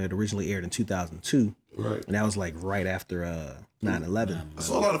show. It originally aired in 2002. Right. And that was like right after 9/11. I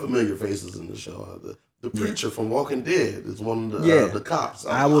saw a lot of familiar faces in the show. The preacher from Walking Dead is one of the cops.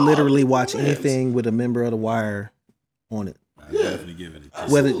 I will literally watch anything with a member of The Wire on it. I'll definitely give it a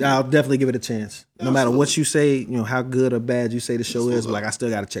chance. I'll definitely give it a chance. No matter what you say, how good or bad you say the show is, but I still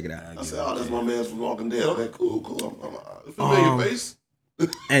got to check it out. I said, that's my man from Walking Dead. Okay, cool. I'm a familiar face.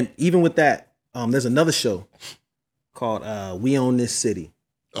 And even with that, there's another show called We Own This City.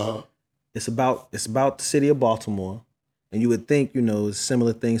 It's about the city of Baltimore, and you would think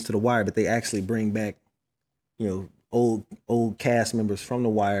similar things to The Wire, but they actually bring back old cast members from The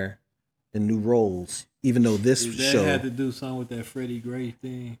Wire in new roles. Even though this show had to do something with that Freddie Gray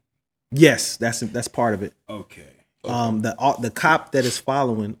thing. Yes, that's part of it. Okay. The cop that is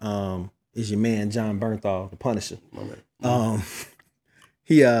following is your man John Bernthal, the Punisher.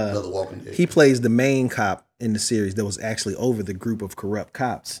 He plays the main cop in the series that was actually over the group of corrupt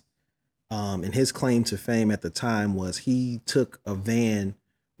cops. And his claim to fame at the time was he took a van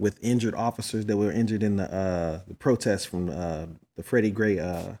with injured officers that were injured in the protests from the Freddie Gray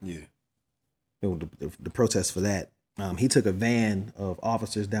the protest for that. He took a van of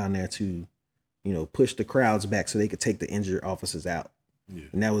officers down there to, push the crowds back so they could take the injured officers out. Yeah.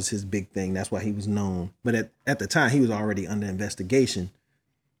 And that was his big thing. That's why he was known. But at the time, he was already under investigation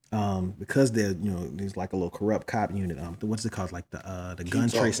because there's like a little corrupt cop unit. What's it called? Like the Gun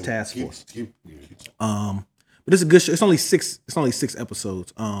Trace Task Force. But it's a good show. It's only six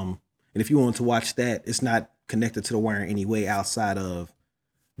episodes. And if you want to watch that, it's not connected to The Wire in any way outside of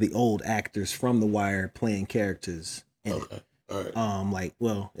the old actors from The Wire playing characters in it. All right. Like,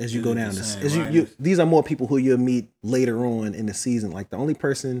 well, as you go down this, these are more people who you'll meet later on in the season. Like the only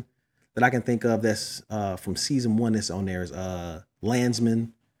person that I can think of that's from season 1 that's on there is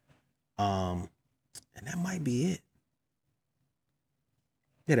Landsman, and that might be it.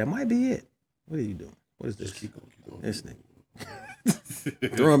 Yeah, that might be it. What are you doing? What is this? Just keep going. This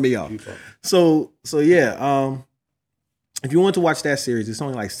nigga throwing me off. So yeah. If you want to watch that series, it's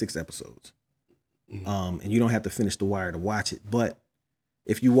only like 6 episodes. And you don't have to finish The Wire to watch it. But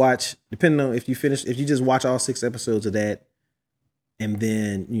if you watch, depending on if you just watch all 6 episodes of that, and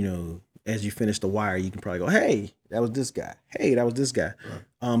then, you know, as you finish The Wire, you can probably go, hey, that was this guy. Hey, that was this guy.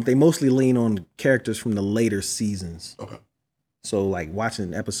 Right. They mostly lean on characters from the later seasons. Okay. So like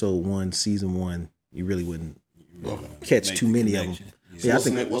watching episode 1, season 1, you really wouldn't catch too many of them. Yeah.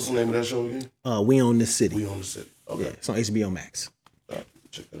 So what's the name of that show again? We Own This City. We Own This City. Okay. Yeah, it's on HBO Max. All right,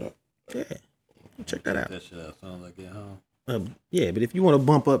 check that out. Yeah. Check that out. That shit sounds like it, huh? Yeah, but if you want to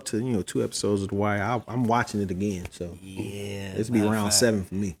bump up to 2 episodes of The Wire, I'm watching it again. So yeah, this be round 7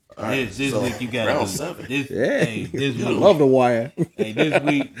 for me. Right, this week you got round 7. This week, I love The Wire. Hey,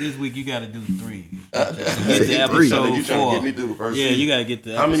 this week you got to do 3. Get to episode you 4. Get me through the first yeah, season. you got to get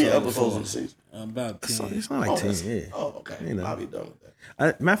the. How many episodes in the season? About 10. It's not like 10. Yeah. Oh, okay. I'll be done with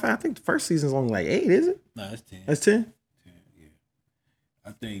that. Matter of fact, I think the first season's only like 8. Is it? No, it's 10. That's 10. 10. Yeah,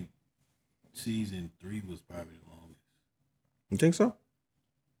 I think season 3 was probably the longest. You think so?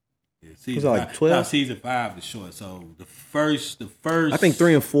 Yeah, season was it like 12? No, season 5 is short. So the first. I think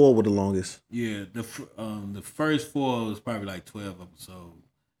 3 and 4 were the longest. Yeah, the first 4 was probably like 12 episodes.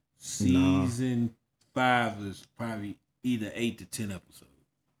 Season 5 was probably either 8 to 10 episodes.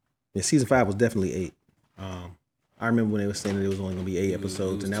 Yeah, season 5 was definitely 8. I remember when they were saying that it was only gonna be 8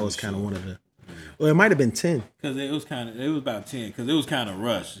 episodes, and that was kind of one of the. Well, it might have been 10 because it was about 10 because it was kind of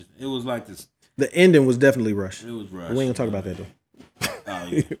rushed. It was like this. The ending was definitely rushed. It was rushed. But we ain't gonna talk about that though. Oh,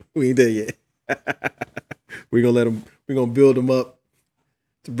 yeah. We ain't there yet. We're gonna let them. We're gonna build them up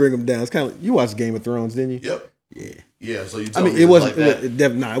to bring them down. It's kind of you watched Game of Thrones, didn't you? Yep. Yeah. Yeah. So you. I mean, it wasn't. Like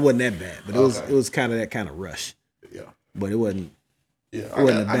it wasn't that bad, but it was kind of that kind of rush. Yeah. But it wasn't. Yeah, it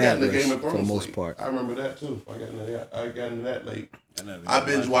wasn't I got into rush Game of Thrones for the most late. part. I remember that too. I got into that late. I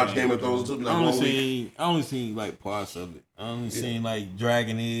binge watched Game of Thrones too. Like I only seen like parts of it. I only seen like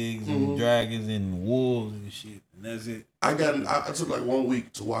dragon eggs and dragons and wolves and shit, and that's it. I took like 1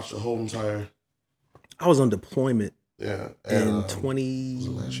 week to watch the whole entire. I was on deployment. Yeah. In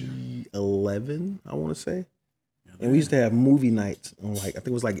 2011, I want to say. And we used to have movie nights on like I think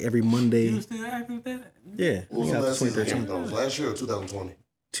it was like every Monday. You still active with that? Yeah. What was the last season of Game of Thrones? Last year or 2020?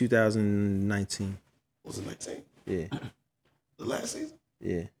 2019. Was it 19? Yeah. The last season?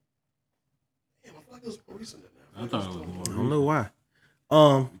 Yeah. Damn, I feel like it was more recent than that. I thought it was more. I don't know why.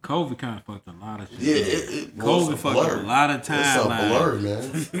 COVID kind of fucked a lot of shit. Yeah, COVID fucked up a lot of time. It's a blur,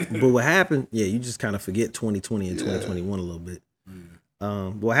 man. But what happened? Yeah, you just kind of forget 2020 and 2021 a little bit.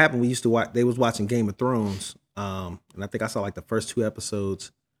 But what happened? We used to watch. They was watching Game of Thrones. And I think I saw like the first 2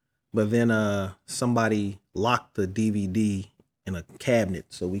 episodes, but then somebody locked the DVD in a cabinet,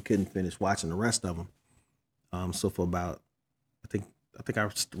 so we couldn't finish watching the rest of them. So for about, I think I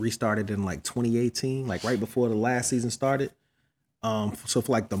restarted in like 2018, like right before the last season started. So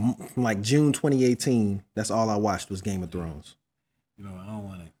for like from like June 2018, that's all I watched was Game of Thrones. You know,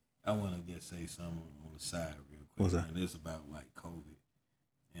 I want to just say something on the side real quick. What's that? And it's about like COVID,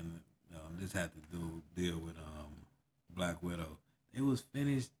 and this had to deal with Black Widow. It was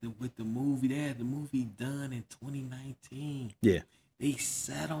finished with the movie. They had the movie done in 2019. Yeah, they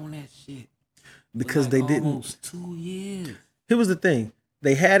sat on that shit because like they didn't. Almost 2 years. Here was the thing: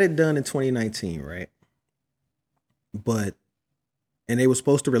 they had it done in 2019, right? And they were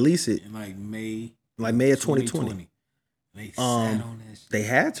supposed to release it in like May of 2020. They sat on that shit. They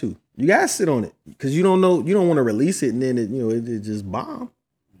had to. You gotta sit on it because you don't know. You don't want to release it and then it just bomb.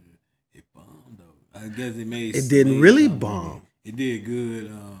 It bombed though. I guess it made. It didn't really bomb. It did good.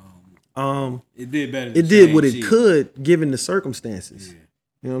 It did better. It did what it could given the circumstances. Yeah.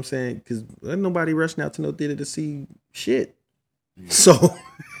 You know what I'm saying? Because there's nobody rushing out to no theater to see shit. Yeah. So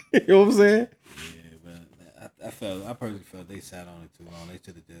you know what I'm saying? Yeah, but I personally felt they sat on it too long. They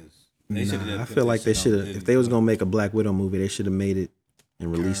should have just. I feel like they should have. If they was gonna make a Black Widow movie, they should have made it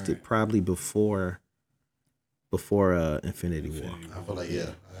and released it probably before Infinity War. I feel like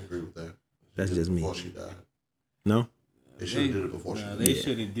I agree with that. That's just me. Before she died. No. They should have did it before she died. They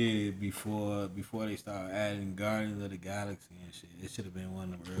should have did it before they started adding Guardians of the Galaxy and shit. It should have been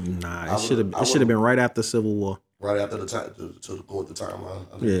one of them early. Nah, it should have been right after Civil War. right after the time to go with the timeline.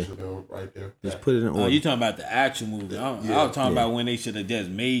 I think it should have been right there. Just put it in order. Oh, you talking about the actual movie? I was talking about when they should have just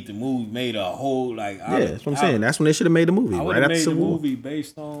made the movie, made a whole like. Yeah, that's what I'm saying. That's when they should have made the movie. I would right have after made the Civil War. movie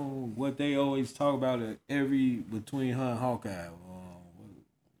based on what they always talk about between her and Hawkeye.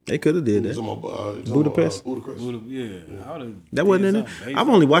 They could have did that. Budapest. Yeah. That wasn't in there. I've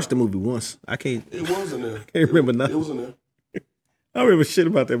only watched the movie once. I can't. It was in there. Can't remember nothing. It was in there. I don't remember shit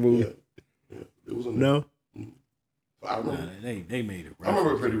about that movie. Yeah. It was in there. No. I remember. They made it. I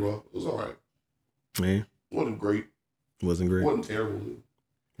remember it pretty well. It was all right. Man. Wasn't great. Wasn't great. Wasn't terrible.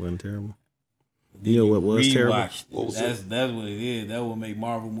 Wasn't terrible. You know what was terrible? What was that's what it is. That will make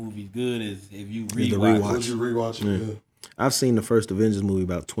Marvel movies good is if you rewatch. rewatch. Once you rewatch it, yeah. I've seen the first Avengers movie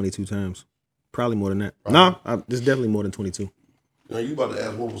about 22 times. Probably more than that. No, it's definitely more than 22. Now you about to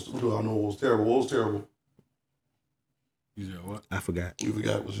ask what was? I know what was terrible. What was terrible? You said what? I forgot. You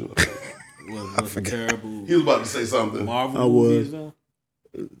forgot what you. Was terrible. He was about to say something. Marvel movies though?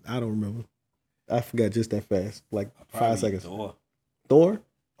 I don't remember. I forgot just that fast. Like 5 seconds. Thor?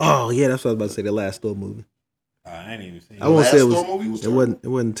 Oh yeah, that's what I was about to say. The last Thor movie. I ain't even seen it. I won't say it was. Movie was it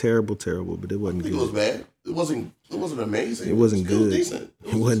wasn't terrible, but it wasn't good. It was bad. It wasn't amazing. It wasn't good. It was decent.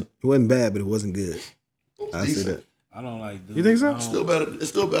 It wasn't bad, but it wasn't good. I see that. I don't like. You think so? It's still better.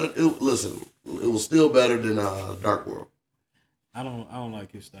 Listen, it was still better than Dark World. I don't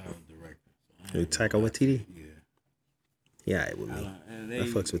like his style of director. Hey, Taika Waititi? Yeah. Yeah, it would be. I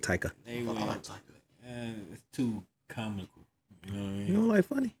fucks with Taika. I like Taika. It's too comical. You know what I mean? You don't like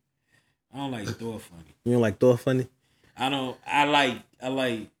funny? I don't like Thor funny. You don't like Thor funny? I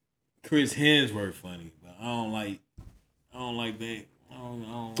like Chris Hemsworth funny, but I don't like that. I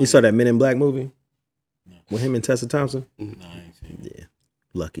don't You saw that Men in Black movie? No. With him and Tessa Thompson? No, I ain't seen it. Yeah.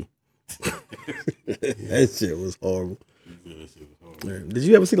 Lucky. That shit was horrible. Did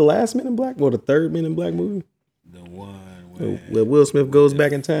you ever see the last Men in Black or the third Men in Black movie? The one where Will Smith goes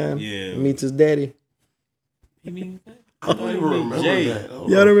back in time and meets his daddy. You mean that? I don't even remember that. Y'all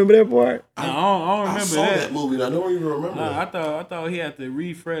don't remember that part? I don't remember I saw that movie. And I don't even remember. I thought he had to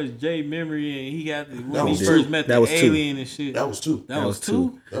refresh Jay memory, and he got to when he was first two. met That the was two. alien and shit. That was two. That was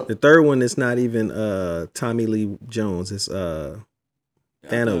two. Yep. The third one is not even Tommy Lee Jones. It's I thought it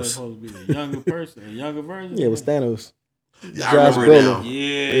Thanos. was supposed to be a younger person, a younger version. Yeah, it was Thanos. Yeah, I Josh remember it now. Brolin.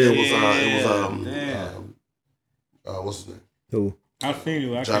 Yeah, what's his name? Who? I seen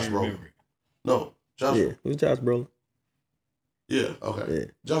it. I Josh can't Brolin. remember it. No, Josh. Yeah, it was Josh Brolin. Yeah, okay. Yeah.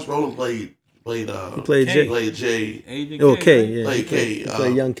 Josh Brolin played. He played K. Jay. Played Jay. Agent Oh, K, K. right? Yeah, Played K. He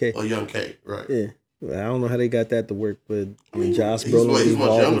played young K. Oh, young K. Right. Yeah. Well, I don't know how they got that to work, but Josh he's Brolin much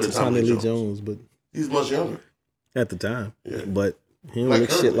evolved younger into than Tommy Lee Jones, but He's much younger. at the time. Yeah. But he don't Like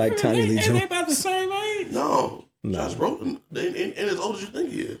look her. shit like Tommy Lee Ain't they Jones. about the same age? No, No. Josh Brolin ain't as old as you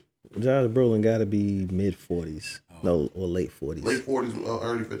think he is. Josh Brolin got to be mid 40s. No, or late 40s. Late 40s,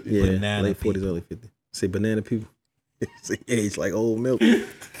 early 50s. Yeah, Banana late 40s, early 50s. Say banana people. Say age like old milk.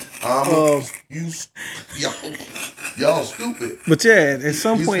 Y'all stupid. But yeah, at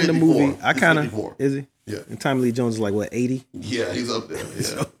some He's point in the 54. movie, I He's kind of 54. is he? Yeah. And Tommy Lee Jones is like what 80? Yeah, he's up there.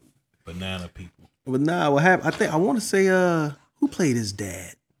 Yeah. Banana people. But nah, what happened? I want to say who played his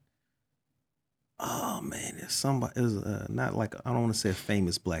dad? Oh man, it's somebody. It was not like I don't want to say a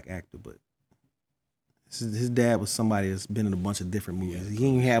famous black actor, but his dad was somebody that's been in a bunch of different movies. He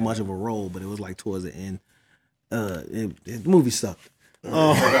didn't have much of a role, but it was like towards the end. The movie sucked. Movie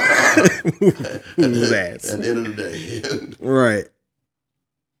was ass. At the end of the day. Right.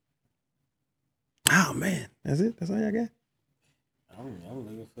 Oh man, that's it. That's all y'all got. I'm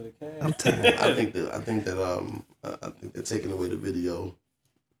looking for the cash. I'm tired. I think that taking away the video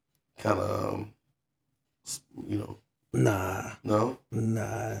kind of Nah, no.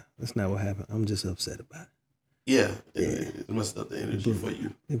 that's not what happened. I'm just upset about it. Yeah, it messed up the energy for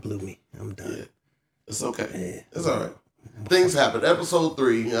you. It blew me. I'm done. Yeah, it's okay. Yeah. It's all right. Things happen. Episode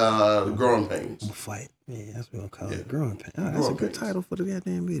 3, the growing pains. Fight. Yeah, that's what we're gonna call Yeah. it. Growing pain. Oh, that's Growing a good pains. title for the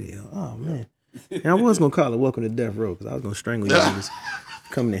goddamn video. Oh man. And I was gonna call it Welcome to Death Row because I was gonna strangle you niggas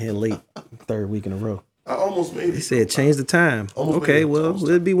coming in here late, third week in a row. I almost made They it. said change the time. Almost Okay, made it. well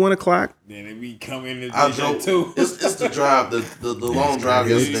it'll be 1 o'clock. Then it be coming to I this drove too. It's the drive, the long drive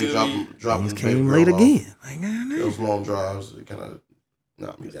yesterday. Dropping Things the came baby late girl off. again. Like, nah. Those long drives, it kind of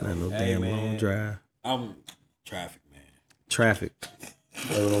knocked me Not down. no Hey, damn man. long drive. I'm traffic, man. Traffic.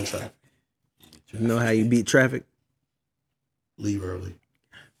 Living on traffic. You know how you beat traffic? Leave early.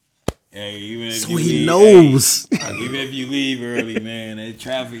 Hey, even if So you he leave, knows. hey, even if you leave early, man, that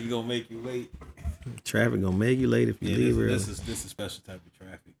traffic gonna make you late. Traffic gonna make you late if you leave early. This is a special type of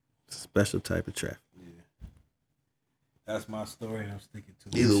traffic. Special type of traffic. That's my story. I'm sticking to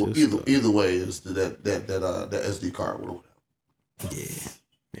it. Either way is that SD card would have.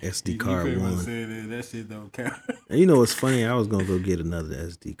 Yeah, SD card won. That shit don't count. And you know what's funny? I was gonna go get another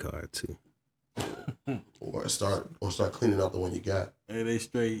SD card too. Or start cleaning out the one you got. Hey, they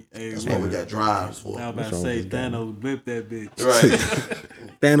straight. Hey, that's what we got drives for. I was about to say Thanos blipped that bitch.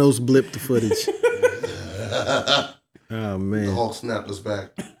 Right. Thanos blipped the footage. Oh man. The Hulk snapped us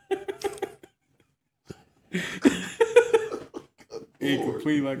back.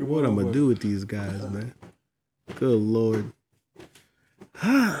 Incomplete like a what I'm gonna do with these guys, man? Good Lord.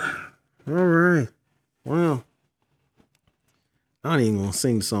 All right. Well, I ain't even gonna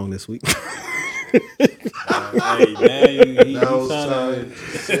sing the song this week. Hey, man, now it's time to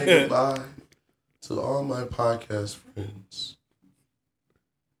say goodbye to all my podcast friends.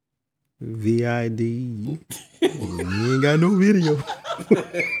 VID. You ain't got no video.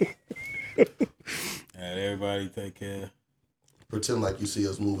 Alright, everybody take care. Pretend like you see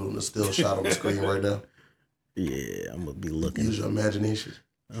us moving on the still shot on the screen right now. Yeah, I'm gonna be looking. Use your imagination.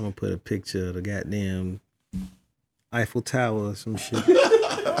 I'm gonna put a picture of the goddamn Eiffel Tower or some shit.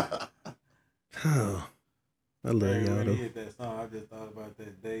 Oh, I love y'all When though. you hit that song, I just thought about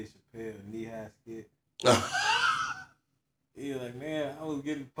that Dave Chappelle knee-high skit. He was like, man, I was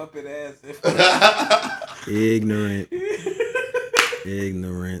getting puppet ass. Ignorant.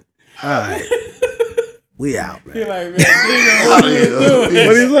 All right. We out, man. He like, man, dang, what you been doing?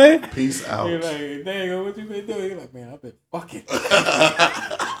 What he say? Peace out. He like, dang, what you been doing? He like, man, I've been fucking.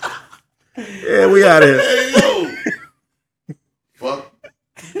 Yeah, we out here. Hey, yo.